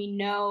that like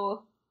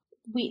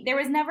there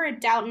was never a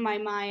doubt in my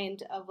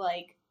mind of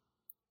like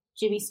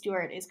Jimmy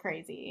Stewart is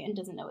crazy and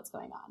doesn't know what's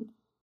going on.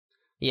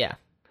 Yeah.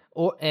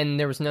 And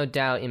there was no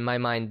doubt in my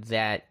mind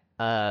that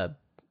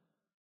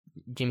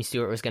Jimmy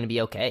Stewart was going to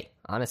be okay,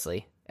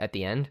 honestly, at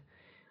the end.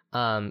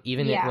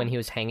 Even when he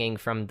was hanging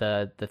from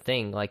the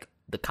thing, like,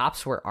 the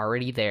cops were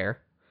already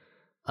there.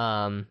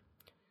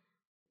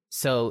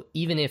 So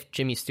even if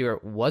Jimmy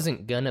Stewart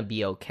wasn't going to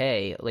be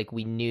okay, like,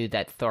 we knew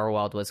that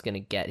Thorwald was going to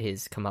get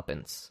his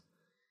comeuppance,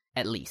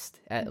 at least.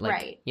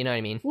 Right. You know what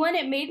I mean? Well,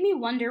 it made me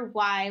wonder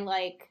why,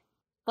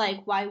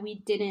 why we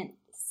didn't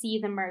see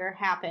the murder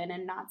happen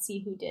and not see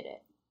who did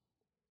it.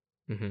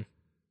 Mm-hmm.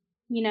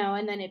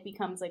 And then it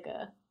becomes like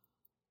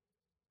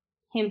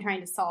him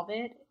trying to solve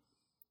it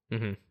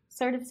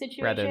sort of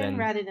situation,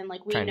 rather than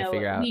like we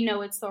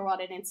know it's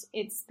Thorwald and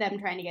it's them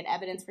trying to get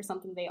evidence for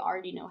something they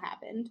already know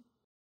happened.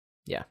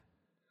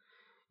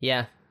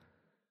 Yeah.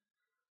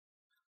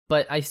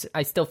 But I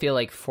still feel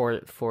like for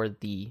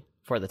the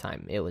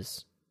time it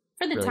was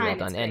really well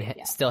done, and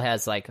still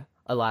has like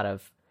a lot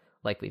of,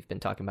 like we've been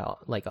talking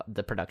about, like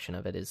the production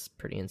of it is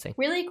pretty insane.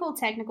 Really cool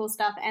technical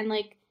stuff, and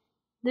like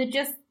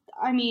just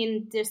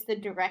the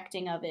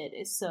directing of it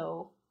is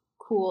so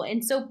cool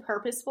and so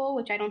purposeful,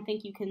 which I don't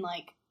think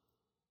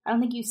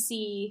you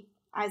see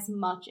as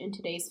much in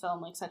today's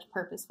film, like such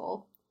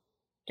purposeful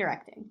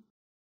directing.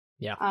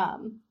 Yeah.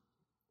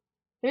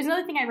 There's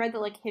another thing I read,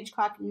 that like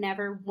Hitchcock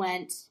never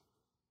went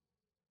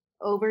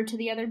over to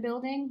the other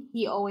building.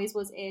 He always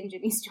was in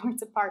Jimmy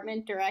Stewart's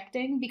apartment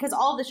directing, because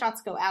all the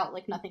shots go out,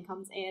 like nothing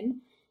comes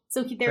in.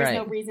 So there's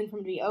no reason for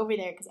him to be over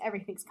there, because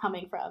everything's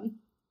coming from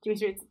Jimmy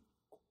Stewart's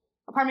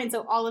apartment.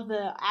 So all of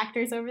the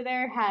actors over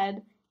there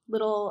had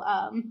little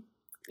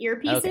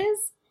earpieces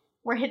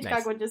where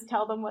Hitchcock would just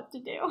tell them what to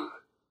do.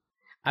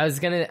 I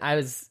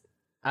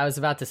was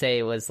about to say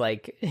it was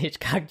like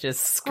Hitchcock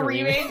just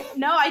screaming.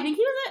 No, I think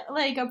he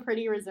was a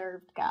pretty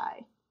reserved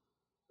guy.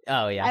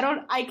 Oh yeah.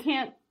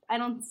 I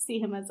don't see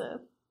him as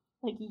a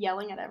like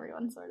yelling at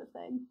everyone sort of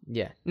thing.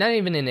 Yeah, not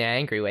even in an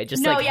angry way,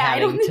 just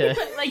having to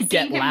like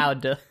get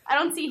loud. I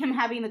don't see him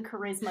having the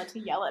charisma to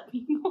yell at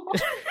people.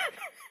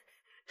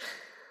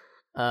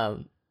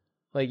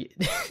 Like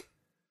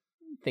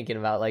thinking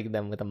about like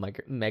them with a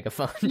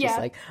megaphone, just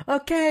like,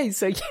 okay,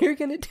 so you're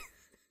gonna do.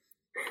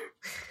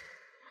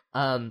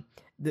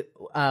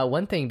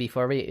 One thing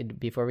before we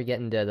get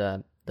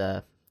into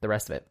the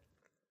rest of it,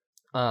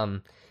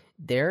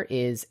 there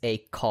is a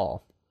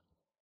call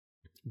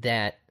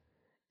that,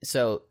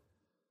 so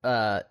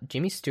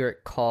Jimmy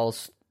Stewart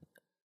calls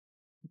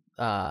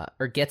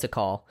or gets a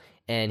call,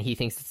 and he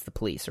thinks it's the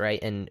police,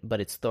 right?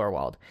 But it's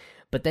Thorwald.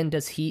 But then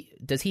does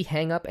he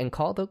hang up and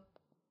call the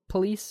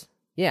police?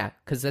 Yeah,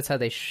 because that's how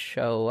they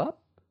show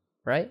up,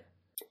 right?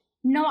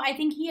 No, I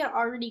think he had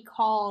already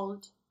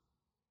called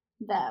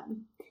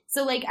them.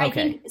 So like I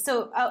think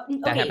so.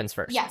 That happens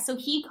first. Yeah, so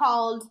he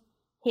called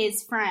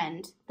his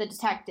friend, the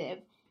detective,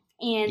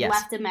 and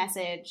left a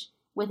message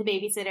with a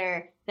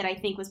babysitter that I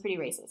think was pretty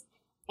racist.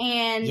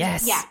 And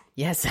yes,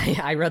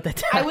 I wrote that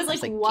down. I was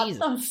like, what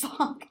Jesus. The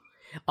fuck?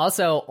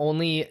 Also,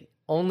 only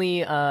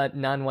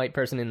non-white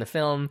person in the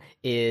film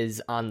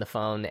is on the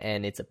phone,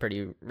 and it's a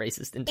pretty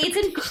racist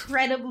interpretation. It's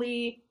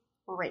incredibly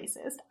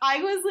racist.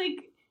 I was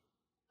like,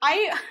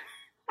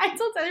 I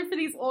told Tyler for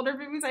these older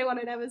movies I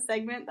wanted to have a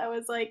segment that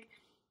was like,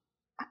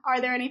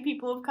 are there any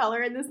people of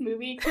color in this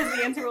movie? Because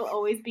the answer will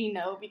always be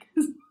no,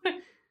 because...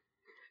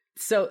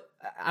 So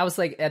I was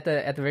like, at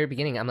the very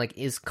beginning, I'm like,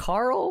 is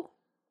Carl,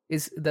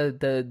 is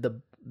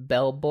the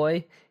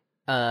bellboy,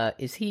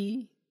 is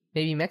he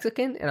maybe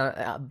Mexican?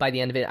 And by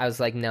the end of it, I was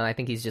like, no, I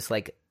think he's just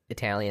like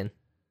Italian,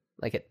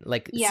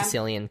 like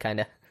Sicilian kind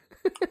of.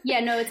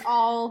 Yeah, no,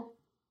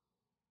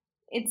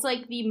 it's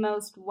like the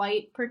most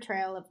white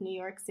portrayal of New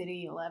York City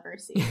you'll ever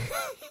see.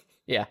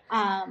 Yeah.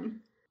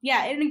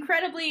 Yeah, an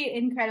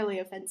incredibly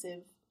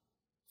offensive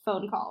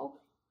phone call.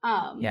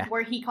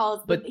 Where he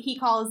calls the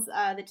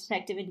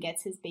detective and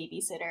gets his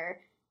babysitter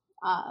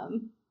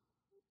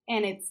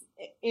and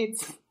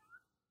it's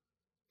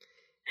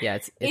Yeah,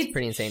 it's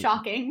pretty insane.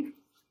 Shocking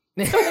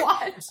to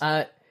watch.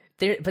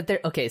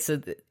 Okay,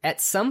 so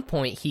at some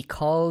point he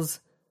calls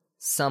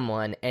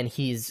someone and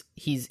he's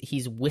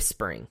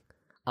whispering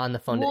on the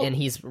phone, and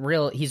he's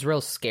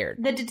real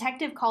scared. The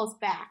detective calls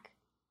back.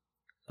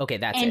 Okay,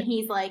 that's and it.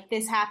 He's like,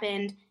 this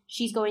happened.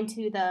 She's going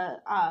to the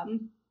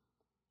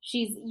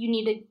you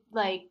need to,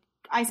 like,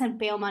 I sent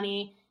bail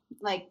money,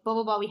 like, blah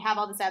blah blah, we have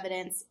all this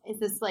evidence. Is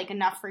this, like,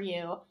 enough for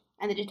you?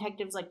 And the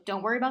detective's like,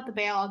 don't worry about the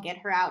bail, I'll get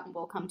her out and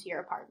we'll come to your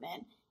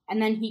apartment.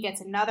 And then he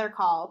gets another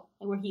call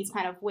where he's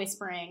kind of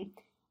whispering,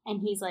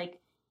 and he's like,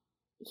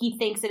 he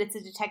thinks that it's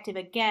a detective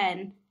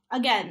again.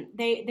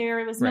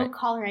 There was no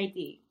caller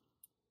ID.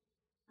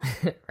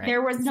 Right.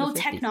 There was no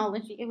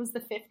technology. It was the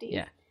 50s.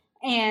 Yeah.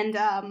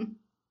 And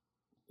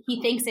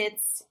he thinks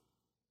it's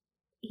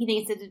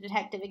a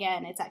detective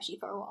again. It's actually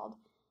Thorwald.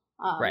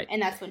 Right.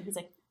 And that's when he's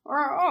like,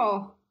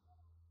 oh.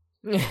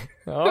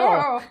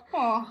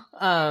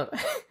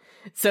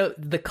 So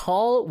the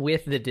call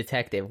with the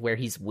detective where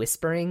he's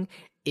whispering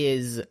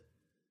is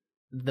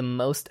the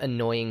most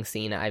annoying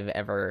scene I've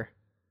ever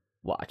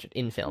watched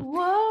in film.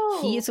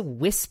 Whoa. He is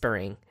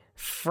whispering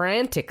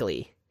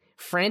frantically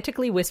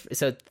whisper.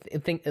 So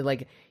think,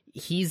 like,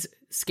 he's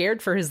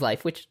scared for his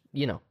life, which,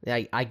 you know,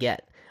 I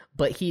get,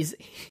 but he's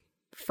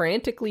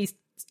frantically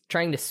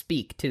trying to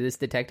speak to this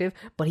detective,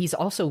 but he's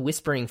also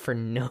whispering for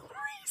no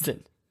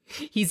reason.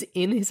 He's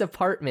in his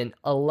apartment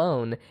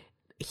alone.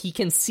 He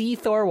can see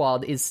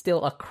Thorwald is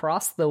still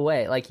across the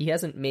way. Like, he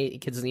hasn't made,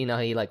 because, you know,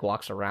 he, like,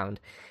 walks around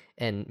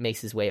and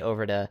makes his way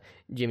over to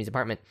Jimmy's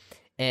apartment.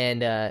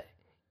 And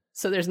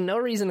so there's no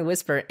reason to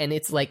whisper, and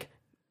it's like,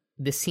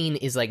 the scene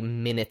is like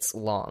minutes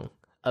long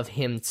of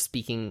him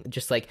speaking,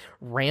 just like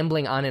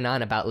rambling on and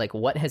on about like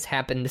what has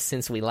happened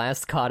since we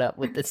last caught up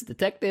with this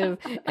detective,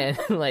 and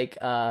like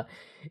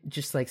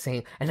just like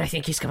saying, and I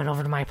think he's coming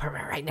over to my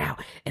apartment right now,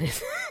 and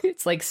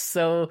it's like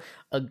so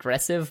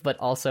aggressive but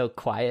also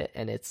quiet,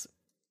 and it's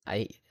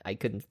I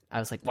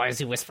was like, why is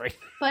he whispering?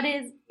 But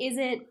is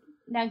it,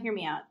 now hear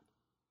me out,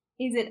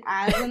 is it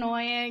as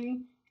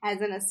annoying as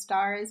in A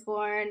Star Is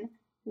Born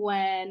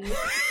when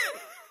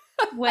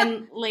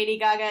Lady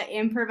Gaga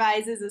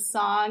improvises a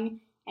song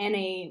and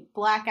a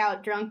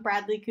blackout drunk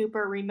Bradley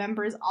Cooper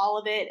remembers all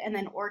of it and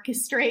then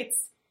orchestrates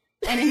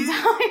an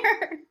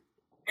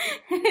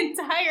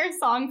entire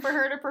song for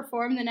her to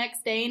perform the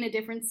next day in a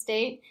different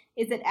state?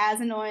 Is it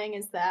as annoying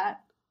as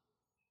that?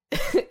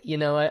 You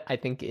know what? I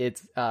think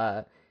it's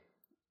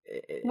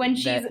when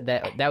she's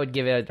that would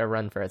give it a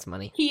run for its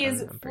money. He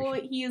is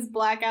he is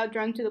blackout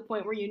drunk to the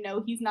point where, you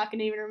know, he's not going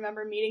to even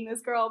remember meeting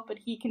this girl, but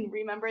he can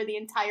remember the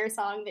entire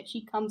song that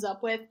she comes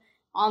up with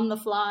on the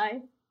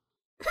fly.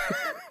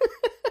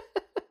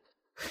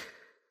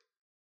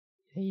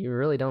 You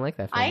really don't like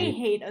that film. I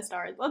hate A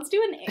Star. Let's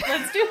do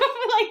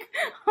like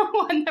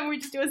one that we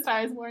just do A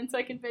Star Is Born so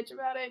I can bitch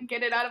about it and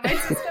get it out of my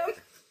system.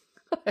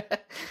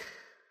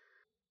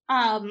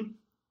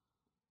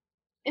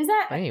 Is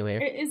that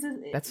anyway? Is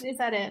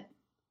that it?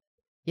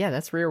 Yeah,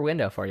 that's Rear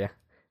Window for you.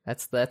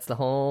 That's the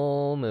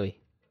whole movie.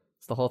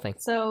 It's the whole thing.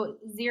 So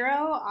 0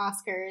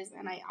 Oscars,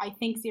 and I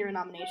think 0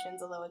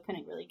 nominations, although I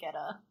couldn't really get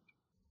a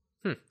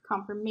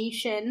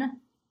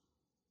confirmation.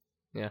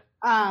 Yeah.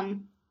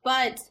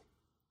 But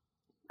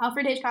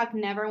Alfred Hitchcock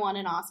never won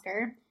an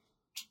Oscar.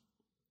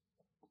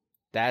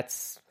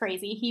 That's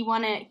crazy. He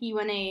won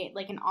a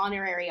like an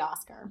honorary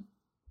Oscar.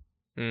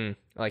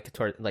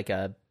 Like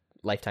a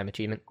lifetime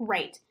achievement.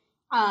 Right.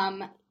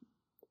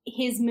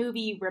 His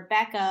movie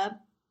Rebecca,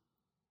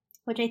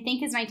 which I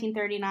think is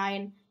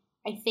 1939,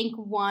 I think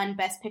won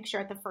Best Picture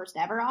at the first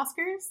ever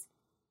Oscars.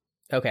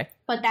 Okay.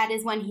 But that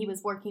is when he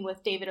was working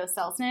with David O.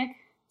 Selznick,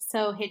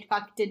 so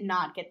Hitchcock did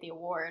not get the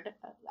award.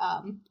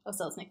 O.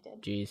 Selznick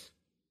did. Jeez.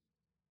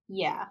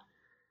 Yeah.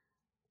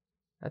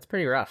 That's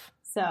pretty rough.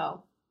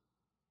 So,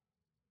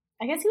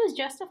 I guess he was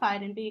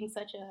justified in being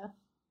such a...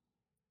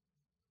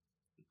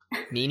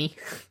 meanie?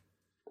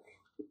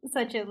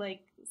 Such a,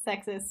 like,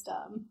 sexist,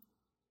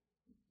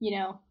 you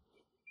know...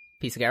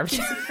 Piece of garbage?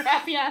 Piece of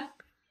crap, yeah.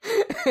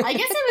 I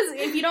guess it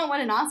was, if you don't win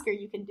an Oscar,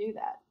 you can do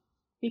that.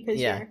 Because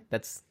you're...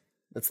 that's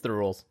the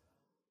rules.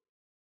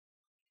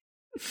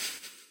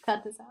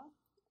 Cut this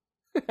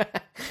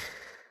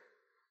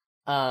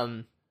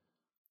out.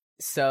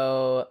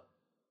 So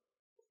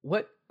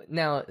what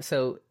now?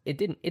 So it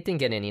didn't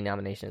get any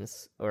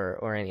nominations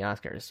or any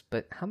Oscars.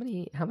 But how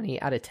many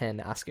out of 10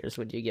 Oscars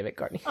would you give it,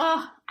 Courtney?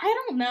 I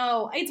don't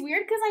know. It's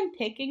weird because I'm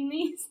picking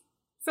these,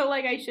 so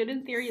like I should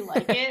in theory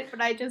like it, but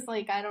I just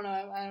like I don't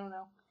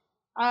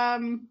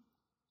know.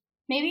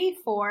 Maybe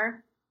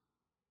 4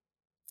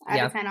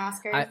 out of 10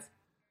 Oscars.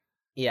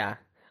 Yeah,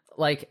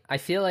 like I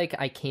feel like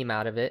I came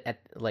out of it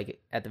at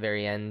the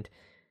very end,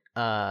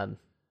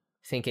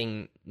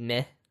 thinking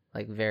meh.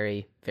 Like,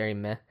 very, very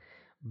meh.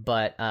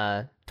 But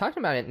talking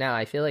about it now,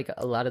 I feel like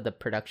a lot of the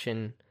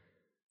production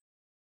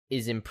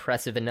is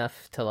impressive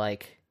enough to,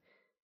 like,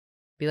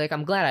 be like,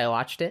 I'm glad I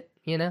watched it,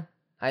 you know?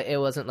 It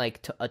wasn't,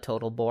 like, a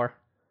total bore,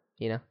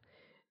 you know?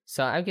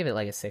 So I'd give it,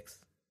 like, a 6.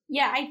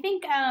 Yeah, I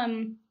think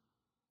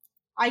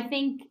I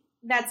think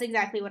that's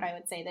exactly what I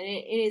would say, that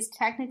it is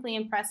technically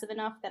impressive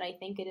enough that I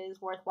think it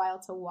is worthwhile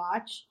to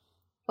watch,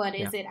 but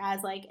is it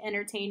as, like,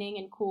 entertaining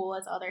and cool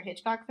as other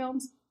Hitchcock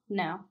films?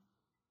 No.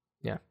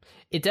 Yeah.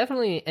 It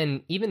definitely,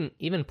 and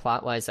even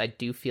plot-wise, I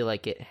do feel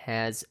like it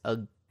has a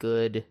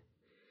good,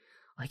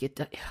 like,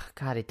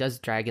 it does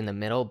drag in the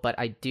middle, but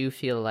I do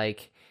feel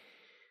like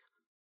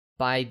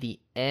by the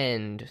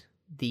end,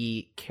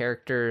 the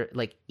character,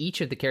 like,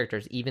 each of the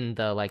characters, even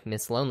the, like,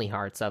 Miss Lonely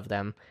Hearts of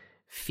them,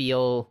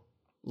 feel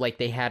like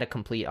they had a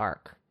complete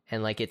arc,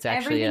 and, like, it's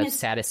actually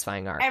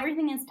satisfying arc.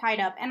 Everything is tied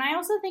up, and I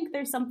also think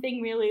there's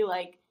something really,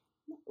 like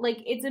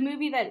it's a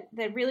movie that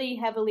really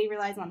heavily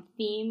relies on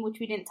theme, which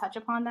we didn't touch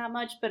upon that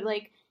much, but,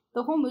 like,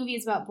 the whole movie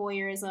is about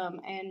voyeurism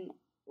and,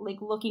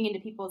 like, looking into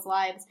people's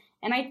lives,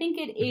 and I think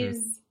it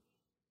is,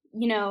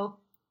 you know,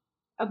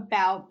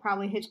 about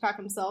probably Hitchcock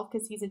himself,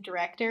 because he's a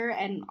director,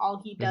 and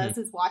all he does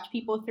is watch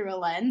people through a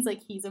lens.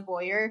 Like, he's a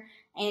voyeur,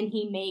 and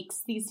he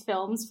makes these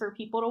films for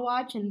people to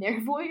watch, and they're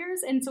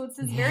voyeurs, and so it's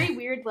this very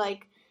weird,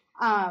 like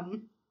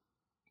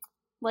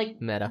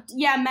meta.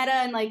 Yeah, meta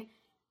and, like,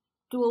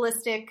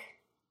 dualistic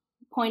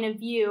point of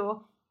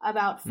view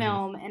about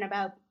film and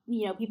about,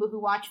 you know, people who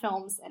watch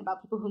films and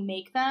about people who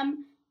make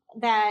them,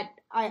 that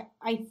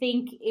I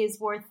think is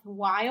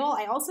worthwhile.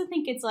 I also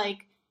think it's,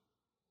 like,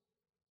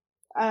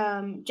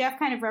 Jeff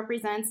kind of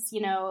represents,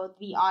 you know,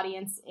 the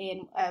audience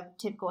in a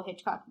typical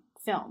Hitchcock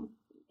film,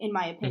 in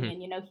my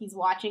opinion. You know, he's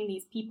watching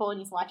these people and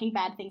he's watching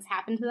bad things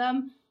happen to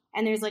them,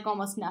 and there's, like,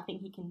 almost nothing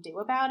he can do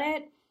about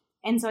it.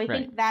 And so I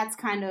think that's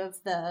kind of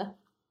the,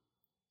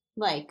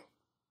 like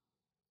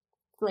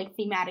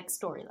thematic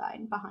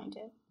storyline behind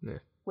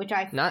it, which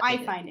I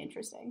find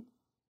interesting.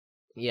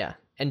 Yeah,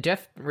 and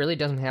Jeff really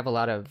doesn't have a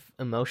lot of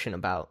emotion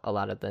about a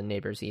lot of the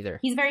neighbors either.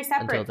 He's very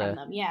separate from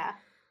them,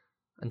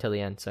 until the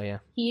end. So yeah,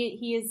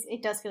 he is.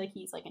 It does feel like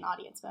he's, like, an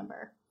audience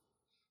member.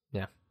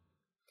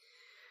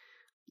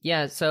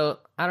 Yeah. So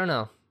I don't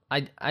know.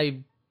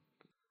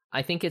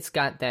 I think it's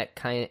got that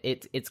kind of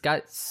it's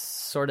got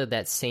sort of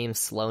that same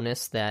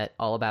slowness that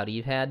All About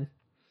Eve had.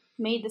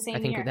 Made the same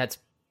year. I think that's.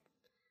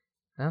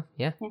 Oh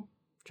yeah.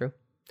 True.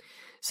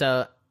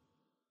 So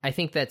I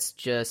think that's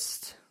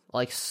just,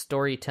 like,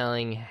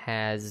 storytelling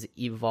has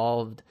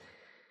evolved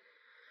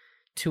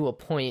to a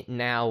point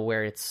now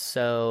where it's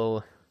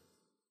so,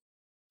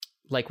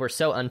 like, we're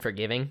so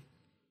unforgiving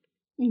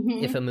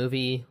if a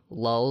movie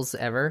lulls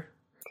ever.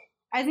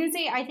 I was going to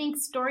say, I think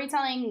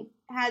storytelling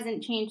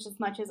hasn't changed as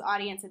much as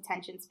audience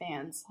attention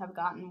spans have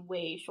gotten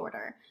way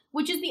shorter,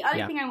 which is the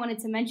other thing I wanted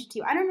to mention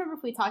too. I don't remember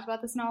if we talked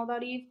about this in All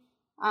About Eve.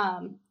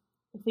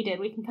 If we did,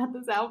 we can cut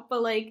this out.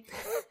 But, like,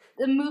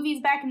 the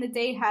movies back in the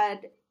day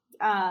had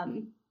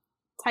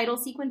title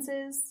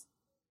sequences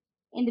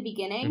in the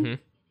beginning. Did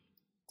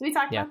we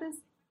talk about this?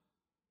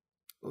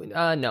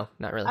 No,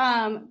 not really.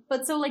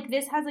 But so, like,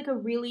 this has, like, a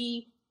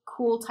really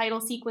cool title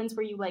sequence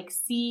where you, like,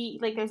 see,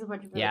 like, there's a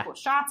bunch of really cool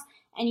shots,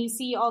 and you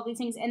see all these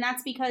things, and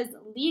that's because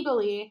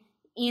legally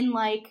in,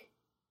 like,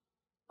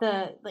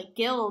 the, like,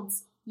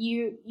 guilds,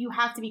 you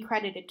have to be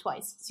credited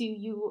twice. So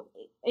you,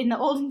 in the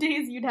olden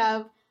days, you'd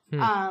have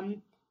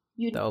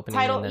you'd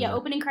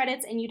opening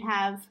credits, and you'd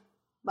have,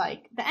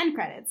 like, the end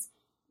credits.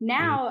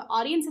 Now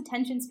audience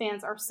attention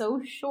spans are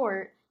so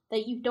short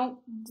that you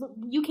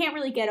can't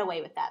really get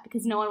away with that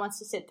because no one wants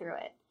to sit through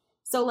it.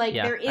 So, like,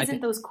 there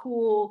isn't those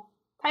cool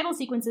title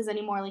sequences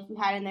anymore like you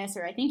had in this,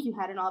 or I think you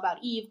had in All About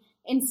Eve.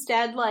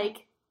 Instead,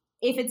 like,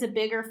 if it's a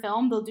bigger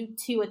film, they'll do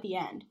 2 at the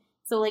end.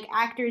 So, like,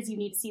 actors, you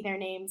need to see their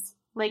names.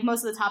 Like,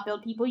 most of the top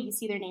billed people, you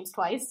see their names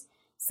twice.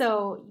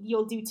 So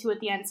you'll do 2 at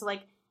the end. So,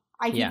 like,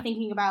 I keep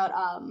thinking about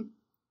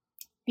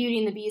Beauty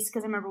and the Beast,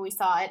 because I remember we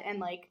saw it, and,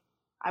 like,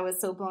 I was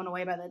so blown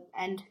away by the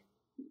end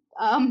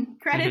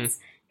credits,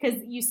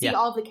 because you see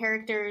all the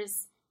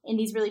characters in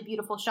these really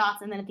beautiful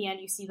shots, and then at the end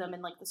you see them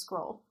in, like, the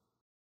scroll.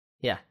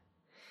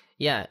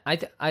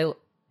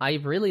 I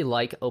really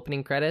like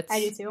opening credits. I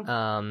do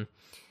too.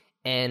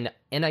 And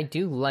I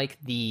do like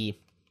the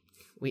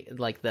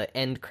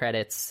end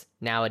credits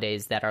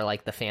nowadays that are,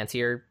 like, the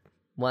fancier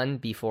one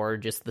before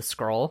just the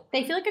scroll.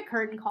 They feel like a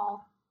curtain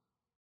call.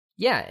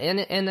 Yeah,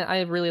 and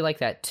I really like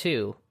that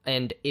too.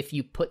 And if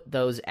you put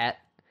those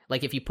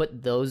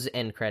those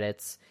end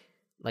credits,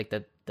 like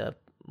the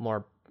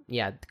more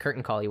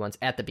curtain call-y ones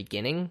at the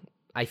beginning,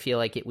 I feel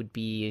like it would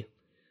be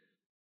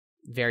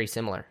very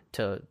similar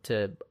to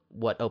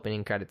what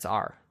opening credits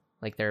are.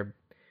 Like, they're...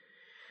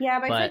 Yeah,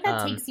 but I feel like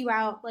that takes you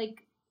out,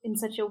 like, in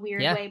such a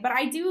weird way. But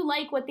I do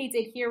like what they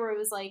did here, where it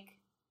was, like,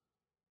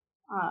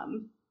 I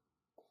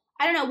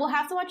don't know, we'll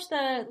have to watch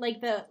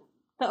the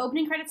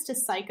opening credits to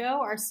Psycho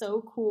are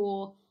so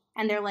cool,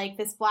 and they're, like,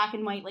 this black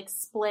and white, like,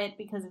 split,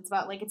 because it's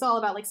about, like, it's all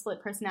about, like,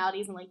 split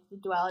personalities and, like, the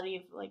duality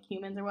of, like,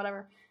 humans or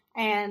whatever.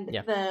 And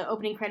the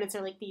opening credits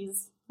are, like,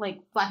 these,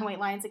 like, black and white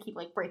lines that keep,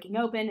 like, breaking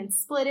open and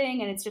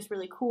splitting, and it's just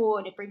really cool,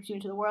 and it brings you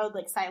into the world,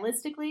 like,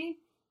 stylistically,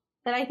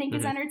 that I think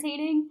is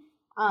entertaining.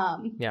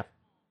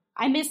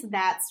 I miss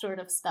that sort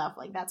of stuff,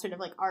 like, that sort of,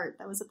 like, art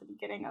that was at the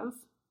beginning of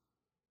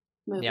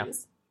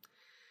movies.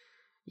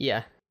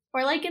 Yeah.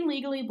 Or like in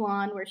Legally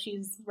Blonde, where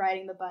she's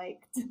riding the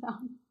bike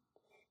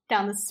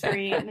down the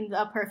street and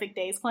A Perfect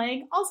Day's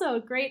playing. Also, a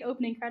great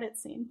opening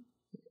credits scene.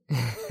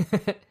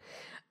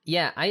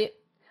 Yeah,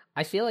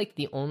 I feel like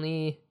the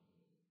only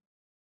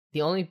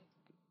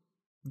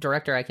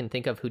director I can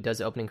think of who does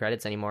opening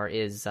credits anymore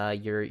is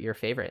your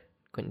favorite,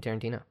 Quentin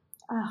Tarantino.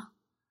 Oh,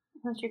 I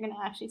thought you were gonna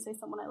actually say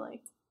someone I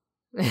liked.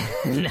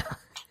 No.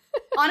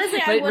 Honestly,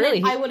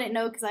 I wouldn't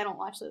know because I don't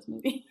watch those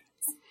movies.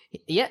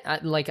 Yeah,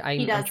 I'm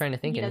trying to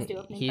think. He does do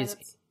opening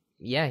credits.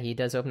 Yeah, he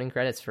does opening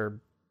credits for,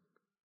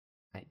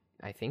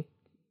 I think,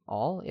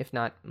 all, if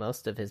not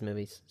most of his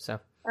movies. So.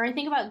 Or I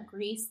think about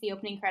Grease, the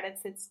opening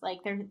credits. It's like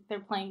they're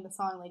playing the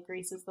song like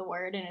 "Grease is the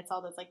word," and it's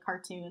all those like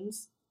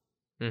cartoons,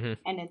 and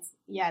it's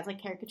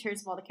like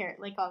caricatures of all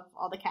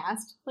the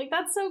cast. Like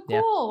that's so cool.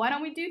 Yeah. Why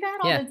don't we do that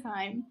all the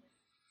time?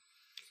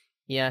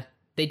 Yeah,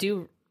 they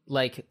do.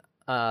 Like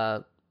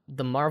the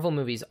Marvel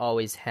movies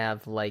always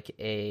have like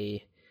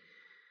a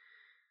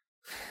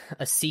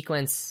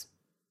sequence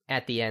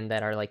at the end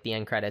that are like the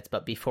end credits,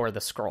 but before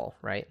the scroll,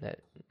 right? That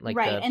like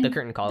the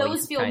curtain call.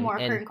 Those feel more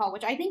curtain call,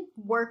 which I think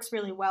works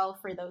really well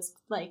for those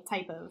like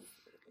type of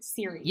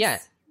series. Yeah,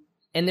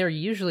 and they're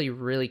usually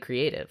really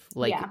creative.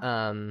 Like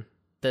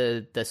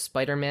the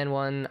Spider-Man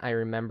one, I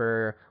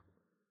remember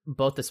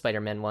both the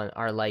Spider-Man one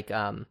are like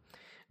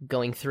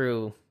going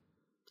through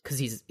because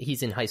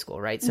he's in high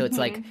school, right? So it's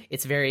like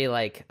it's very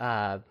like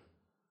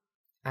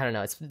I don't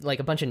know, it's like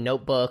a bunch of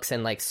notebooks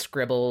and like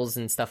scribbles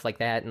and stuff like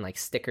that and like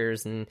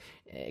stickers, and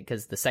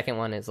because the second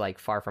one is like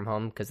Far From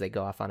Home because they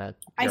go off on a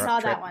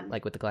Europe trip, that one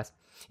like with the class.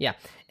 Yeah,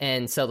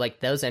 and so like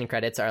those end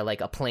credits are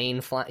like a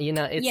plane fly, you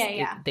know,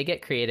 they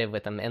get creative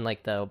with them. And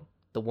like the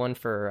one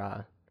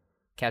for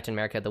Captain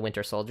America the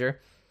Winter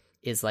Soldier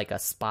is like a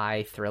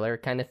spy thriller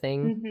kind of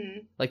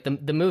thing. Like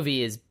the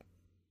movie is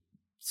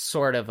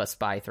sort of a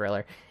spy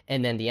thriller,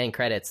 and then the end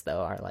credits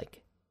though are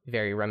like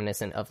very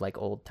reminiscent of like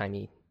old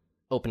timey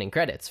opening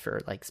credits for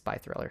like spy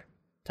thriller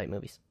type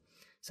movies.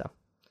 So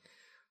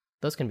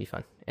those can be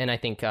fun. And I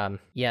think the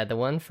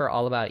one for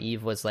All About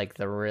Eve was like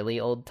the really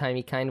old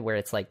timey kind where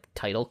it's like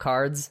title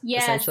cards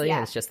essentially,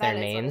 and it's just their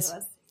names.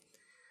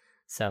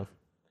 So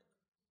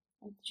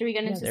should we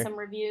get into some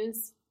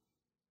reviews?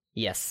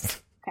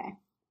 Yes. Okay.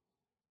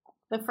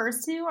 The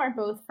first two are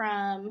both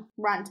from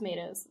Rotten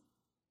Tomatoes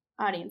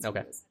audience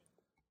reviews.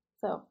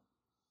 So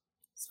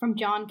it's from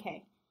John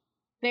K.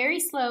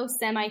 Very slow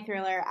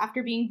semi-thriller.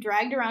 After being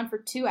dragged around for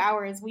 2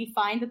 hours, we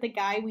find that the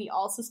guy we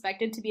all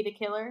suspected to be the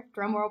killer,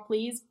 drumroll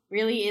please,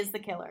 really is the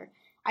killer.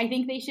 I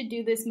think they should do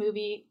to this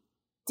movie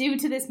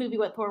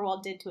what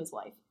Thorwald did to his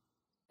wife.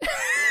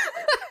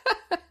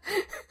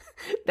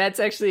 That's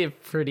actually a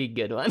pretty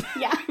good one.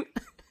 Yeah.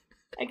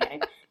 Okay.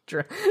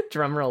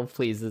 Drumroll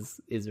please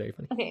is very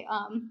funny. Okay,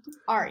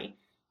 Ari.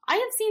 I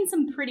have seen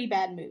some pretty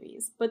bad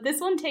movies, but this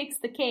one takes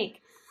the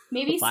cake.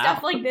 Maybe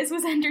stuff like this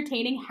was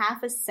entertaining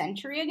half a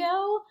century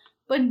ago,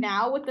 but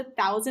now with the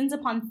thousands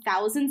upon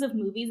thousands of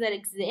movies that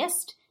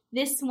exist,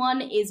 this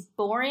one is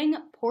boring,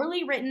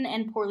 poorly written,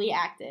 and poorly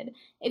acted.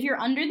 If you're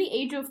under the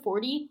age of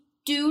 40,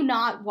 do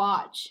not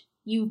watch.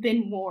 You've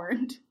been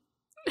warned.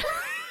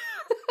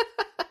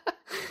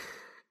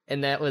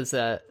 And that was,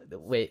 so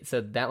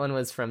that one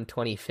was from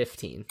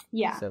 2015.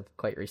 Yeah. So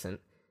quite recent.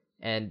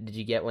 And did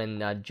you get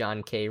when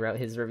John K. wrote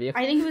his review?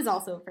 I think it was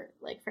also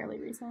fairly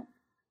recent.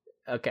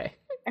 Okay.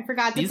 I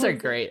forgot. These are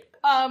great.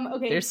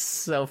 Okay. They're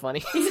so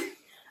funny.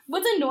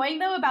 What's annoying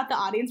though about the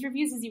audience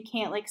reviews is you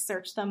can't like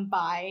search them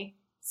by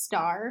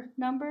star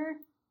number,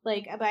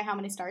 like by how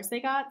many stars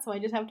they got. So I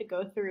just have to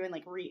go through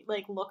and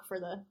look for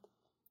the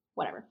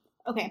whatever.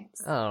 Okay.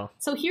 Oh.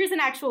 So here's an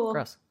actual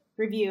Gross.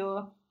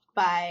 review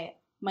by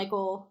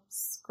Michael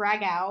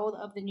Scragow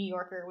of The New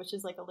Yorker, which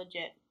is like a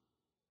legit.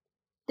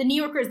 The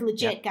New Yorker is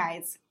legit,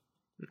 guys.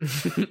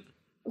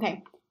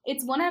 Okay.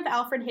 It's one of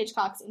Alfred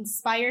Hitchcock's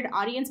inspired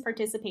audience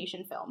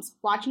participation films.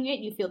 Watching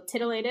it, you feel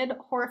titillated,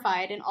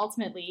 horrified, and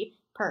ultimately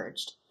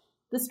purged.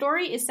 The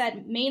story is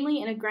set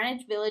mainly in a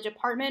Greenwich Village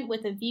apartment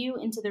with a view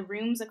into the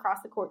rooms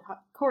across the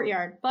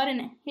courtyard, but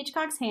in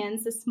Hitchcock's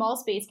hands, this small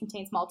space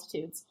contains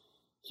multitudes.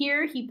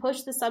 Here, he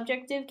pushed the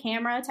subjective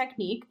camera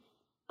technique,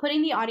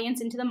 putting the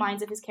audience into the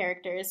minds of his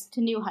characters,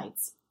 to new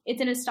heights.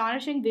 It's an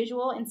astonishing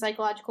visual and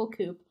psychological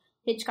coup.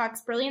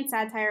 Hitchcock's brilliant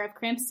satire of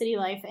cramped city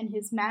life and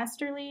his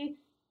masterly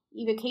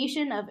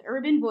evocation of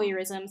urban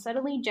voyeurism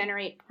suddenly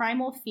generate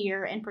primal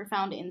fear and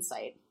profound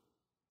insight.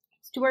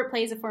 Stewart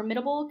plays a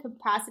formidable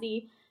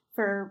capacity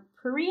for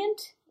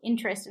prurient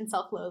interest and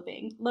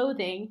self-loathing,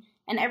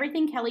 and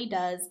everything Kelly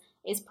does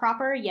is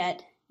proper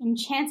yet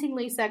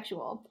enchantingly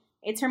sexual.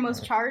 It's her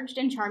most charged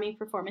and charming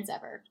performance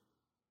ever.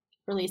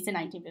 Released in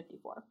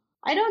 1954.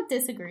 I don't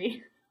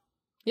disagree.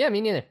 Yeah,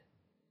 me neither.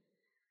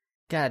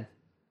 God,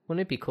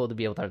 wouldn't it be cool to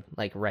be able to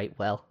write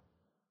well?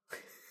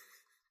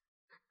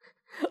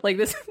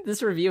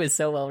 This review is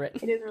so well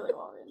written. It is really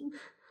well written.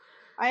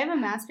 I have a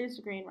master's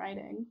degree in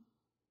writing.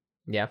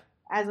 Yeah.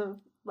 As of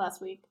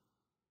last week.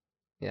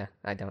 Yeah,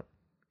 I don't.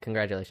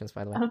 Congratulations,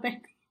 by the way. Oh,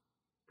 thanks.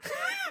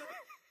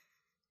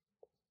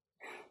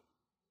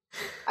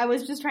 I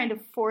was just trying to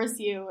force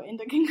you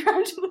into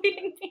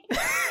congratulating me.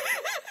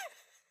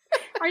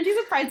 Aren't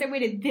you surprised I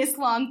waited this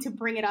long to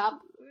bring it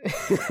up?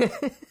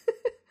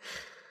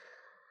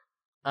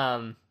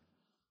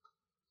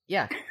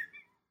 Yeah.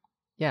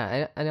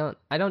 Yeah,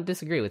 I don't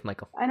disagree with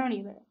Michael. I don't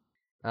either.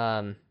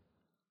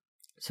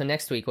 So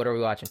next week, what are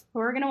we watching?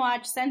 We're gonna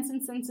watch Sense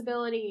and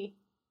Sensibility.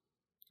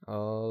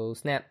 Oh,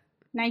 snap.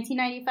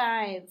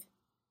 1995.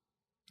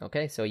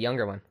 Okay, so a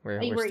younger one.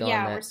 We're still on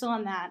that. We're still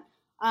on that.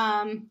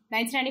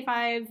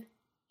 1995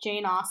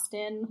 Jane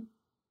Austen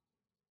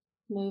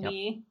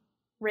movie. Yep.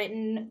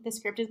 Written, the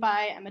script is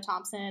by Emma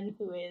Thompson,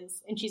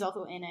 and she's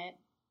also in it.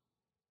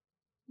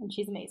 And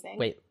she's amazing.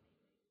 Wait.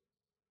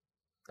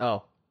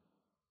 Oh.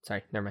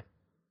 Sorry, never mind.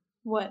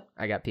 What?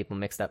 I got people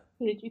mixed up.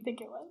 Who did you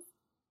think it was?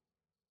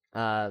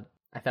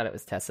 I thought it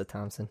was Tessa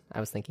Thompson. I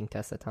was thinking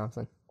Tessa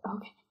Thompson.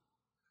 Okay.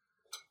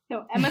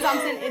 No, Emma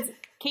Thompson is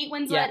Kate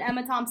Winslet,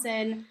 Emma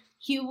Thompson,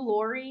 Hugh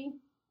Laurie,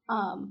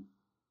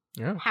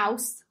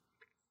 House,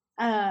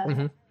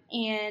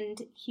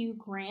 and Hugh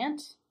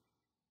Grant.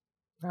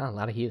 Oh, a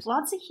lot of Hughes.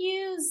 Lots of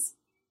Hughes.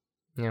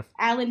 Yeah.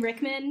 Alan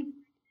Rickman.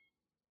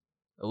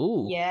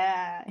 Ooh.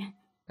 Yeah.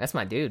 That's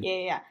my dude.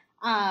 Yeah.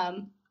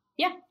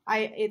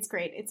 It's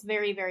great. It's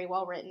very, very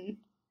well written.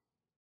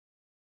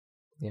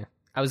 Yeah.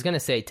 I was going to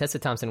say Tessa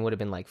Thompson would have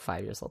been like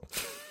 5 years old.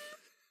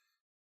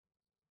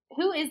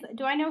 Who is,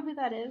 do I know who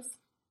that is?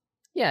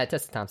 Yeah,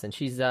 Tessa Thompson.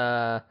 She's,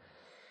 you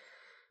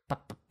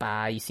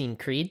seen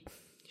Creed?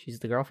 She's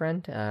the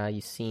girlfriend.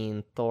 You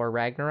seen Thor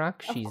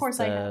Ragnarok? She's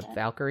the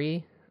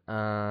Valkyrie.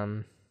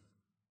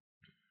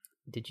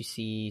 Did you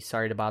see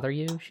Sorry to Bother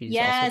You? She's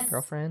also the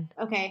girlfriend.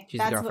 Okay. She's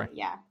the girlfriend.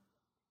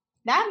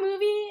 That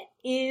movie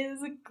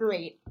is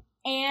great.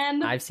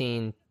 And I've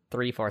seen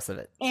 3/4 of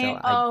it. And,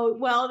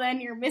 well, then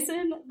you're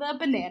missing the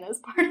bananas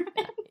part of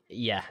it.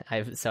 Yeah,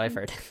 I've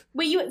heard.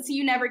 Wait,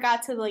 you never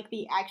got to like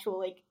the actual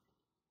like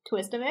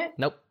twist of it?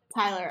 Nope.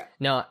 Tyler.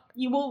 No.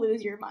 You will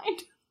lose your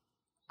mind.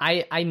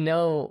 I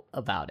know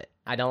about it.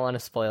 I don't want to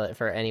spoil it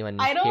for anyone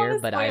here. I don't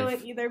want to spoil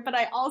it either, but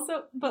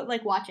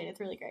like watch it. It's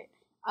really great.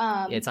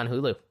 It's on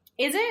Hulu.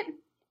 Is it?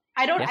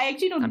 I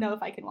actually don't know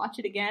if I can watch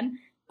it again,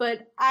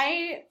 but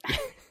I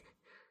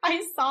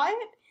saw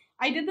it.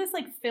 I did this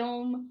like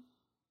film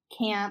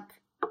camp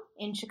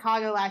in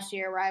Chicago last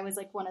year where I was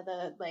like one of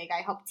the, like,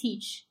 I helped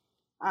teach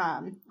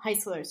high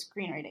schoolers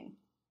screenwriting.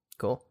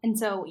 Cool. And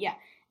so,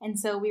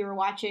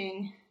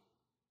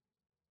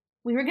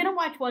 we were gonna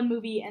watch one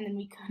movie and then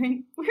we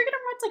couldn't, we were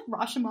gonna watch like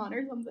Rashomon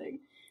or something.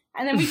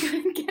 And then we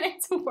couldn't get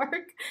it to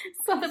work.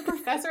 So the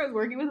professor I was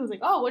working with was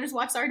like, oh, we'll just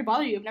watch Sorry to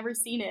Bother You. I've never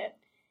seen it.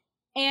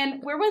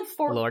 And we're with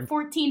 14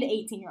 to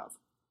 18-year-olds.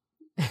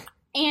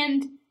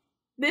 And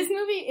this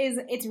movie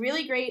it's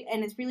really great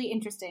and it's really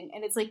interesting.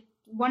 And it's like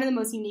one of the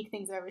most unique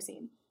things I've ever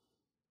seen.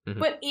 Mm-hmm.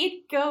 But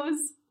it goes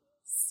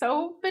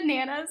so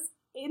bananas.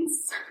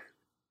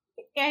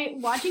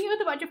 Watching it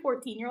with a bunch of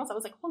 14-year-olds, I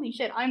was like, holy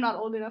shit, I'm not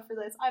old enough for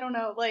this. I don't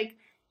know. Like,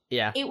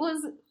 yeah, it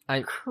was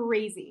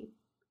crazy.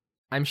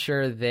 I'm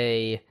sure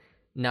they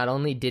not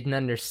only didn't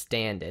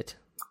understand it,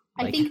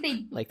 like, I think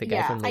they, like the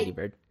guy from Lady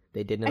Bird,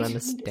 they didn't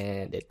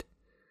understand it.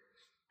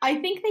 I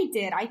think they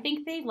did. I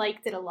think they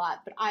liked it a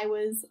lot, but I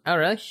was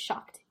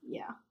shocked.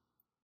 Yeah.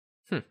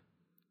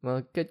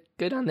 Well,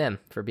 good on them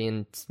for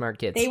being smart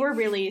kids. They were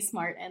really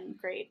smart and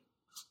great.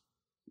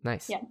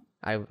 Nice. Yeah.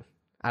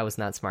 I was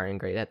not smart and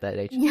great at that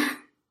age. Yeah.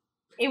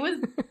 It was,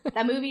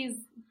 that movie's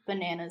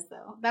bananas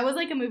though. That was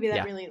like a movie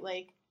that really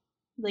like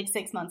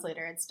 6 months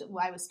later,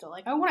 I was still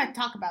like, I want to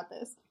talk about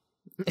this.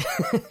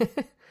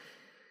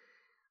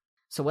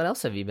 So what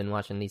else have you been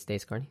watching these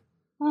days, Courtney?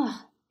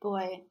 Oh,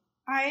 boy.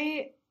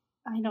 I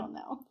don't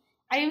know.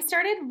 I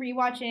started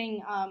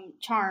rewatching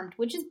Charmed,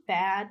 which is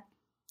bad.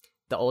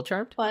 The old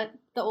Charmed? But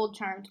the old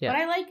Charmed. Yeah.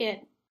 But I like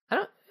it.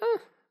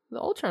 The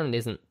old Charmed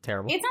isn't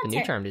terrible. It's not the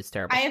new Charmed is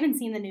terrible. I haven't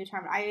seen the new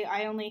Charmed.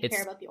 I only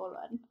care about the old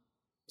one.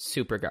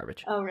 Super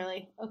garbage. Oh,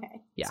 really?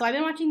 Okay. Yeah. So I've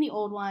been watching the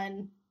old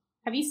one.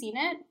 Have you seen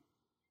it?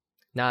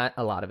 Not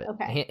a lot of it.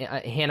 Okay.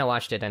 Hannah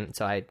watched it, and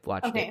so I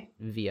watched it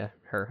via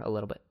her a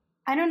little bit.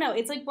 I don't know.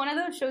 It's like one of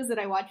those shows that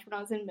I watched when I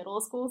was in middle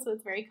school, so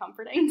it's very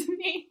comforting to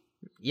me.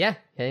 Yeah.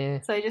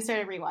 So I just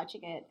started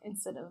rewatching it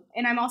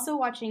and I'm also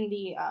watching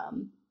the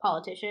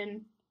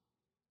Politician.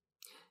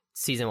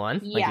 Season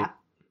 1? Yeah.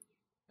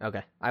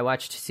 Okay. I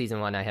watched season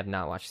 1. I have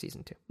not watched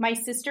season 2. My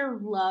sister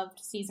loved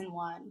season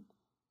 1,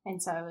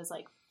 and so I was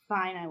like,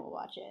 fine, I will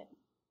watch it.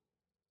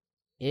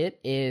 It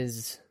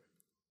is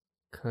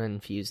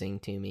confusing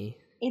to me.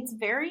 It's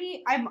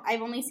very,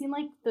 I've only seen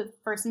like the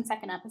first and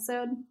second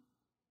episode.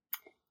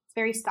 It's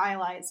very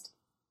stylized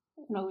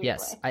in a weird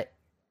way.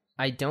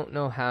 I don't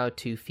know how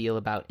to feel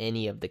about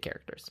any of the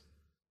characters.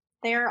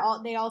 They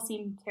all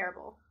seem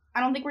terrible.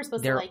 I don't think we're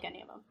supposed to like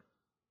any of them.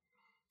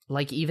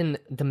 Like even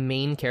the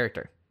main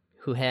character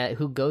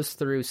who goes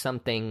through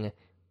something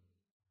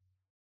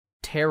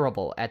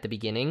terrible at the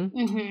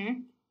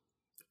beginning,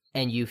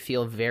 and you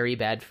feel very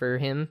bad for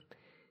him.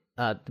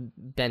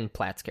 Ben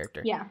Platt's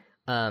character,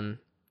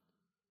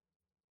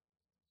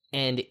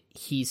 And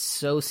he's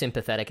so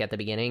sympathetic at the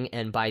beginning,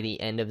 and by the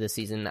end of the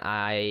season,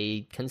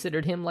 I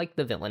considered him like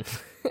the villain.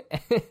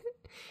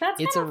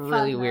 It's a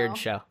really weird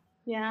show.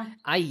 Yeah.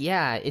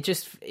 It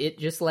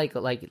just like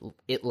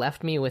it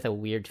left me with a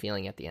weird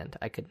feeling at the end.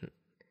 I couldn't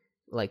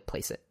like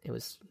place it. It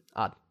was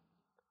odd.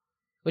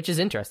 Which is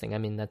interesting. I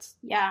mean, that's...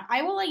 Yeah,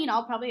 I will let you know.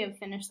 I'll probably have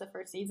finished the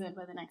first season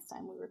by the next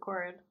time we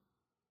record.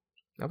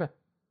 Okay.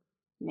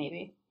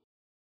 Maybe.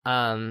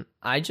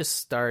 I just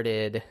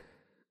started...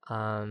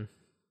 I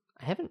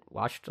haven't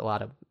watched a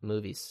lot of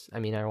movies. I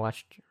mean, I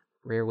watched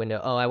Rear Window.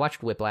 Oh, I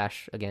watched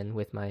Whiplash again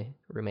with my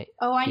roommate.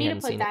 Oh, I need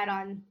to put that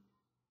on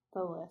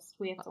the list.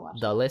 We have to watch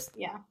the list?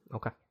 Yeah.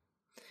 Okay.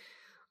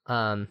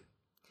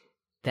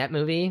 That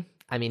movie,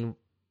 I mean...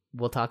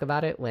 We'll talk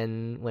about it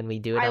when we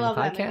do it on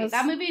the podcast.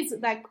 That movie.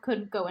 That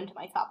could go into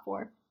my top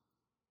 4.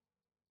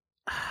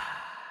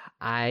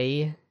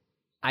 I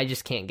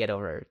just can't get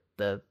over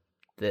the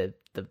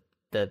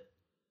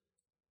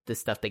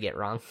stuff they get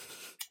wrong.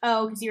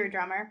 Oh, because you're a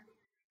drummer.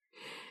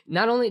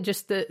 Not only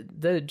just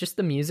the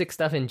music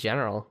stuff in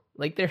general.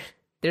 Like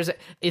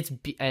it's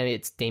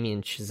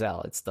Damien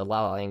Chazelle. It's the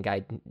La La Land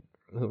guy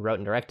who wrote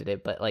and directed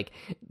it. But like,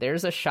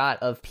 there's a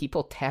shot of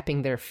people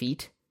tapping their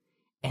feet,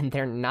 and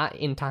they're not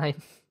in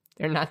time.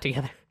 They're not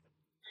together.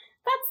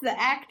 That's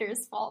the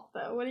actor's fault,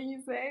 though. What do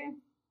you say?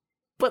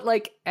 But,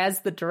 like,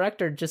 as the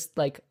director, just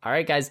like, all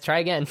right, guys, try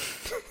again.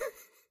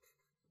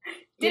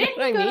 Didn't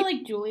he go to,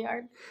 like,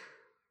 Juilliard?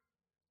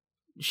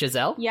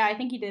 Chazelle? Yeah, I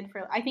think he did.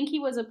 I think he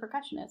was a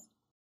percussionist.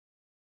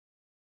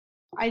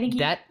 I think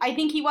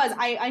he was.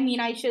 I mean,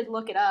 I should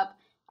look it up.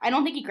 I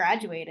don't think he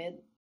graduated.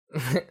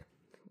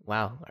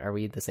 Wow, are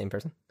we the same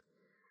person?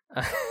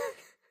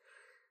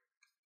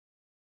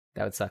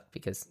 That would suck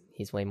because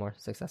he's way more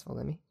successful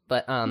than me.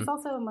 But he's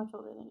also much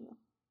older than you.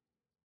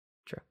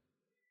 True.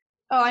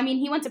 Oh, I mean,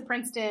 he went to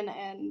Princeton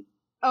and...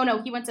 Oh,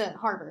 no, he went to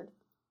Harvard.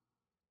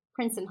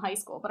 Princeton High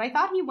School. But I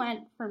thought he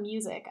went for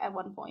music at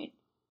one point.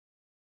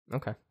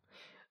 Okay.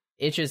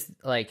 It's just,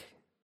 like,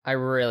 I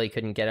really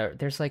couldn't get out.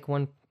 There's, like,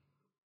 one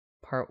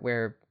part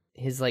where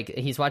he's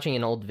watching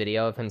an old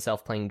video of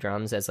himself playing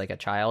drums as, like, a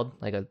child,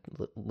 like a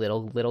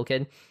little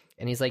kid.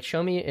 And he's like,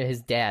 show me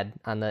his dad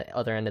on the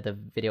other end of the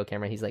video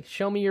camera. He's like,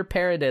 show me your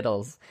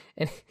paradiddles.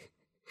 And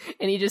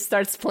he just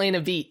starts playing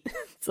a beat.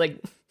 It's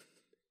like,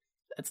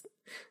 it's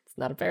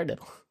not a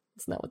paradiddle.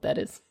 It's not what that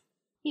is.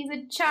 He's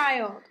a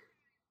child.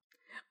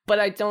 But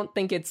I don't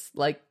think it's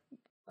like,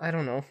 I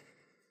don't know.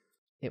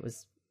 It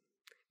was,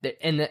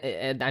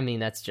 and I mean,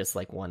 that's just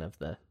like one of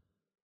the,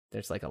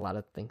 there's like a lot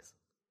of things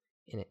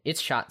in it.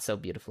 It's shot so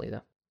beautifully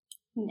though.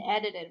 And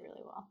edited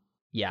really well.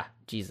 Yeah,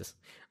 Jesus.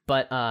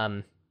 But,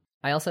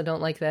 I also don't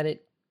like that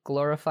it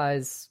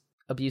glorifies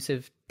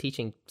abusive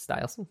teaching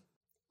styles.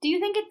 Do you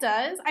think it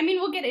does? I mean,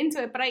 we'll get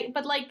into it, but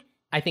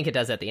I think it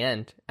does at the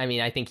end. I mean,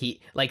 I think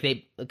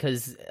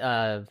because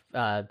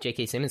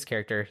J.K. Simmons'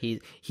 character,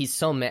 he's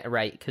so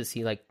right, because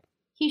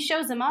he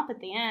shows him up at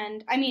the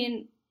end. I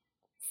mean,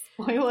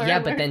 spoiler yeah,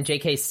 alert. but then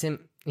J.K.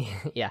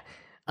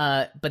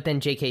 But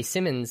then J.K.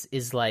 Simmons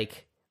is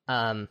like,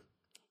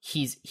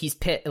 he's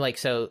pit, like,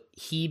 so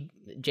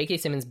J.K.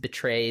 Simmons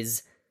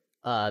betrays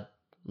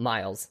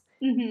Miles.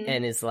 Mm-hmm.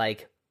 And is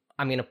like,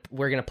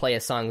 we're gonna play a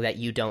song that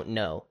you don't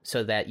know,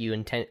 so that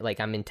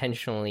I'm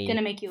intentionally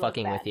gonna make you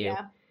fucking look bad, with you,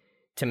 yeah.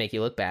 To make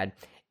you look bad.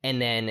 And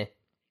then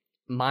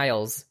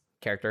Miles'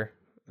 character,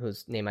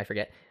 whose name I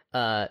forget,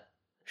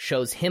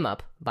 shows him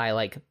up by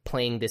like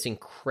playing this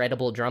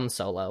incredible drum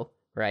solo,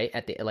 right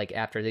at the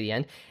after the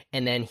end,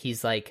 and then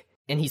he's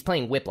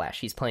playing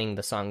Whiplash. He's playing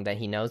the song that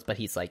he knows, but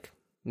he's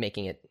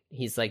making it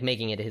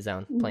his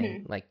own,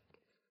 playing like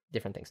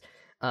different things.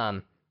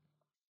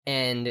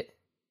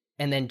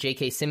 And then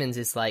J.K. Simmons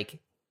is like,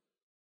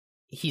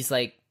 he's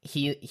like,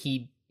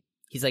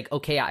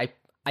 okay, I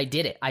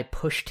did it. I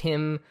pushed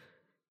him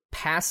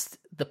past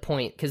the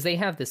point, because they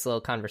have this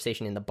little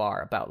conversation in the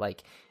bar about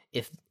like,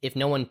 if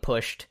no one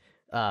pushed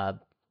that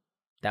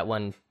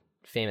one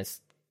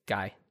famous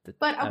guy,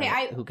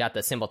 who got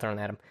the cymbal thrown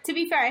at him. To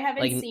be fair, I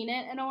haven't seen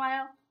it in a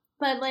while,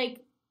 but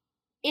like,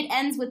 it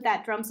ends with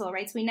that drum solo,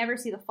 right? So we never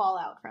see the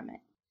fallout from it.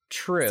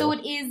 True. So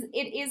it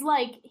is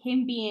like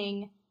him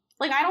being...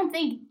 Like, I don't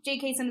think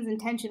J.K. Simmons'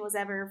 intention was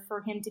ever for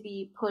him to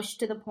be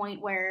pushed to the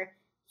point where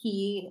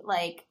he,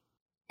 like,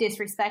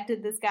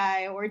 disrespected this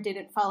guy or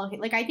didn't follow him.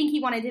 Like, I think he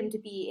wanted him to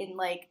be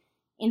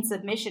in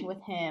submission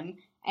with him,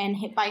 and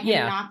by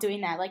him not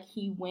doing that, like,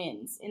 he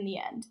wins in the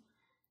end.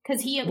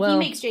 Because he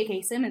makes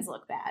J.K. Simmons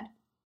look bad.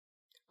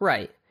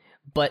 Right.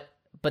 But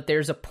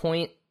there's a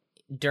point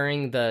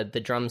during the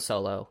drum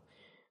solo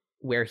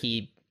where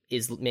he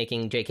is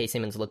making J.K.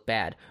 Simmons look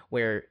bad,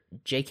 where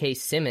J.K.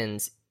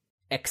 Simmons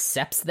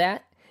accepts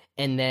that,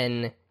 and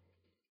then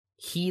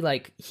he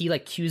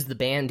cues the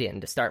band in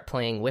to start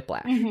playing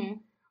Whiplash. Mm-hmm.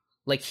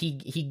 Like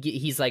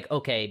he's like,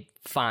 okay,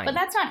 fine. But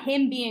that's not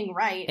him being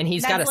right. And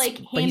he's got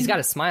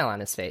a smile on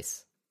his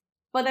face.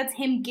 But that's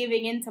him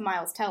giving in to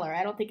Miles Teller.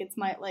 I don't think it's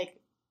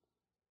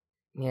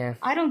yeah.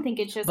 I don't think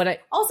it's just... But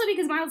also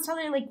because Miles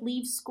Teller, like,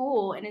 leaves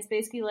school and is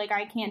basically like,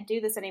 I can't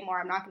do this anymore.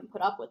 I'm not going to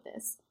put up with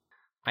this.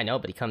 I know,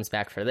 but he comes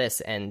back for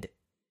this, and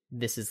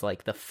this is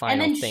like the And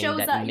final then thing shows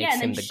that up, makes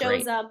and him then the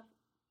shows great. up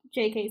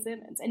J.K.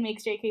 Simmons and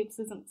makes J.K.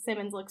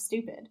 Simmons look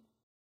stupid.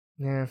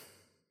 Yeah,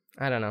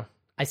 I don't know.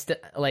 I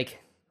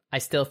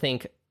still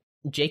think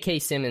J.K.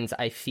 Simmons,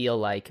 I feel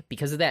like,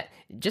 because of that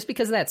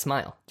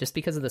smile, just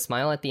because of the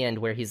smile at the end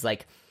where he's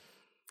like,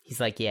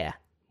 yeah,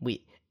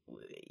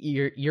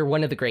 you're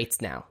one of the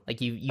greats now.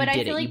 Like you But I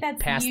did feel it. like You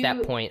that's passed you-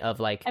 that point of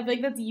like, I feel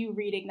like that's you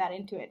reading that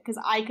into it,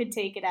 because I could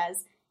take it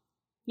as,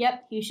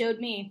 yep, he showed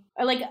me.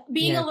 Or like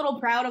being Yeah. a little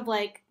proud of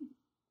like,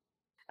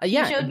 he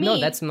yeah, showed no,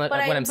 me. that's what but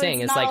I'm but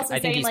saying it's is not like, also I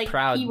think saying, he's like,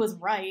 proud. he was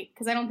right,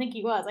 because I don't think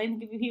he was. I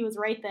think if he was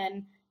right,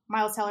 then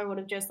Miles Teller would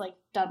have just like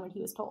done what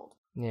he was told.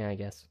 Yeah, I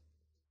guess.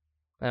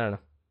 I don't know.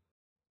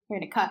 We're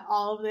gonna cut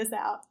all of this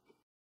out.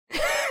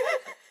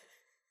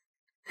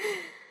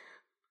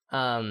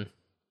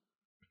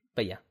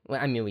 But yeah, well,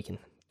 I mean, we can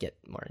get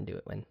more into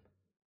it when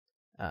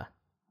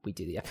we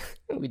do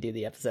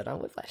the episode on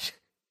Whiplash.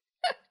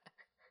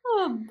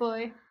 Oh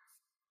boy.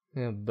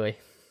 Oh boy.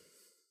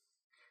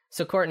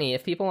 So Courtney,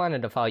 if people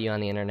wanted to follow you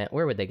on the internet,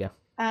 where would they go?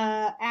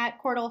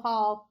 At Cordell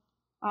Hall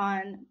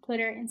on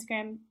Twitter,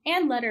 Instagram,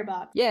 and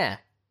Letterboxd. Yeah,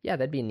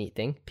 that'd be a neat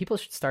thing. People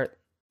should start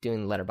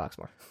doing Letterboxd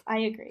more. I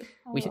agree.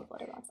 I We love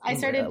Letterboxd. I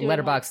started doing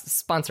Letterboxd,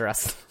 sponsor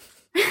us.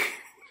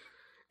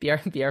 be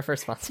our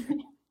first sponsor.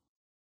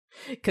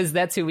 Because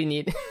that's who we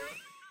need.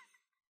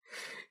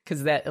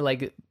 Because that,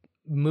 like,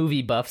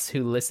 movie buffs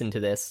who listen to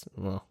this,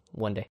 well,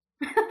 one day.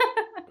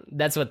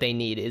 That's what they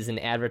need, is an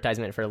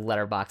advertisement for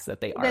Letterboxd that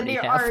they already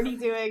that they're have. already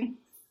doing.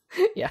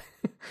 Yeah.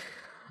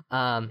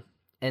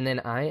 And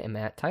then I am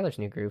at Tyler's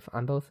New Groove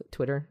on both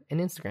Twitter and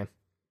Instagram.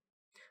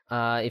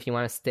 If you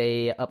want to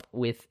stay up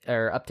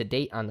to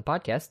date on the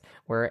podcast,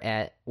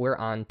 we're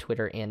on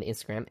Twitter and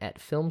Instagram at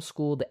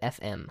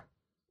FilmSchooledFM.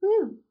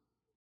 Woo.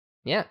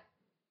 Yeah.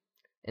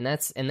 And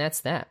that's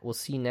that. We'll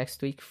see you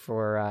next week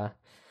for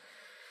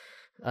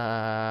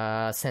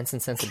Sense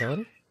and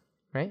Sensibility,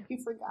 right? You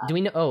forgot. Do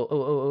we know?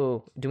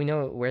 Oh! Do we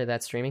know where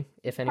that's streaming?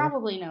 If anywhere?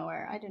 Probably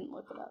nowhere. I didn't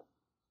look it up.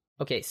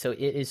 Okay, so it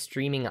is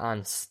streaming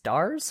on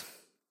Stars.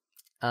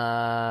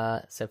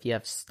 So if you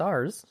have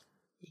Stars,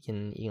 you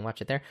can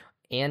watch it there,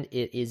 and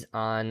it is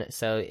on.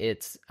 So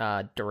it's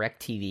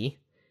DirecTV.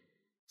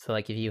 So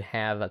like if you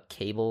have a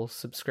cable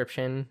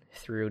subscription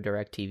through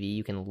DirecTV,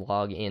 you can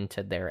log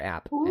into their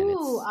app. and it's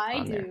Ooh, I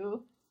on there.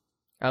 do.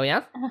 Oh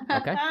yeah.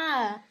 Okay.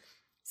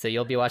 So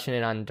you'll be watching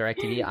it on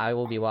DirecTV. I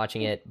will be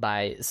watching it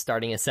by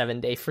starting a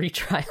 7-day free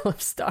trial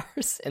of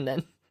Stars and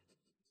then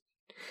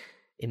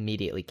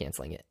immediately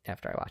canceling it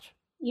after I watch.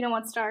 You don't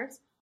want stars?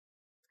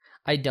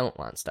 I don't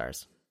want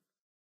Stars.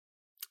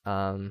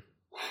 I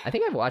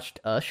think I've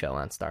watched a show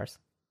on Stars.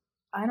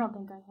 I don't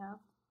think I have.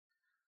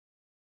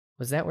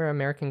 Was that where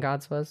American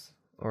Gods was?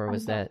 Or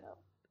was I don't that... know.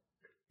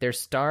 There's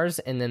Stars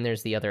and then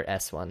there's the other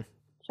S one.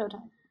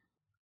 Showtime.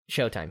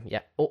 Showtime,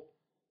 yeah. Oh.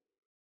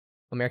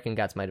 American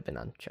Gods might have been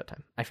on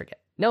Showtime. I forget.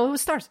 No, it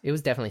was Stars. It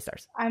was definitely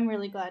Stars. I'm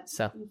really glad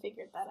So. you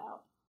figured that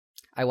out.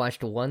 I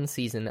watched one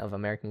season of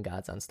American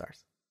Gods on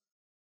Stars.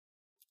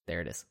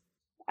 There it is.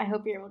 I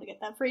hope you're able to get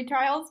that free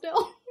trial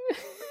still.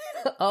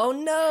 Oh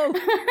no!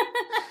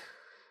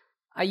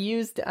 I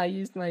used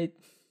my...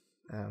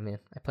 Oh man,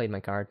 I played my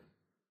card.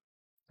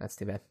 That's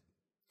too bad.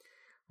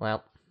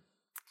 Well,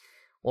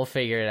 we'll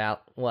figure it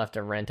out. We'll have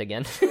to rent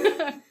again.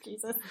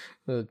 Jesus.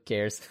 Who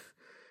cares?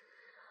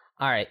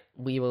 All right,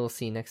 we will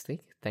see you next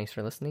week. Thanks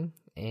for listening.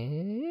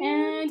 And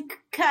And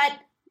cut.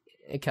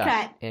 cut.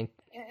 Cut. And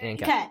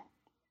cut. Cut.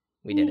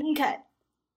 We did it. Cut.